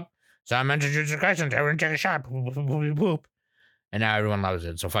were like, "Oh, so I mentioned Jujutsu Kaisen. Everyone take a shot." Poop, poop, poop, poop. And now everyone loves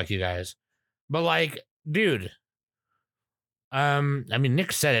it. So fuck you guys. But like, dude, I mean,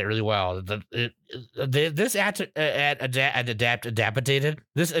 Nick said it really well. This adapted.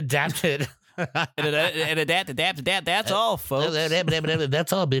 Adapt. That's all, folks.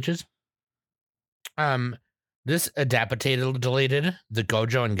 That's all, bitches. This adapted the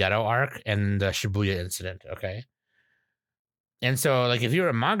Gojo and Geto arc and the Shibuya incident. Okay, and so like if you're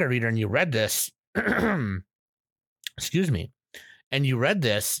a manga reader and you read this, excuse me, and you read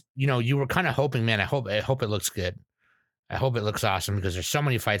this, you were kind of hoping, man. I hope it looks good. I hope it looks awesome because there's so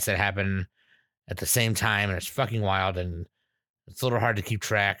many fights that happen at the same time and it's fucking wild and it's a little hard to keep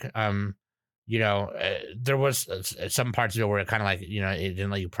track. There was some parts of it where it kind of like, it didn't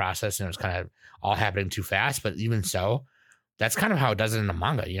let you process and it was kind of all happening too fast. But even so, that's kind of how it does it in the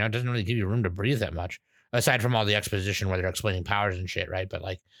manga. It doesn't really give you room to breathe that much, aside from all the exposition where they're explaining powers and shit, right? But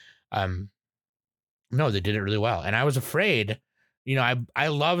like, no, they did it really well. And I was afraid, I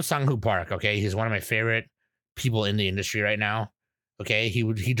love Sang-Hoo Park. Okay, he's one of my favorite people in the industry right now. Okay,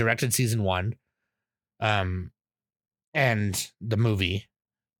 he directed season 1, and the movie.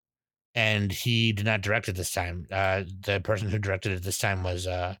 And he did not direct it this time. The person who directed it this time was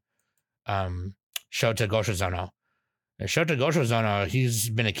Shota Goshizono. Shota Goshizono, he's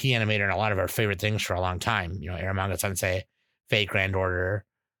been a key animator in a lot of our favorite things for a long time. Aramanga Sensei, Fate Grand Order,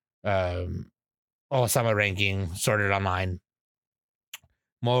 Osama Ranking, Sorted Online,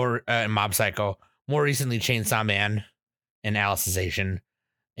 more Mob Psycho, more recently Chainsaw Man and Alicization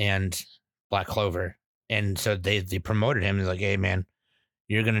and Black Clover. And so they promoted him. They're like, hey, man,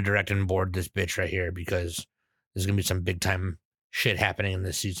 you're going to direct and board this bitch right here because there's going to be some big time shit happening in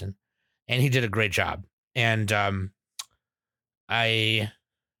this season. And he did a great job. And I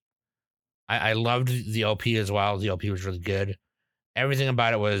loved the OP as well. The OP was really good. Everything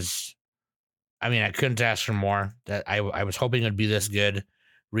about it was, I couldn't ask for more. That I was hoping it'd be this good,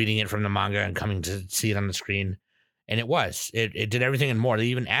 reading it from the manga and coming to see it on the screen. And it was. It did everything and more. They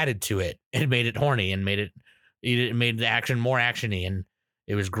even added to it. It made it horny and made the action more actiony, and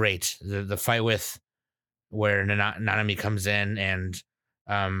it was great. The fight with where Nanami comes in and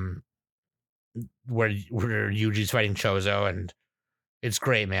where Yuji's fighting Chozo, and it's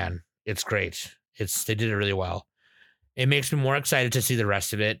great, man. It's great. They did it really well. It makes me more excited to see the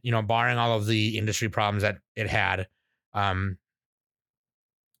rest of it, barring all of the industry problems that it had,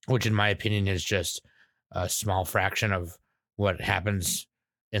 which in my opinion is just a small fraction of what happens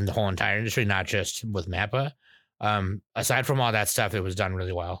in the whole entire industry, not just with MAPPA. Aside from all that stuff, it was done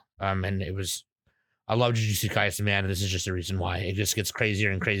really well. And it was I love Jujutsu Kaisen, man. This is just the reason why. It just gets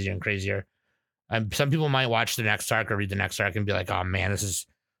crazier and crazier and crazier. Some people might watch the next arc or read the next arc and be like, oh man, this is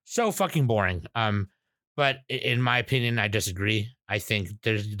so fucking boring. But in my opinion, I disagree. I think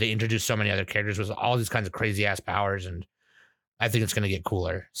they introduced so many other characters with all these kinds of crazy ass powers, and I think it's going to get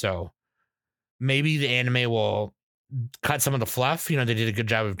cooler. So maybe the anime will cut some of the fluff. You know, they did a good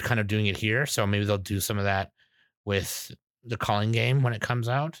job of kind of doing it here. So maybe they'll do some of that with the calling game when it comes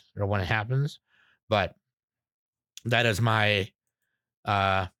out or when it happens. But that is my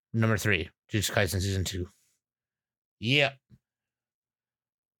number 3, Jujutsu Kaisen season 2. Yep.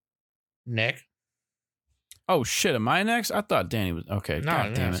 Nick? Oh shit, am I next? I thought Danny was okay. No,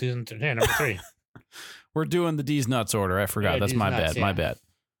 God damn it. season 3, number 3. We're doing the D's nuts order. I forgot. Yeah, That's D's my nuts, bad. My bad.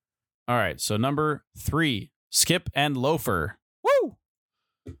 All right. So number 3, Skip and Loafer. Woo!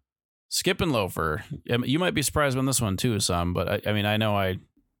 Skip and Loafer. You might be surprised on this one too, Sam. But I mean, I know I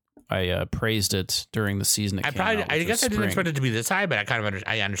praised it during the season. I guess I didn't expect it to be this high, but I kind of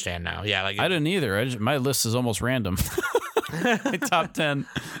I understand now. Yeah, like I didn't either. My list is almost random. My top 10,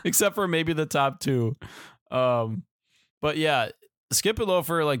 except for maybe the top 2. But yeah, Skip and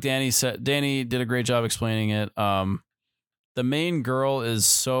Loafer, like Danny said, Danny did a great job explaining it. The main girl is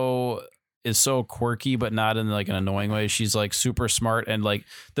so quirky, but not in like an annoying way. She's like super smart, and like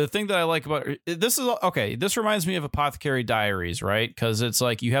the thing that I like about her, this is okay. This reminds me of Apothecary Diaries, right? Because it's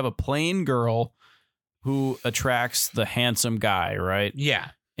like you have a plain girl who attracts the handsome guy, right?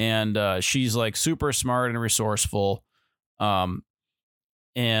 Yeah, and she's like super smart and resourceful.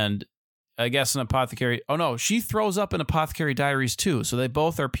 And I guess an apothecary. Oh no, she throws up in Apothecary Diaries too. So they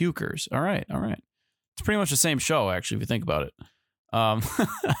both are pukers. All right. It's pretty much the same show, actually, if you think about it.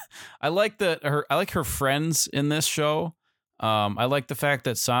 I like her friends in this show. I like the fact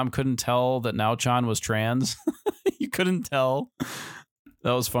that Sam couldn't tell that Now-chan was trans. You couldn't tell.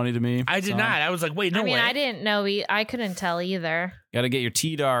 That was funny to me. I did not. I was like, wait, no way. I didn't know. I couldn't tell either. Got to get your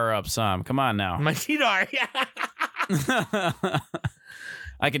TDAR up, Sam. Come on now. My TDAR, yeah.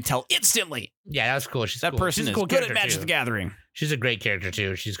 I can tell instantly. Yeah, that's cool. That person is good at Magic the Gathering. She's a great character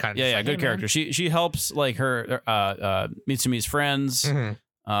too. She's kind of good character. She helps like her Mitsumi's friends.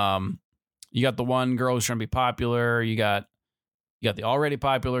 Mm-hmm. You got the one girl who's trying to be popular. You got the already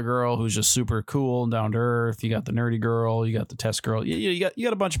popular girl who's just super cool and down to earth. You got the nerdy girl. You got the test girl. You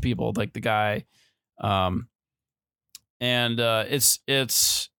got a bunch of people like the guy. And it's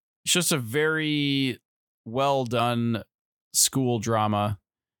just a very well done school drama.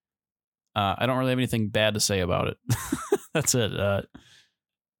 I don't really have anything bad to say about it. That's it.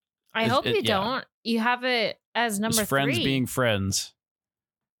 I hope you don't. You have it as number 3. Friends being friends.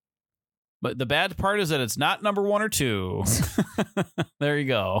 But the bad part is that it's not number 1 or 2. There you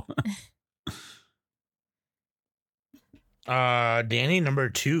go. Danny, number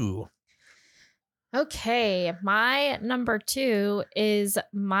 2. Okay, my number 2 is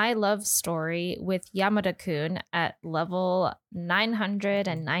My Love Story with Yamada-kun at level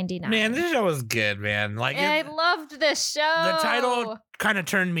 999. Man, this show was good, man. Like I loved this show. The title kind of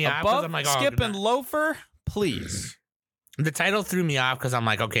turned me off. Above I'm like, Skip and Loafer, please. The title threw me off because I'm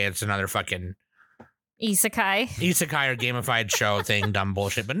like, okay, it's another fucking Isekai or gamified show thing, dumb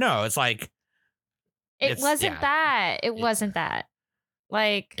bullshit. But no, it's like it wasn't that. It wasn't that.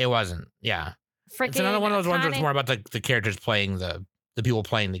 Like it wasn't. Yeah. It's another one of those ones where it's more about the characters playing the people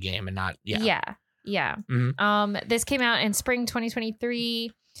playing the game and not Yeah. Mm-hmm. This came out in spring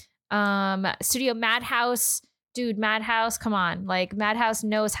 2023. Studio Madhouse. Dude, Madhouse, come on. Like Madhouse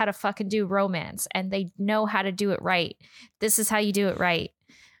knows how to fucking do romance and they know how to do it right. This is how you do it right.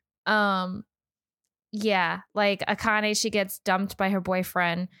 Yeah, like Akane, she gets dumped by her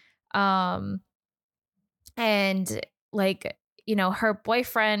boyfriend. And like, you know, her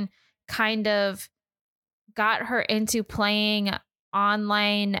boyfriend kind of got her into playing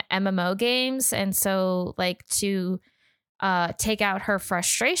online MMO games. And so like to take out her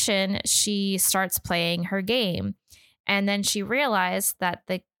frustration, she starts playing her game. And then she realized that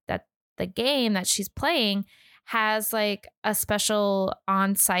the game that she's playing has like a special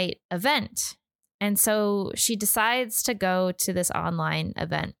on-site event. And so she decides to go to this online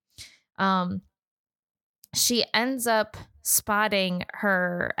event. She ends up spotting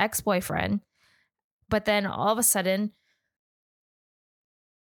her ex-boyfriend, but then all of a sudden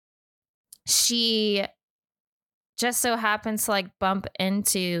she just so happens to like bump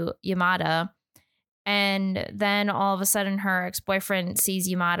into Yamada, and then all of a sudden her ex-boyfriend sees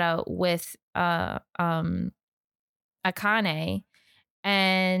Yamada with Akane,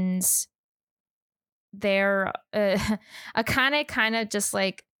 and they're Akane kind of just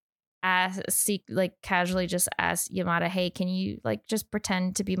like casually just asked Yamada, hey, can you like just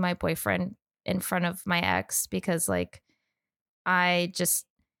pretend to be my boyfriend in front of my ex because like I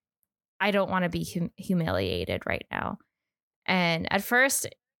don't want to be humiliated right now. And at first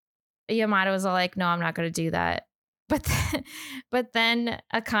Yamada was all like, no, I'm not going to do that. But then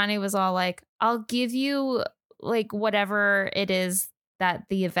Akane was all like, I'll give you like whatever it is that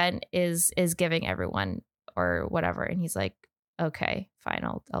the event is giving everyone or whatever. And he's like, okay, fine,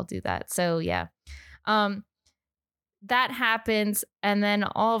 I'll do that. So yeah. That happens, and then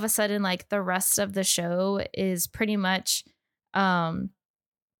all of a sudden, like the rest of the show is pretty much Akane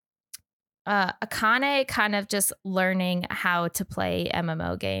kind of just learning how to play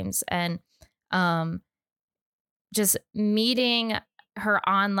MMO games and just meeting her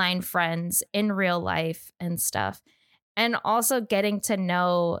online friends in real life and stuff, and also getting to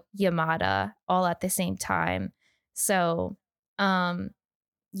know Yamada all at the same time. So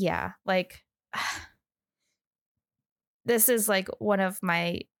yeah, like this is like one of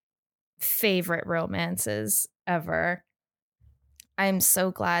my favorite romances ever. I'm so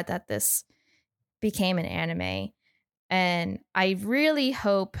glad that this became an anime, and I really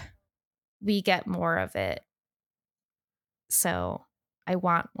hope we get more of it. So I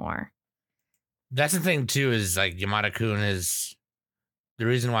want more. That's the thing too, is like Yamada-kun is the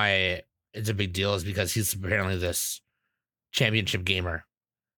reason why it's a big deal is because he's apparently this championship gamer.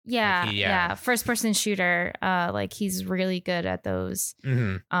 Yeah, like yeah. First person shooter. Like he's really good at those.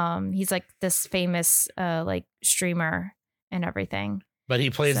 Mm-hmm. He's like this famous like streamer and everything. But he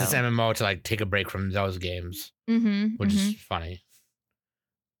plays this MMO to like take a break from those games, which is funny.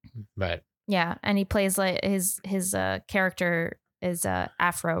 But yeah, and he plays like his character is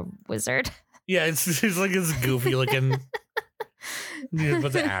Afro Wizard. Yeah, he's like this goofy looking. You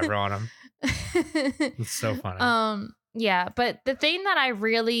put the afro on him. It's so funny. Yeah, but the thing that I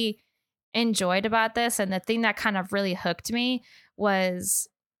really enjoyed about this, and the thing that kind of really hooked me, was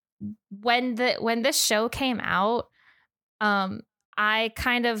when this show came out. I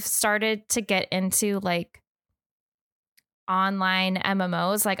kind of started to get into like online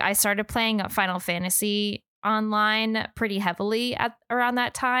MMOs. Like I started playing Final Fantasy online pretty heavily at around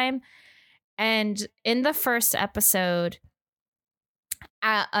that time, and in the first episode.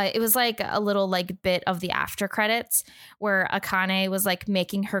 It was like a little like bit of the after credits where Akane was like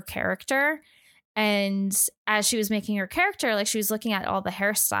making her character, and as she was making her character, like she was looking at all the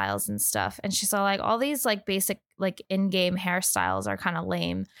hairstyles and stuff, and she saw like all these like basic like in-game hairstyles are kind of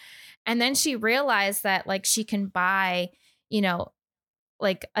lame, and then she realized that like she can buy, you know,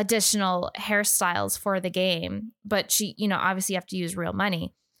 like additional hairstyles for the game, but she, you know, obviously you have to use real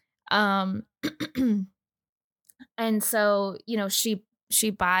money, and so, you know, she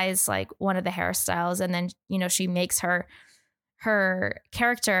buys like one of the hairstyles, and then, you know, she makes her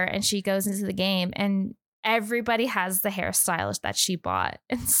character, and she goes into the game, and everybody has the hairstyles that she bought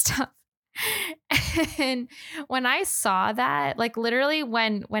and stuff. And when I saw that, like literally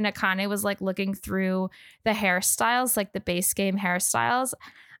when Akane was like looking through the hairstyles, like the base game hairstyles,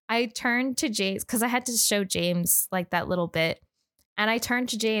 I turned to James because I had to show James like that little bit. And I turned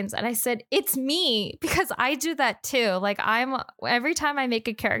to James and I said, it's me, because I do that too. Like every time I make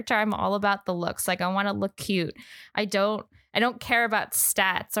a character, I'm all about the looks. Like I want to look cute. I don't care about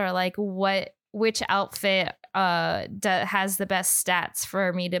stats or like which outfit has the best stats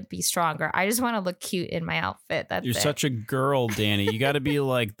for me to be stronger. I just want to look cute in my outfit. You're such a girl, Danny. You got to be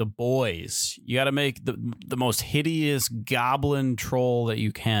like the boys. You got to make the most hideous goblin troll that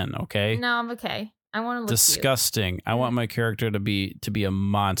you can. Okay. No, I'm okay. I want to look disgusting. Cute. I want my character to be a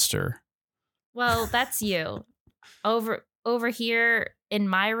monster. Well, that's you. Over here in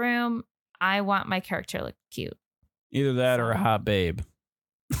my room, I want my character to look cute. Either that or a hot babe.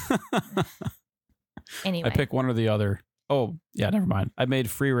 Anyway. I pick one or the other. Oh, yeah, never mind. I made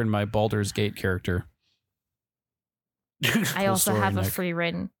Freerin my Baldur's Gate character. I also have a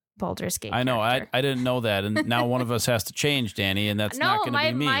Freerin Baldur's Gate. I know. Character. I didn't know that, and now one of us has to change, Danny, and that's not going to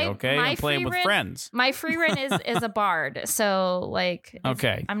be me. Okay, I'm playing with friends. My Freerin is a bard, so like,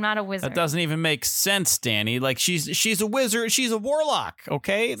 okay, I'm not a wizard. That doesn't even make sense, Danny. Like she's a wizard. She's a warlock.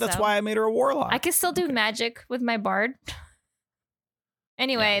 Okay, that's why I made her a warlock. I can still do magic with my bard.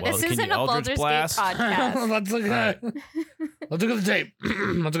 Anyway, this isn't a Baldur's Gate podcast. Let's look at the tape.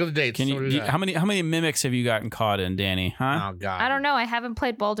 Let's look at the dates. How many mimics have you gotten caught in, Danny? Huh? Oh God, I don't know. I haven't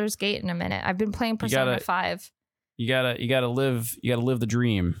played Baldur's Gate in a minute. I've been playing Persona 5. You gotta live the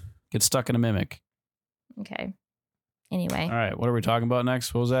dream. Get stuck in a mimic. Okay. Anyway. All right. What are we talking about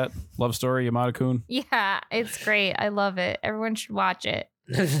next? What was that? Love story, Yamada-kun? Yeah, it's great. I love it. Everyone should watch it.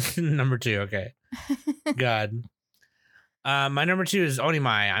 Number 2. Okay. God. My number 2 is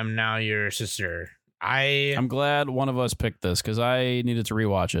Onimai. I'm Now Your Sister. I'm glad one of us picked this because I needed to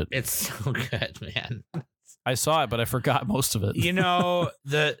rewatch it. It's so good, man. I saw it, but I forgot most of it. You know,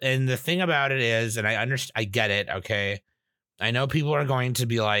 the thing about it is, and I get it, okay? I know people are going to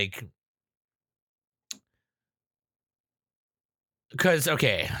be like, because,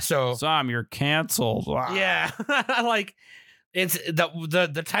 okay, so Sam, you're canceled. Yeah, like it's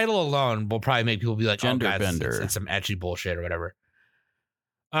the title alone will probably make people be like, Gender oh god, bender. it's some etchy bullshit or whatever.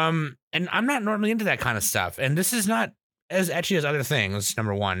 And I'm not normally into that kind of stuff, and this is not as etchy as other things.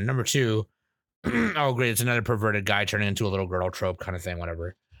 Number one, number two. Oh great, it's another perverted guy turning into a little girl trope kind of thing,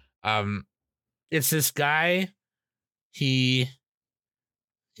 whatever. It's this guy. He's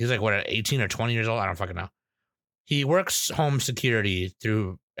like what, 18 or 20 years old? I don't fucking know. He works home security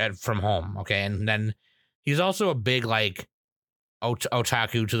from home, okay, and then he's also a big like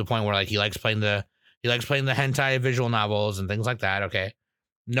otaku to the point where like he likes playing the hentai visual novels and things like that. Okay,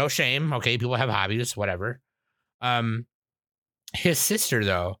 no shame. Okay, people have hobbies, whatever. His sister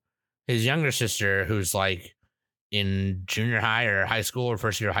though. His younger sister, who's like in junior high or high school or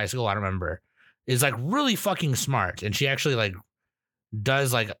first year of high school, I don't remember, is like really fucking smart. And she actually like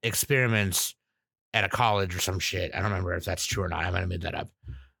does like experiments at a college or some shit. I don't remember if that's true or not. I might have made that up.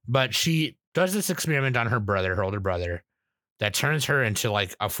 But she does this experiment on her brother, her older brother, that turns her into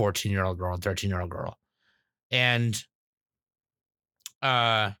like a 14-year-old girl, 13-year-old girl. And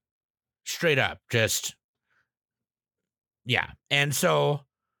straight up, just, yeah. And so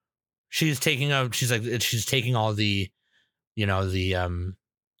she's taking all the, you know, the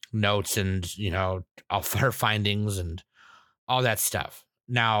notes and, you know, all her findings and all that stuff.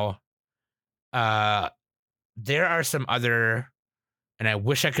 Now, there are some other, and I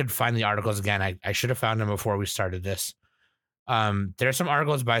wish I could find the articles again. I should have found them before we started this. There are some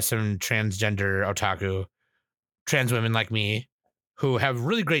articles by some transgender otaku, trans women like me, who have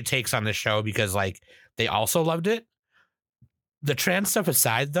really great takes on this show because like they also loved it. The trans stuff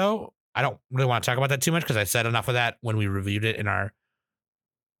aside, though, I don't really want to talk about that too much because I said enough of that when we reviewed it in our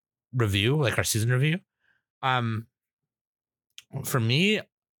review, like our season review. For me,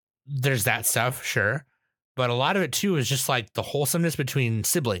 there's that stuff, sure. But a lot of it too is just like the wholesomeness between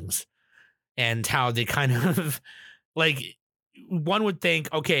siblings and how they kind of like, one would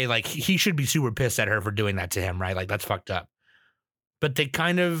think, okay, like he should be super pissed at her for doing that to him, right? Like that's fucked up. But they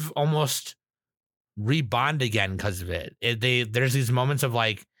kind of almost rebond again because of it. There's these moments of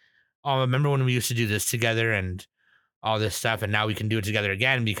like, oh, remember when we used to do this together and all this stuff, and now we can do it together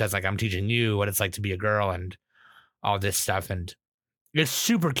again because like I'm teaching you what it's like to be a girl and all this stuff. And it's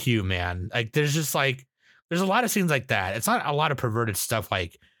super cute, man. Like there's a lot of scenes like that. It's not a lot of perverted stuff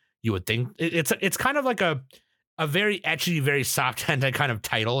like you would think. It's kind of like a very ecchi, very soft hentai kind of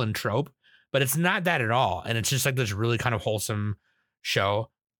title and trope, but it's not that at all. And it's just like this really kind of wholesome show.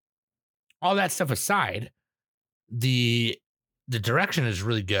 All that stuff aside, the direction is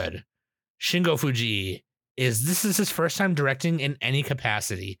really good. Shingo Fujii this is his first time directing in any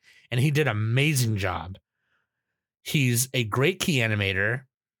capacity, and he did an amazing job. He's a great key animator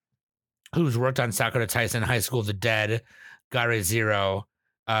who's worked on Sakura Taisen, High School of the Dead, Gare Zero,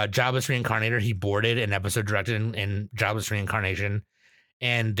 Jobless Reincarnator. He boarded an episode directed in Jobless Reincarnation,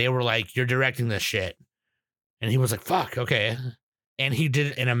 and they were like, "You're directing this shit," and he was like, "Fuck, okay." And he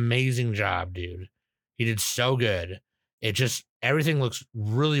did an amazing job, dude. He did so good. Everything looks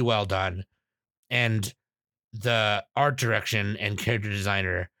really well done. And the art direction and character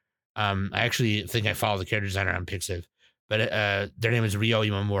designer, I actually think I follow the character designer on Pixiv, but their name is Ryo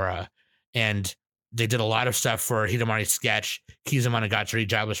Imamura. And they did a lot of stuff for Hidamari's Sketch, Kizumonogatari,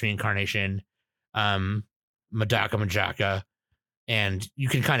 Jobless Reincarnation, Madaka Majaka. And you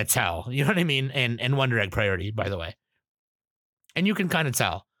can kind of tell, you know what I mean? And Wonder Egg Priority, by the way. And you can kind of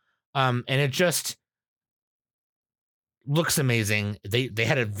tell. And it just looks amazing. They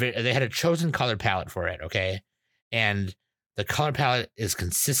had a chosen color palette for it, okay? And the color palette is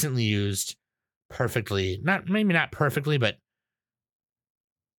consistently used perfectly. Maybe not perfectly, but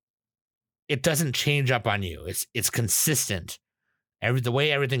it doesn't change up on you. It's consistent. The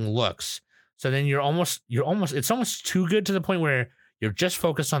way everything looks. So then it's almost too good to the point where you're just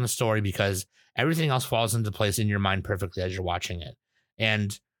focused on the story because everything else falls into place in your mind perfectly as you're watching it.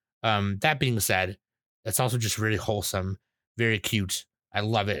 And that being said, it's also just really wholesome, very cute. I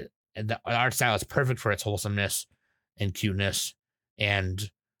love it. And the art style is perfect for its wholesomeness and cuteness.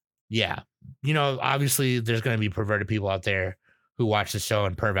 And yeah, you know, obviously there's going to be perverted people out there who watch the show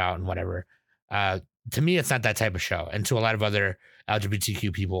and perv out and whatever. To me, it's not that type of show. And to a lot of other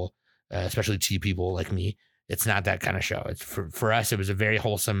LGBTQ people, especially T people like me, it's not that kind of show. It's for us, it was a very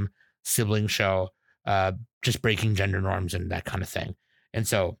wholesome sibling show, just breaking gender norms and that kind of thing. And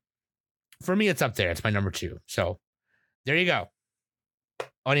so for me, it's up there. It's my number 2. So there you go.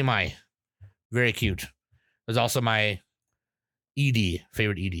 Onimai. Very cute. It was also my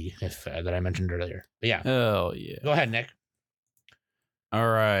favorite ED, that I mentioned earlier. But yeah. Oh, yeah. Go ahead, Nick. All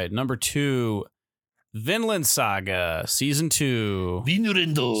right. Number 2, Vinland Saga, Season 2.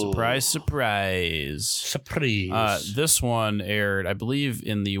 Vinland. Surprise. Surprise. This one aired, I believe,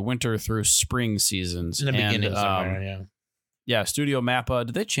 in the winter through spring seasons. In the beginning somewhere, yeah. Yeah, Studio Mappa.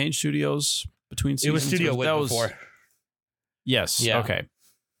 Did they change studios between seasons? It was Studio Wit before. Yes. Yeah. Okay.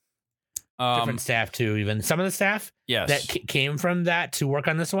 Different staff too. Even some of the staff that came from that to work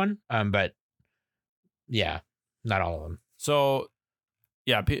on this one. But yeah, not all of them. So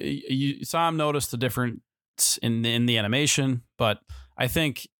yeah, Sam noticed the difference in the animation, but I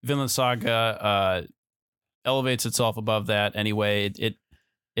think Vinland Saga elevates itself above that anyway.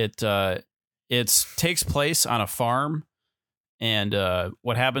 It takes place on a farm, and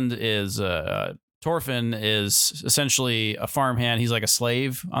what happened is Thorfinn is essentially a farmhand. He's like a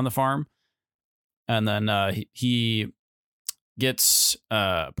slave on the farm. And then he gets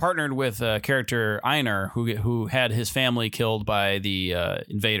partnered with a character Einar, who had his family killed by the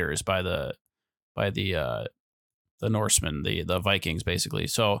invaders, by the Norsemen, the Vikings, basically.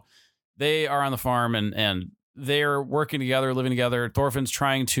 So they are on the farm and they're working together, living together. Thorfinn's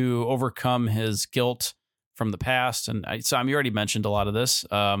trying to overcome his guilt from the past, and Sam, you already mentioned a lot of this.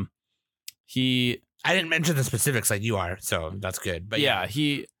 I didn't mention the specifics like you are, so that's good. But yeah.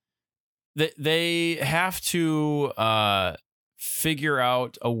 They have to figure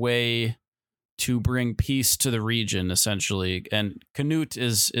out a way to bring peace to the region, essentially. And Canute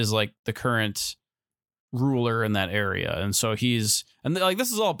is like the current ruler in that area, and so this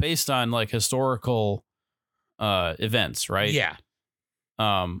is all based on like historical events, right? Yeah.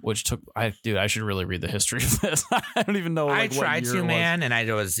 Which I should really read the history of this. I don't even know. Like, I tried to, man, and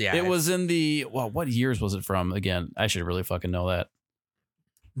it was in the what years was it from? Again, I should really fucking know that.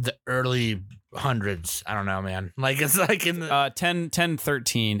 The early hundreds. I don't know, man. Like it's like in the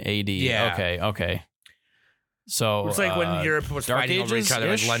 1013 AD. Yeah. Okay. So it's like when Europe was Dark fighting over each other,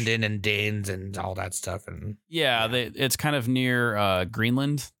 like Ages-ish? London and Danes and all that stuff. And it's kind of near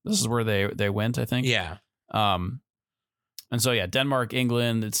Greenland. This is where they went, I think. yeah. And so yeah, Denmark,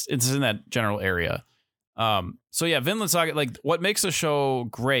 England. It's in that general area. So yeah, Vinland Saga. Like, what makes the show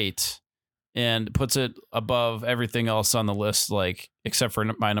great and puts it above everything else on the list, like except for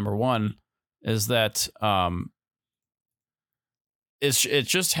my number 1, is that it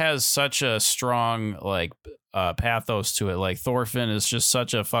just has such a strong like pathos to it. Like Thorfinn is just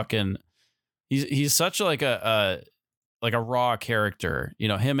such a fucking he's such like a raw character. You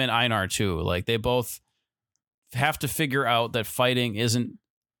know, him and Einar too. Like they both have to figure out that fighting isn't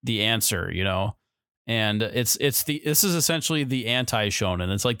the answer. You know. And this is essentially the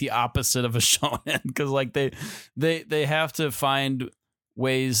anti-shonen. It's like the opposite of a shonen, because like they have to find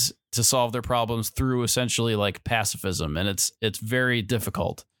ways to solve their problems through essentially like pacifism, and it's very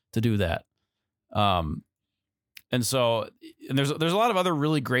difficult to do that. And there's a lot of other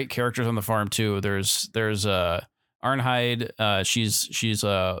really great characters on the farm too. There's Arnheid. She's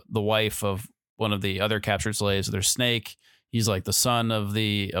the wife of one of the other captured slaves. There's Snake. He's like the son of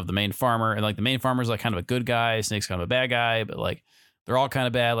the main farmer, and like the main farmer's like kind of a good guy. Snake's kind of a bad guy, but like they're all kind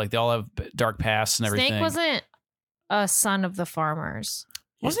of bad. Like they all have dark pasts and everything. Snake wasn't a son of the farmers.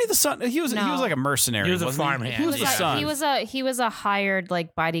 Wasn't he the son? He was like a mercenary. He was a wasn't farmhand. He was the son. He was a hired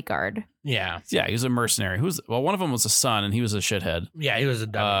like bodyguard. Yeah. Yeah, he was a mercenary. One of them was a son, and he was a shithead. Yeah, he was a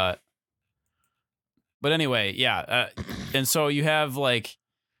dummy. But anyway, yeah. And so you have like,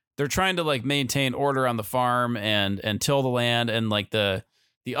 they're trying to like maintain order on the farm and till the land, and like the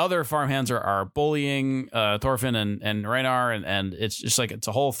other farmhands are bullying Thorfinn and Reinar, and it's just like it's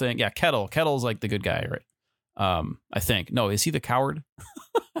a whole thing. Yeah, Kettle's like the good guy, right? I think. No, is he the coward?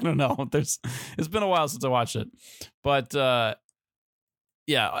 I don't know. It's been a while since I watched it, but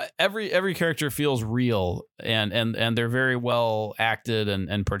yeah, every character feels real, and they're very well acted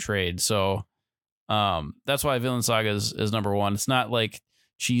and portrayed. So that's why Vinland Saga is number 1. It's not like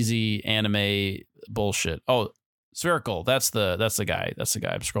cheesy anime bullshit. Oh, Spherical. That's the guy. That's the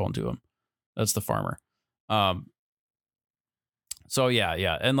guy. I'm scrolling to him. That's the farmer. So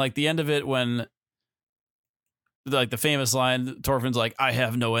yeah. And like the end of it, when like the famous line, Thorfinn's like, "I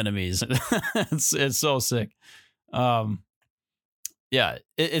have no enemies." it's so sick. Yeah,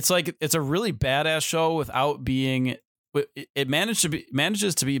 it's like it's a really badass show without being. It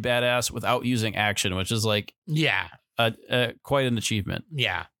manages to be badass without using action, which is like quite an achievement.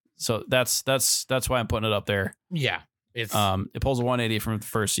 Yeah. So that's why I'm putting it up there. Yeah. It's it pulls a 180 from the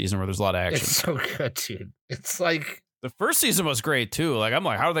first season where there's a lot of action. It's so good, dude. It's like The first season was great too. Like I'm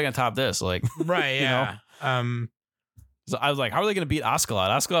like, how are they gonna top this? Like, Right, yeah. So I was like, how are they gonna beat Askeladd?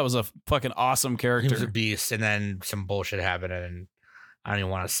 Askeladd was a fucking awesome He character. was a beast, and then some bullshit happened, and I don't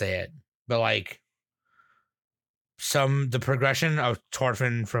even want to say it, but like the progression of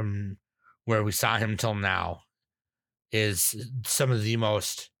Torfin from where we saw him till now is some of the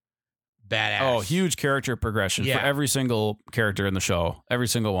most badass. Oh, huge character progression for every single character in the show. Every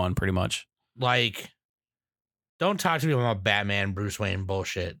single one, pretty much. Like, don't talk to me about Batman, Bruce Wayne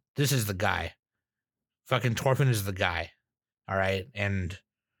bullshit. This is the guy. Fucking Torfin is the guy. All right. And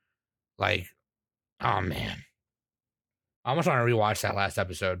like, oh man. I almost want to rewatch that last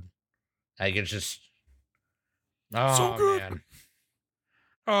episode. Like, it's just, oh So good. man.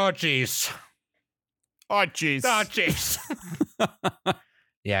 Oh jeez. Oh, jeez. Oh jeez.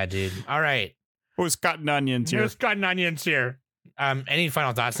 Yeah, dude. All right. Who's cutting onions here? Who's cutting onions here? Any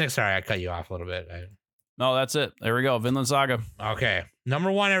final thoughts, Nick? Sorry, I cut you off a little bit. No, that's it. There we go. Vinland Saga. Okay.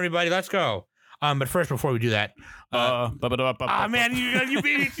 Number 1, everybody. Let's go. But first, before we do that, oh man, you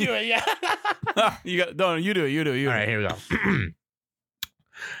beat me to it. Yeah. You got no. You do it. All right, here we go.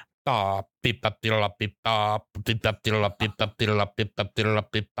 Beep up diddle up beep up beep up diddle up beep up diddle up beep up diddle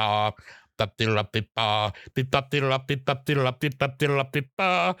up beep up diddle up beep up beep up diddle up beep up diddle up beep up diddle up beep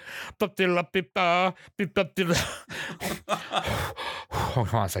up diddle up beep up beep up diddle.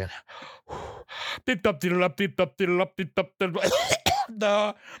 Hold on a second. Beep up diddle up beep up diddle up beep up diddle up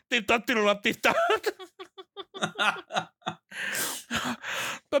beep up diddle up beep up.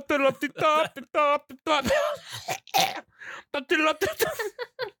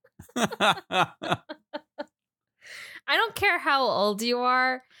 I don't care how old you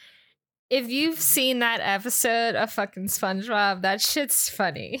are. If you've seen that episode of fucking SpongeBob, that shit's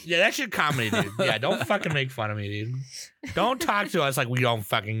funny. Yeah, that shit comedy, dude. Yeah, don't fucking make fun of me, dude. Don't talk to us like we don't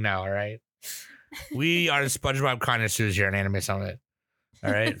fucking know, all right? We are the SpongeBob connoisseurs here on Anime Summit.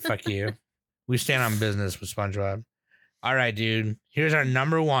 All right? Fuck you. We stand on business with SpongeBob. All right, dude. Here's our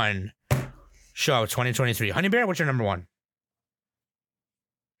number 1 show 2023. Honey Bear, what's your number 1?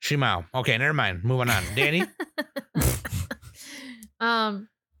 Shimao. Okay, never mind. Moving on. Danny?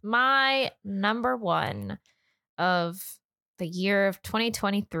 My number 1 of the year of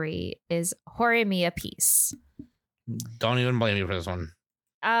 2023 is Horimiya Peace. Don't even blame me for this one.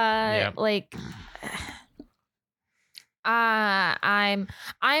 Like, I'm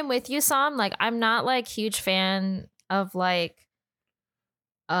with you, Sam. Like, I'm not like huge fan of like,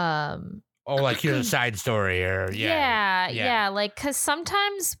 like here's a side story or yeah. Like, cause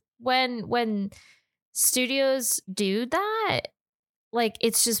sometimes when studios do that, like,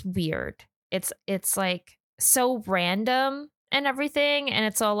 it's just weird. It's like so random and everything, and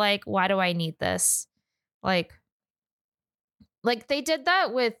it's all like, why do I need this? Like they did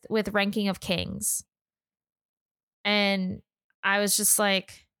that with Ranking of Kings, and I was just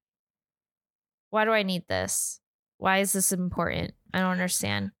like, why do I need this? Why is this important? I don't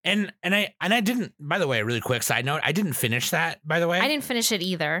understand. And I didn't, by the way, really quick side note, I didn't finish that, by the way. I didn't finish it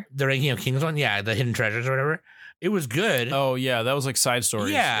either. The Ranking of Kings one, yeah, the Hidden Treasures or whatever. It was good. Oh yeah, that was like side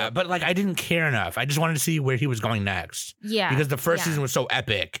stories. Yeah, but like I didn't care enough. I just wanted to see where he was going next. Yeah. Because the first season was so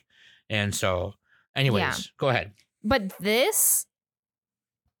epic. And so, anyways, go ahead. But this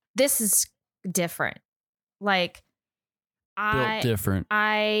is different. Like, built different.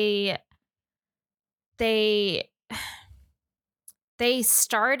 They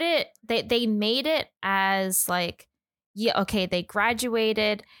started, they made it as like, yeah, okay, they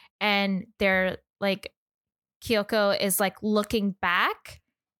graduated and they're like, Kyoko is like looking back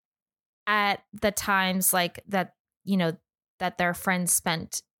at the times like that, you know, that their friends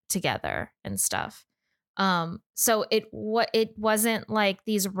spent together and stuff. So it wasn't like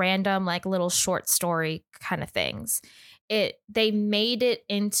these random like little short story kind of things. They made it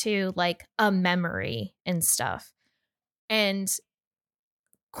into like a memory and stuff. And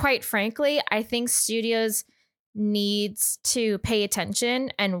quite frankly, I think studios needs to pay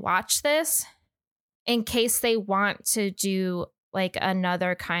attention and watch this in case they want to do like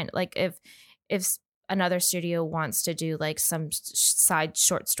another kind, like if another studio wants to do like some side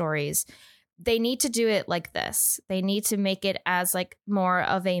short stories, they need to do it like this. They need to make it as like more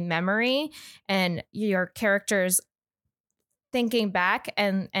of a memory and your characters thinking back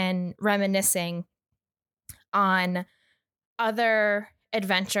and reminiscing on other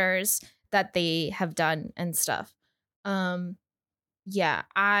adventures that they have done and stuff. Yeah,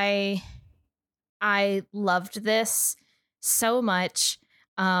 I loved this so much.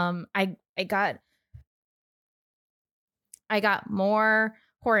 I got more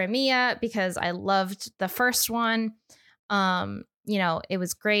Horimiya because I loved the first one. it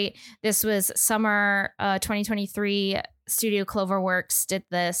was great. This was summer 2023. Studio Cloverworks did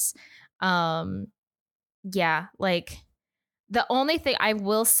this. Yeah, like the only thing I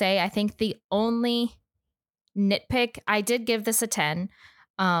will say, I think the only nitpick, I did give this a 10,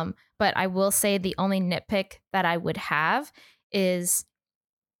 but I will say the only nitpick that I would have is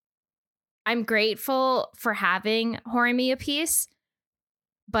I'm grateful for having Horimiya piece,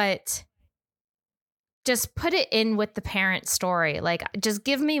 but just put it in with the parent story. Like, just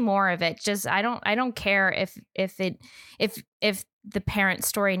give me more of it. Just I don't care if the parent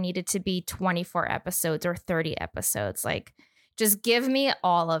story needed to be 24 episodes or 30 episodes. Like, just give me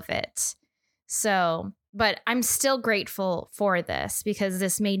all of it. So, but I'm still grateful for this because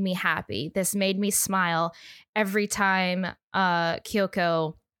this made me happy. This made me smile every time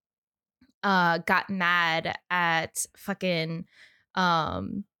Kyoko got mad at fucking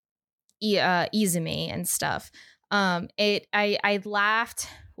Izumi and stuff. I laughed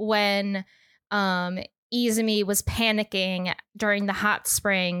when Izumi was panicking during the hot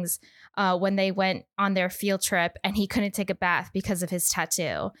springs when they went on their field trip and he couldn't take a bath because of his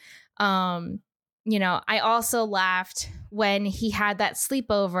tattoo. I also laughed when he had that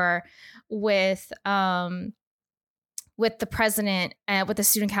sleepover with the president, with the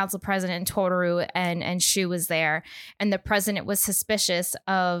student council president, Toru, and Shu was there. And the president was suspicious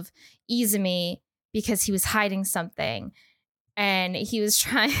of Izumi because he was hiding something. And he was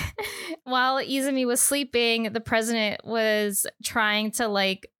trying, while Izumi was sleeping, the president was trying to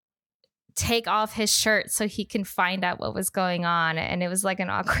like take off his shirt so he can find out what was going on. And it was like an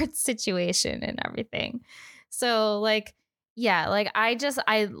awkward situation and everything. So like, yeah, like I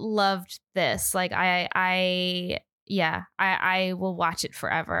loved this. Like I will watch it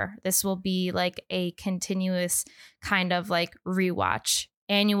forever. This will be like a continuous kind of like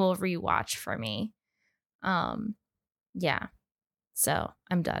annual rewatch for me. Yeah. So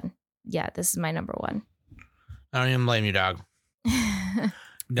I'm done. Yeah, this is my number one. I don't even blame you, dog.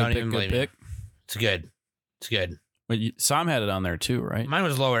 Don't even blame you. It's good. It's good. But Sam had it on there too, right? Mine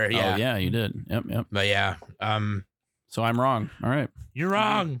was lower. Yeah. Oh, yeah, you did. Yep. But yeah. So I'm wrong. All right. You're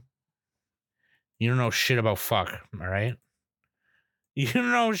wrong. You don't know shit about fuck. All right. You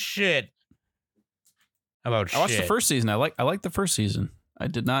don't know shit about shit. I watched the first season. I like the first season. I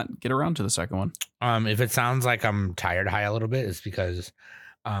did not get around to the second one. If it sounds like I'm tired high a little bit, it's because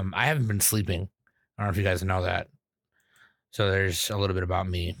I haven't been sleeping. I don't know if you guys know that. So there's a little bit about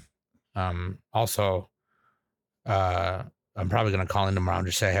me. Also, I'm probably going to call in tomorrow and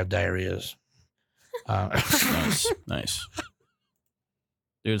just say I have diarrheas. Nice.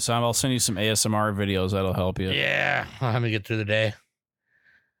 Dude, Sam, I'll send you some ASMR videos. That'll help you. Yeah. Let me get through the day.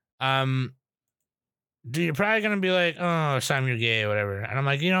 Dude, you're probably going to be like, oh, Sam, you're gay or whatever. And I'm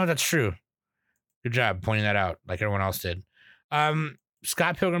like, that's true. Good job pointing that out like everyone else did.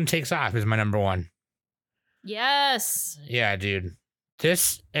 Scott Pilgrim Takes Off is my number one. Yes. Yeah, dude.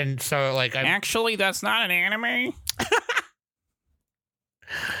 This, and so like... Actually, that's not an anime.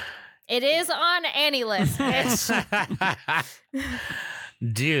 It is on Annie list, bitch.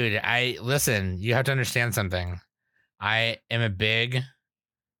 Dude, listen, you have to understand something. I am a big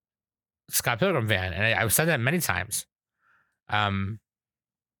Scott Pilgrim fan, and I've said that many times. I've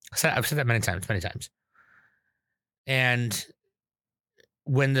said that many times. And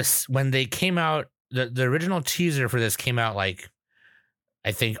when they came out, the original teaser for this came out like,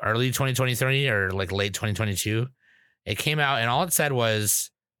 I think early 2023 or like late 2022. It came out and all it said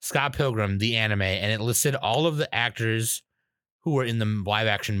was Scott Pilgrim, the anime, and it listed all of the actors who were in the live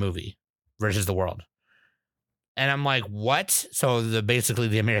action movie versus the world. And I'm like, what? So basically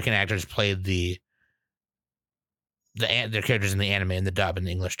the American actors played their characters in the anime in the dub, in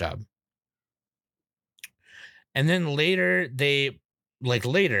the English dub. And then later,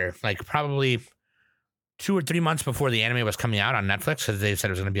 probably 2 or 3 months before the anime was coming out on Netflix, because they said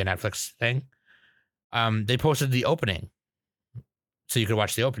it was going to be a Netflix thing, they posted the opening. So you could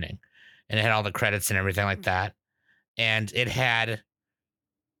watch the opening. And it had all the credits and everything like that. And it had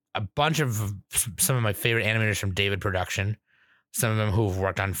a bunch of some of my favorite animators from David Production, some of them who've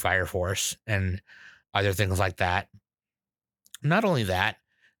worked on Fire Force and other things like that. Not only that,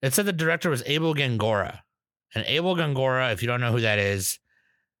 it said the director was Abel Gangora. And Abel Gangora, if you don't know who that is,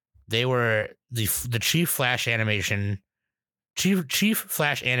 they were the chief Flash animator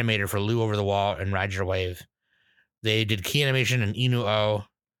for Lou Over the Wall and Ride Your Wave. They did key animation in Inu-Oh.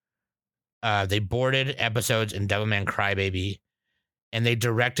 They boarded episodes in Devilman Crybaby. And they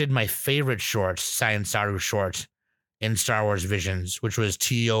directed my favorite shorts, Saiyan Saru short, in Star Wars Visions, which was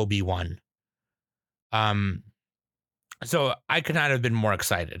TOB1. So I could not have been more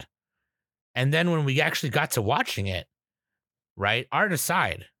excited. And then when we actually got to watching it, right? Art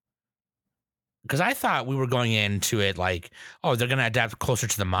aside. Because I thought we were going into it like, oh, they're going to adapt closer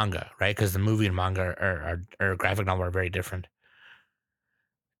to the manga, right? Because the movie and manga or graphic novel are very different.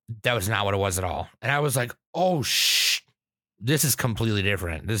 That was not what it was at all. And I was like, oh, this is completely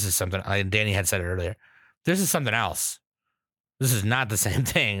different. This is something, like Danny had said it earlier. This is something else. This is not the same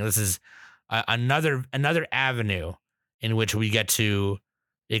thing. This is another avenue in which we get to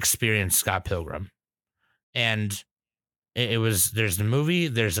experience Scott Pilgrim. And there's the movie,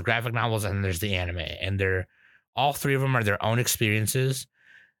 there's the graphic novels, and there's the anime. And all three of them are their own experiences.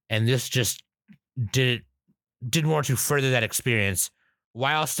 And this just did more to further that experience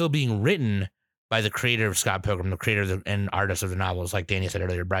while still being written by the creator of Scott Pilgrim, the creator and artist of the novels, like Danny said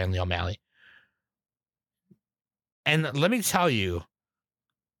earlier, Brian Lee O'Malley. And let me tell you,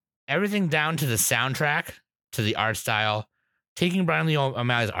 everything down to the soundtrack, to the art style, taking Brian Lee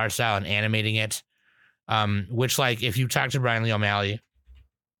O'Malley's art style and animating it, which, like, if you talk to Brian Lee O'Malley,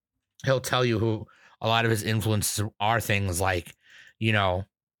 he'll tell you who a lot of his influences are things like,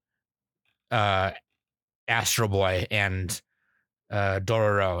 Astro Boy and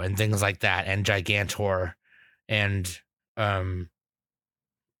Dororo and things like that, and Gigantor, and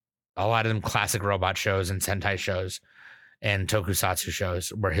a lot of them classic robot shows and Sentai shows and tokusatsu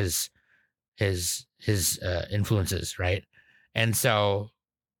shows were his influences, right? And so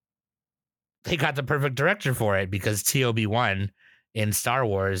they got the perfect director for it, because TOB1 in Star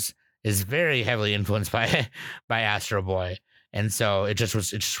Wars is very heavily influenced by Astro Boy, and so it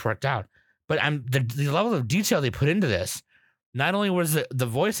just worked out. But the level of detail they put into this. Not only was the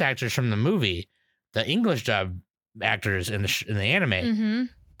voice actors from the movie, the English dub actors in the anime,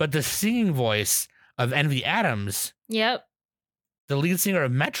 but the singing voice of Envy Adams, yep, the lead singer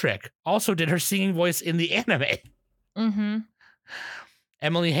of Metric, also did her singing voice in the anime.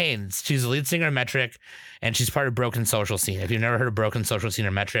 Emily Haynes, she's the lead singer of Metric, and she's part of Broken Social Scene. If you've never heard of Broken Social Scene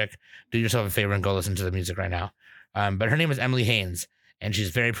or Metric, do yourself a favor and go listen to the music right now. But her name is Emily Haynes. And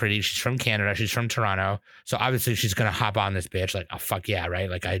she's very pretty. She's from Canada. She's from Toronto. So obviously she's going to hop on this bitch. Like, oh, fuck yeah, right?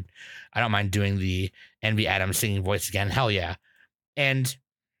 Like, I don't mind doing the Envy Adams singing voice again. Hell yeah. And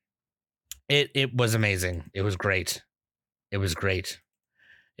it was amazing. It was great. It was great.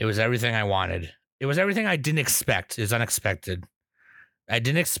 It was everything I wanted. It was everything I didn't expect. It was unexpected. I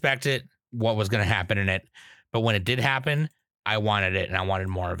didn't expect it, what was going to happen in it. But when it did happen, I wanted it, and I wanted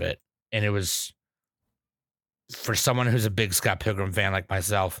more of it. And it was... for someone who's a big Scott Pilgrim fan like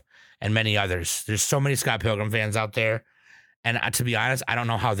myself and many others, there's so many Scott Pilgrim fans out there. And to be honest, I don't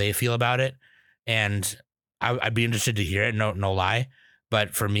know how they feel about it. And I'd be interested to hear it. No lie.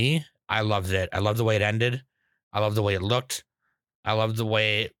 But for me, I loved it. I loved the way it ended. I loved the way it looked. I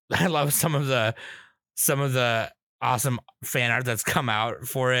love some of the awesome fan art that's come out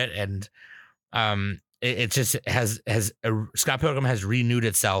for it. And it just has Scott Pilgrim has renewed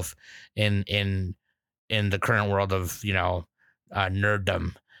itself in the current world of,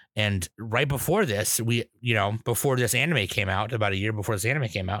 nerddom. And right before this, before this anime came out, about a year before this anime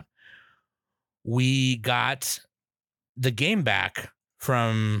came out, we got the game back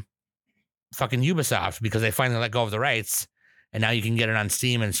from fucking Ubisoft, because they finally let go of the rights, and now you can get it on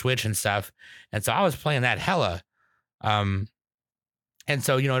Steam and Switch and stuff. And so I was playing that hella. And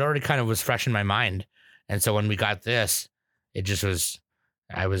so, it already kind of was fresh in my mind. And so when we got this, it just was...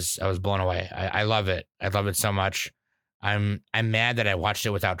 I was blown away. I love it. I love it so much. I'm mad that I watched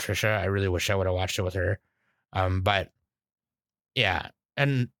it without Trisha. I really wish I would have watched it with her. But yeah,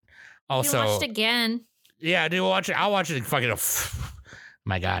 and also you watched again. Yeah, dude, I'll watch it. Fucking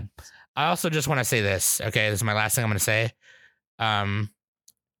my God. I also just want to say this. Okay, this is my last thing I'm going to say.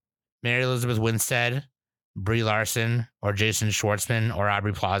 Mary Elizabeth Winstead, Brie Larson, or Jason Schwartzman, or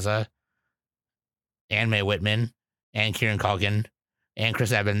Aubrey Plaza, and Mae Whitman, and Kieran Culkin, and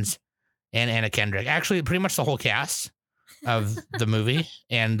Chris Evans, and Anna Kendrick. Actually, pretty much the whole cast of the movie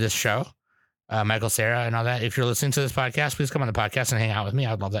and this show. Michael Cera and all that. If you're listening to this podcast, please come on the podcast and hang out with me.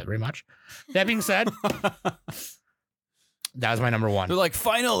 I would love that very much. That being said, that was my number one. They're like,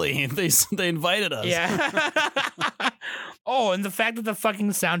 finally, they invited us. Yeah. Oh, and the fact that the fucking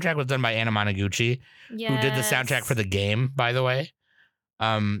soundtrack was done by Anna Monoguchi, who did the soundtrack for the game, by the way.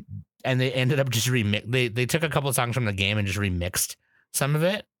 And they ended up just they took a couple of songs from the game and just remixed some of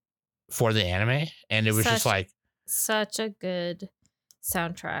it for the anime, and it was just like such a good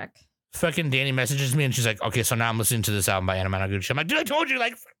soundtrack. Fucking Danny messages me and she's like, okay, so now I'm listening to this album by Anna Monoguchi. I'm like, dude, I told you,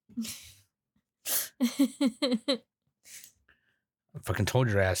 like I fucking told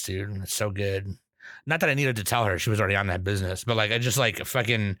your ass, dude. It's so good. Not that I needed to tell her, she was already on that business, but like I just like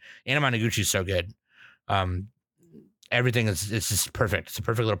fucking Anna Monoguchi's so good. Everything it's just perfect. It's a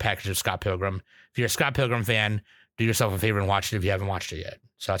perfect little package of Scott Pilgrim. If you're a Scott Pilgrim fan, do yourself a favor and watch it if you haven't watched it yet.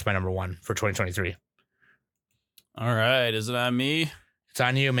 So that's my number one for 2023. All right. Is it on me? It's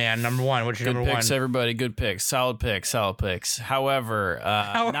on you, man. Number one. What's your Good number picks, one? everybody. Good picks. Solid picks. However,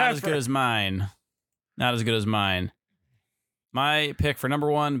 not as good as mine. Not as good as mine. My pick for number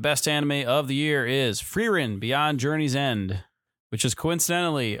one best anime of the year is Frieren Beyond Journey's End, which is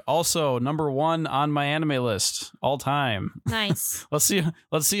coincidentally also number one on my anime list all time. Nice. Let's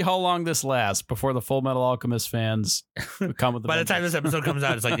see how long this lasts before the Full Metal Alchemist fans come with the By the time this episode comes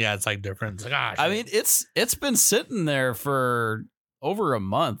out, it's like, yeah, it's like different. It's like, I mean, it's been sitting there for over a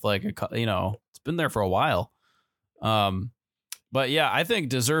month. Like, it's been there for a while. But yeah, I think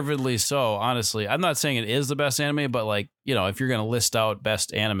deservedly so, honestly. I'm not saying it is the best anime, but like, if you're going to list out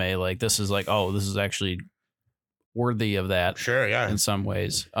best anime, like this is like, oh, this is actually worthy of that. Sure. Yeah. In some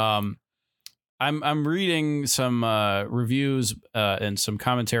ways. I'm reading some reviews and some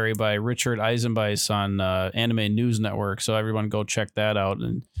commentary by Richard Eisenbeis on Anime News Network. So everyone go check that out.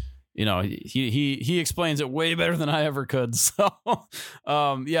 And, he explains it way better than I ever could. So,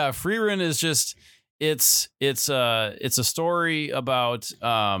 yeah, Frieren is just, it's a story about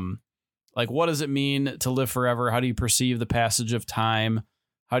like, what does it mean to live forever? How do you perceive the passage of time?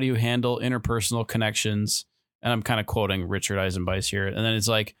 How do you handle interpersonal connections? And I'm kind of quoting Richard Eisenbeis here. And then it's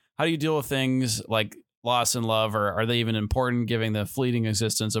like, how do you deal with things like loss and love, or are they even important given the fleeting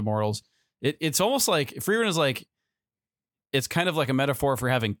existence of mortals? It's almost like Frieren is like, it's kind of like a metaphor for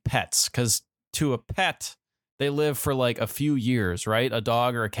having pets, because to a pet, they live for like a few years, right? A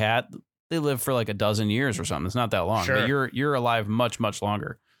dog or a cat, they live for like a dozen years or something. It's not that long. Sure. But you're alive much, much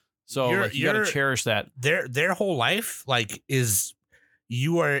longer. So you got to cherish that. Their whole life, like, is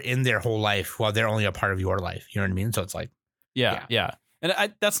you are in their whole life while they're only a part of your life. You know what I mean? So it's like, yeah.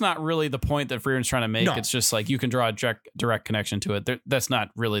 And that's not really the point that Frieren's trying to make. No. It's just like you can draw a direct connection to it. That's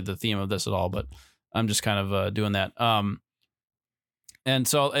not really the theme of this at all, but I'm just kind of doing that. And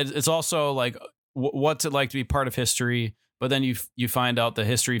so it's also like, what's it like to be part of history? But then you find out the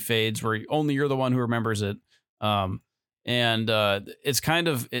history fades where only you're the one who remembers it. It's kind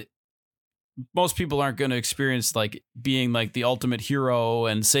of most people aren't going to experience like being like the ultimate hero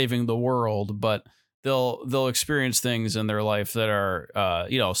and saving the world, but they'll experience things in their life that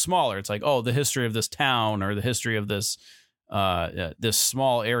are smaller. It's like, oh, the history of this town or the history of this this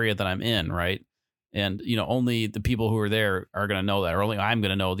small area that I'm in, right? And only the people who are there are going to know that, or only I'm going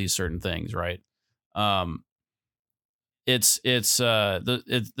to know these certain things, right? The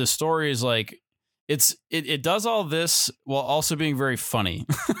story is like it does all this while also being very funny.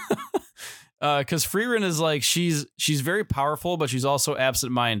 Because Frieren is like she's very powerful, but she's also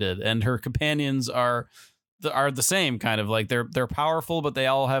absent-minded, and her companions are the same kind of like they're powerful, but they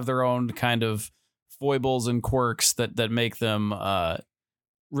all have their own kind of foibles and quirks that make them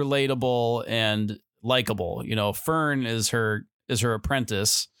relatable and likable. Fern is her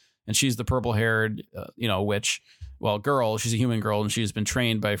apprentice, and she's the purple-haired witch. Well, girl, she's a human girl, and she's been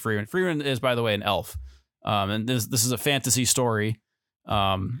trained by Frieren. Frieren is, by the way, an elf. And this is a fantasy story,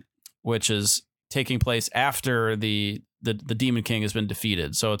 which is taking place after the Demon King has been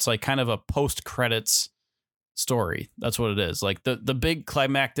defeated. So it's like kind of a post-credits story. That's what it is. Like the big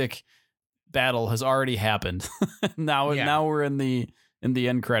climactic battle has already happened. Now we're in the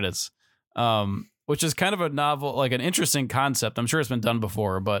end credits, which is kind of a novel, like an interesting concept. I'm sure it's been done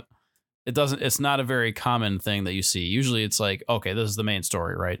before, but it's not a very common thing that you see. Usually it's like, okay, this is the main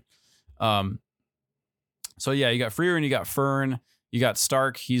story, right? So yeah, you got Frieren, you got Fern, you got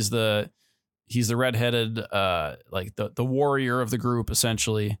Stark. He's the redheaded, like the warrior of the group,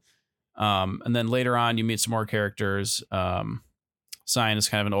 essentially. And then later on you meet some more characters. Sign is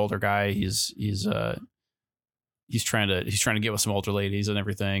kind of an older guy. He's trying to get with some older ladies and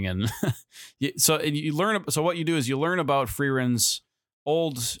everything. And so what you do is you learn about Frieren's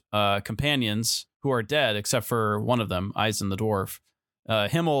old companions who are dead, except for one of them, Eisen the dwarf.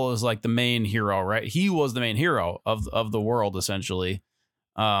 Himmel is like the main hero, right? He was the main hero of the world, essentially.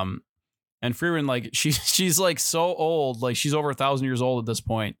 And Frieren, like she's like so old, like she's over 1,000 years old at this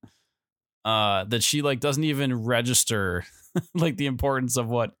point, that she like doesn't even register like the importance of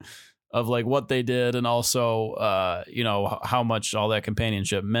what they did, and also how much all that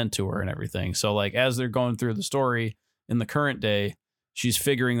companionship meant to her and everything. So like as they're going through the story in the current day, she's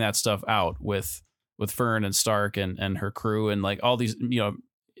figuring that stuff out with Fern and Stark and her crew, and like all these,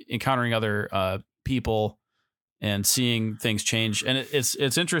 encountering other people and seeing things change. And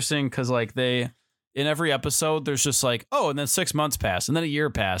it's interesting because like in every episode there's just like, oh, and then 6 months passed and then a year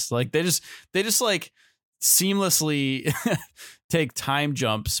passed. Like they just like seamlessly take time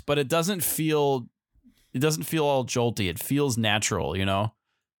jumps, but it doesn't feel all jolty. It feels natural,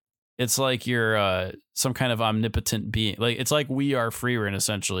 it's like you're some kind of omnipotent being. Like it's like we are Freerin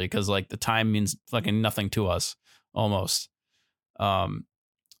essentially, because like the time means fucking nothing to us almost.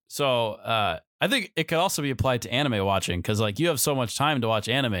 So I think it could also be applied to anime watching, because like you have so much time to watch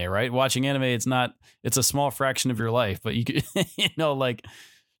anime, right? Watching anime, it's a small fraction of your life, but you could, like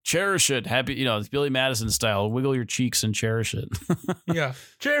cherish it. Happy, it's Billy Madison style. Wiggle your cheeks and cherish it. Yeah,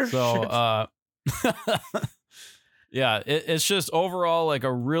 cherish. So yeah, it's just overall like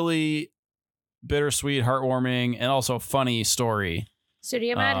a really bittersweet, heartwarming, and also funny story.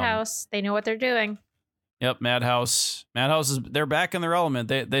 Studio Madhouse, they know what they're doing. Yep, Madhouse they're back in their element.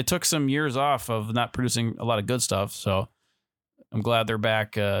 They took some years off of not producing a lot of good stuff, so I'm glad they're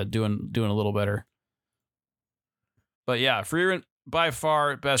back doing a little better. But yeah, Freerin, by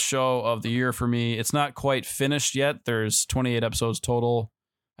far best show of the year for me. It's not quite finished yet. There's 28 episodes total.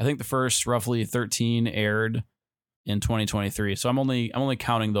 I think the first roughly 13 aired in 2023. So I'm only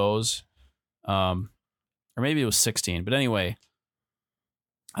counting those. Or maybe it was 16. But anyway,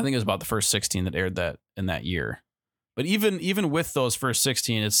 I think it was about the first 16 that aired that in that year. But even with those first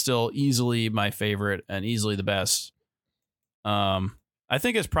 16, it's still easily my favorite and easily the best. I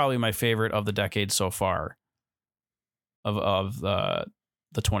think it's probably my favorite of the decade so far. Of the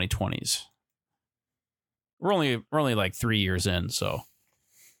 2020s. We're only like 3 years in, so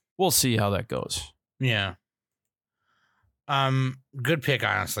we'll see how that goes. Yeah. Good pick,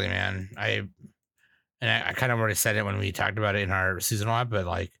 honestly, man. I kind of already said it when we talked about it in our seasonal app, but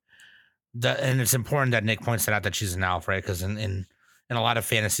like and it's important that Nick points out that she's an elf, right? Because in a lot of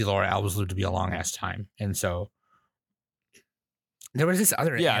fantasy lore, elves live to be a long ass time, and so there was this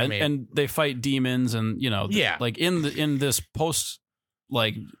other anime. and they fight demons, and like in this post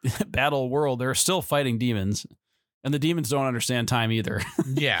like battle world, they're still fighting demons. And the demons don't understand time either.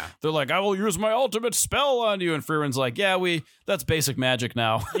 Yeah. They're like, I will use my ultimate spell on you. And Freerin's like, yeah, that's basic magic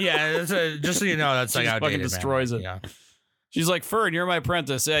now. Yeah, just so you know, that's like outdated. Fucking destroys it. Yeah. She's like, Fern, you're my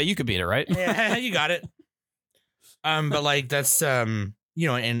apprentice. Yeah, you could beat her, right? Yeah, you got it. But like that's in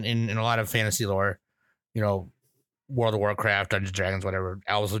a lot of fantasy lore, World of Warcraft, Dungeons & Dragons, whatever,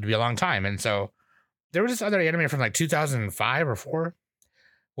 elves lived to be a long time. And so there was this other anime from like 2005 or 4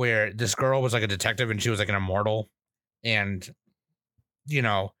 where this girl was like a detective and she was like an immortal. And,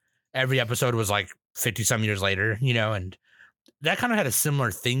 every episode was like 50 some years later, and that kind of had a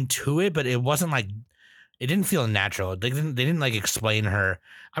similar thing to it, but it wasn't like, it didn't feel natural. They didn't like explain her.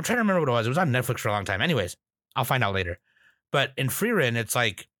 I'm trying to remember what it was. It was on Netflix for a long time. Anyways, I'll find out later. But in Freerin, it's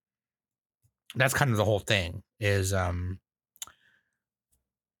like, that's kind of the whole thing is,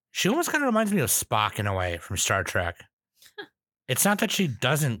 she almost kind of reminds me of Spock in a way from Star Trek. It's not that she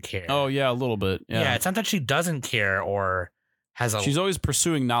doesn't care. Oh, yeah, a little bit. Yeah, it's not that she doesn't care or has a... She's always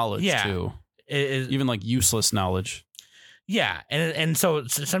pursuing knowledge, too. Even, like, useless knowledge. Yeah, and so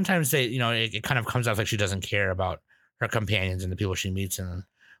sometimes they, it kind of comes off like she doesn't care about her companions and the people she meets and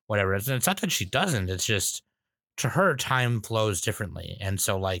whatever. And it's not that she doesn't. It's just, to her, time flows differently. And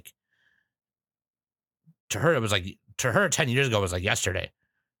so, like, to her, 10 years ago was like yesterday.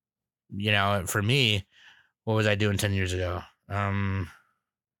 For me, what was I doing 10 years ago?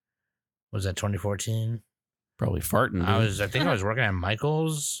 Was that 2014? Probably farting. Dude. I think I was working at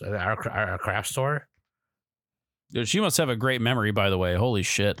Michael's, our craft store. Dude, she must have a great memory, by the way. Holy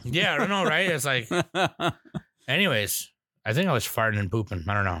shit. Yeah, I don't know, right? It's like, anyways, I think I was farting and pooping.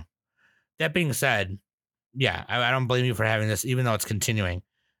 I don't know. That being said, yeah, I don't blame you for having this, even though it's continuing.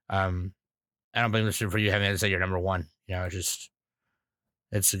 I don't blame you for you having this at your number one. It's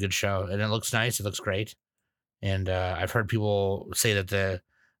a good show and it looks nice. It looks great. And I've heard people say that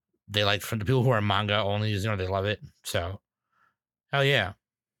they like, from the people who are manga only, they love it. So, hell yeah.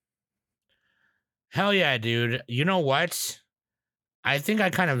 Hell yeah, dude. You know what? I think I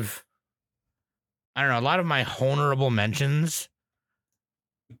don't know, a lot of my honorable mentions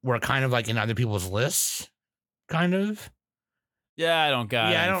were kind of like in other people's lists, kind of. Yeah, I don't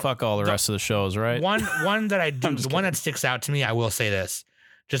got it. Fuck all the rest of the shows, right? One that I do, the one that sticks out to me, I will say this,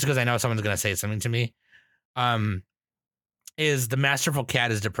 just because I know someone's going to say something to me. Is The Masterful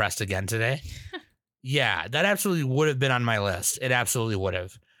Cat is depressed again today. Yeah, that absolutely would have been on my list. It absolutely would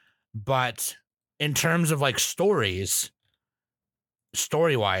have. But in terms of like story-wise,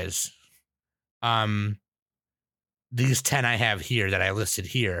 these 10 I have here that I listed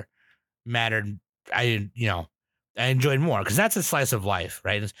here mattered. I enjoyed more because that's a slice of life,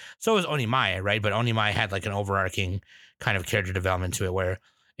 right? So is Onimai, right? But Onimai had like an overarching kind of character development to it, where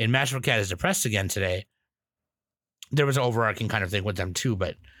in Masterful Cat is depressed again today, there was an overarching kind of thing with them too,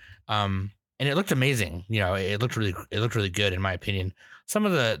 but and it looked amazing. It looked really good in my opinion. Some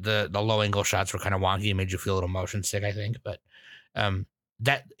of the low angle shots were kind of wonky and made you feel a little motion sick, I think, but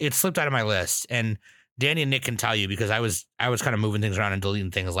that it slipped out of my list, and Danny and Nick can tell you because I was kind of moving things around and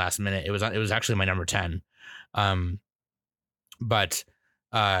deleting things last minute. It was actually my number 10. But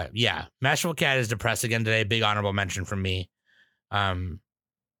yeah, Masterful Cat is depressed again today. Big honorable mention from me.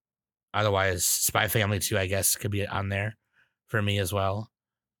 Otherwise, Spy Family 2, I guess, could be on there for me as well.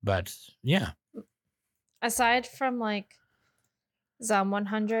 But yeah. Aside from like Zom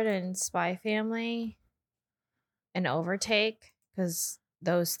 100 and Spy Family and Overtake, because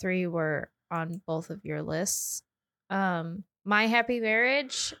those 3 were on both of your lists. My Happy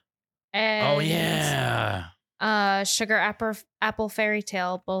Marriage and Sugar Apple Fairy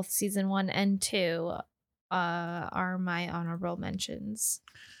Tale, both season 1 and 2, are my honorable mentions.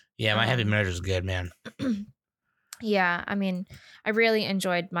 Yeah, My Happy Marriage is good, man. Yeah, I mean, I really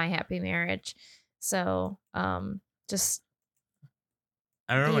enjoyed My Happy Marriage. So, just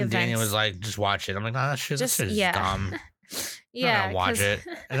I remember when Daniel was like, "Just watch it." I'm like, "No, that shit is dumb." Yeah, I'm gonna watch it,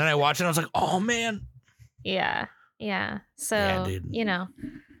 and then I watched it. And I was like, "Oh man." Yeah. So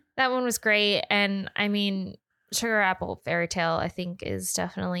that one was great, and I mean, Sugar Apple Fairy Tale, I think, is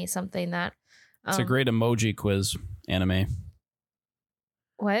definitely something that. It's a great emoji quiz anime.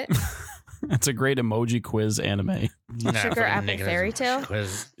 What? It's a great emoji quiz anime. Sugar Apple Fairy Tale?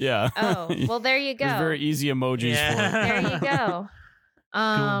 Yeah. Oh, well, there you go. There's very easy emojis for it. There you go.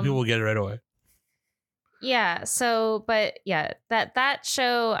 People will get it right away. Yeah. So, but yeah, that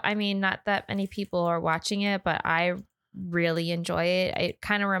show, I mean, not that many people are watching it, but I really enjoy it. It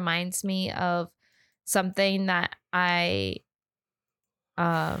kind of reminds me of something that I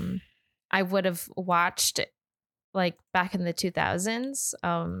would have watched like back in the 2000s.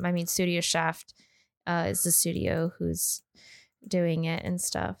 I mean, Studio Shaft is the studio who's doing it and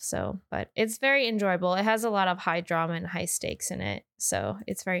stuff. So, but it's very enjoyable. It has a lot of high drama and high stakes in it. So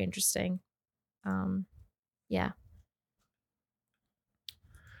it's very interesting. Yeah.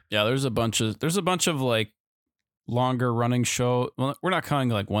 Yeah, there's a bunch of like longer running show. Well, we're not counting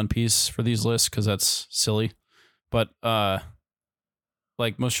like One Piece for these lists because that's silly. But like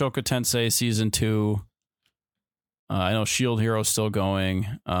Mushoku Tensei season 2. I know Shield Hero's still going.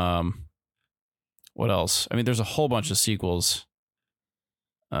 What else? I mean, there's a whole bunch of sequels.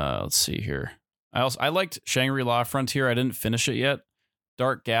 Let's see here. I liked Shangri-La Frontier. I didn't finish it yet.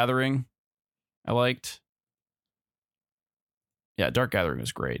 Dark Gathering, I liked. Yeah, Dark Gathering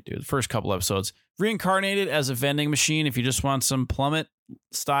was great, dude. The first couple episodes. Reincarnated as a vending machine. If you just want some Plummet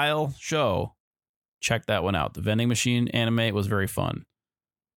style show, check that one out. The vending machine anime was very fun.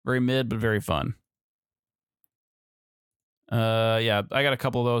 Very mid, but very fun. Yeah, I got a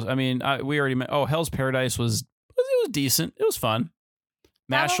couple of those. I mean, we already met. Oh, Hell's Paradise was decent. It was fun.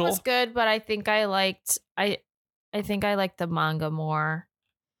 That Mashal one was good, but I think I liked the manga more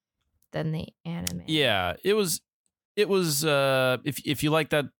than the anime. Yeah, it was. If you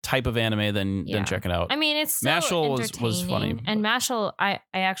like that type of anime, then check it out. I mean, it's still Mashal was funny. And Mashal, I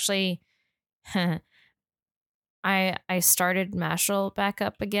actually, I started Mashal back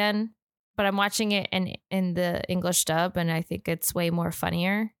up again. But I'm watching it in the English dub, and I think it's way more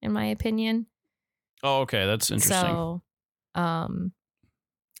funnier, in my opinion. Oh, okay, that's interesting. So,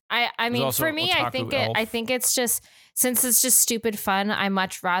 I mean, for me, I think it's just, since it's just stupid fun, I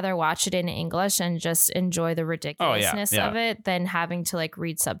much rather watch it in English and just enjoy the ridiculousness of it than having to like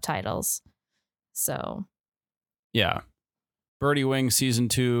read subtitles. So, yeah, Birdie Wing season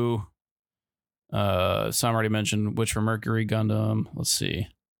 2. Sam already mentioned Witch from Mercury Gundam. Let's see.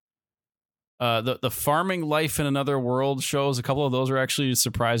 The Farming Life in Another World shows, a couple of those are actually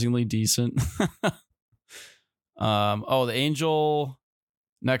surprisingly decent. The Angel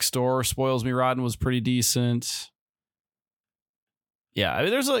Next Door Spoils Me Rotten was pretty decent. Yeah, I mean,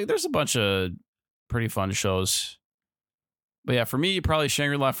 there's a bunch of pretty fun shows. But yeah, for me, probably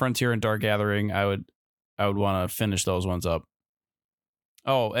Shangri-La Frontier and Dark Gathering. I would want to finish those ones up.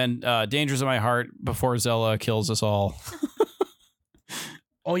 Oh, and Dangers in My Heart before Zella kills us all.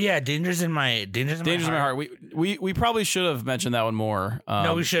 Oh yeah, Dangers in My Heart. We probably should have mentioned that one more.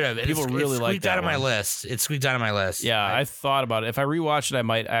 No, we should have. People really like that. It squeaked out of my list. Yeah, I thought about it. If I rewatched it, I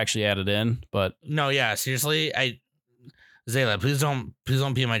might actually add it in. But no, yeah, seriously, Zayla, please don't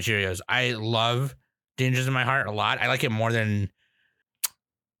pee my Cheerios. I love Dangers in My Heart a lot. I like it more than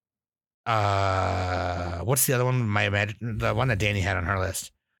what's the other one? The one that Danny had on her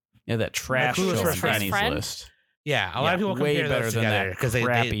list. Yeah, that trash show on Danny's list. Yeah, a lot of people compare those together because they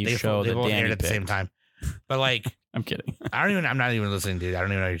both aired at the same time. But like, I'm kidding. I'm not even listening, dude. I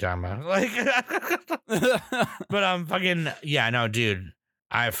don't even know what you're talking about. Like, but fucking yeah, no, dude.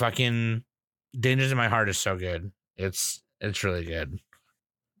 Dangers in My Heart is so good. It's really good.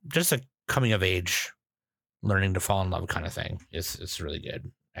 Just a coming of age learning to fall in love kind of thing. It's really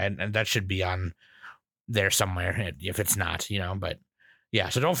good, and that should be on there somewhere if it's not, But yeah,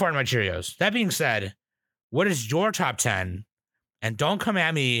 so don't fart in my Cheerios. That being said, what is your top 10? And don't come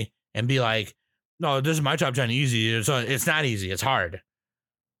at me and be like, no, this is my top 10 easy. It's not easy. It's hard.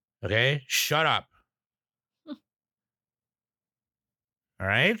 Okay? Shut up. All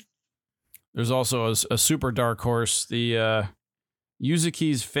right? There's also a super dark horse. The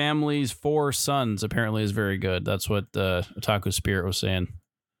Yuzuki's family's 4 sons apparently is very good. That's what Otaku Spirit was saying.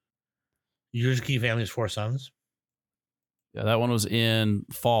 Yuzuki family's 4 sons? Yeah, that one was in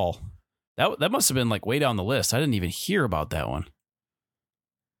fall. That must have been like way down the list. I didn't even hear about that one.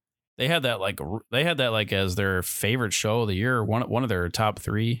 They had that like as their favorite show of the year, one of their top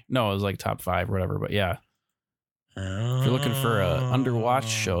 3. No, it was like top 5 or whatever. But yeah, if you're looking for a underwatched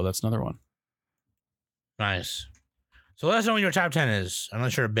show, that's another one. Nice. So let us know what your top 10 is,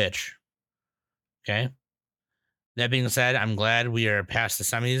 unless you're a bitch. Okay. That being said, I'm glad we are past the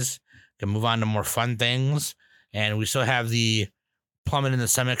Summies. Can move on to more fun things, and we still have the Plummet in the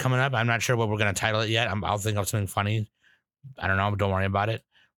Summit coming up. I'm not sure what we're going to title it yet. I'll think of something funny. I don't know. But don't worry about it.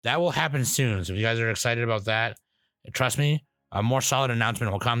 That will happen soon. So if you guys are excited about that, trust me, a more solid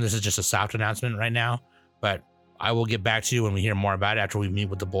announcement will come. This is just a soft announcement right now, but I will get back to you when we hear more about it after we meet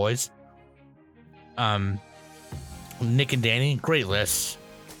with the boys. Nick and Danny, great lists.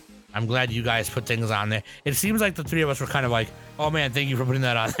 I'm glad you guys put things on there. It seems like the 3 of us were kind of like, oh man, thank you for putting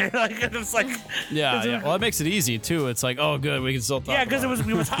that on there. It's like, yeah. Well, it makes it easy too. It's like, oh good, we can still talk. Yeah, because it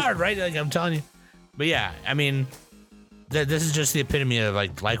was hard, right? Like I'm telling you. But yeah, I mean, this is just the epitome of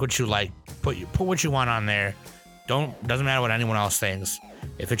like what you like, put what you want on there. Doesn't matter what anyone else thinks.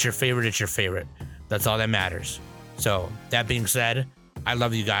 If it's your favorite, it's your favorite. That's all that matters. So that being said, I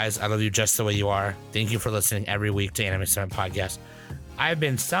love you guys. I love you just the way you are. Thank you for listening every week to Anime Summit Podcast. I've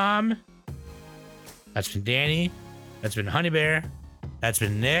been Sam. That's been Danny. That's been Honey Bear. That's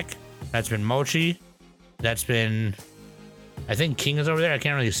been Nick. That's been Mochi. That's been, I think King is over there. I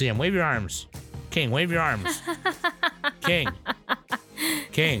can't really see him. Wave your arms. King, wave your arms. King.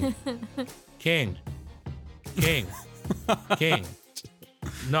 King. King. King. King.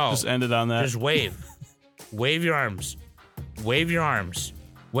 No. Just ended on that. Just wave. Wave your arms. Wave your arms.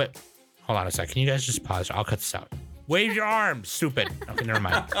 What? Hold on a sec. Can you guys just pause? I'll cut this out. Wave your arms, stupid. Okay, never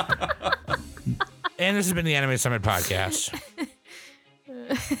mind. And this has been the Anime Summit Podcast.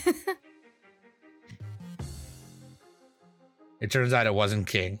 It turns out it wasn't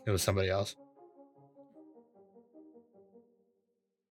King. It was somebody else.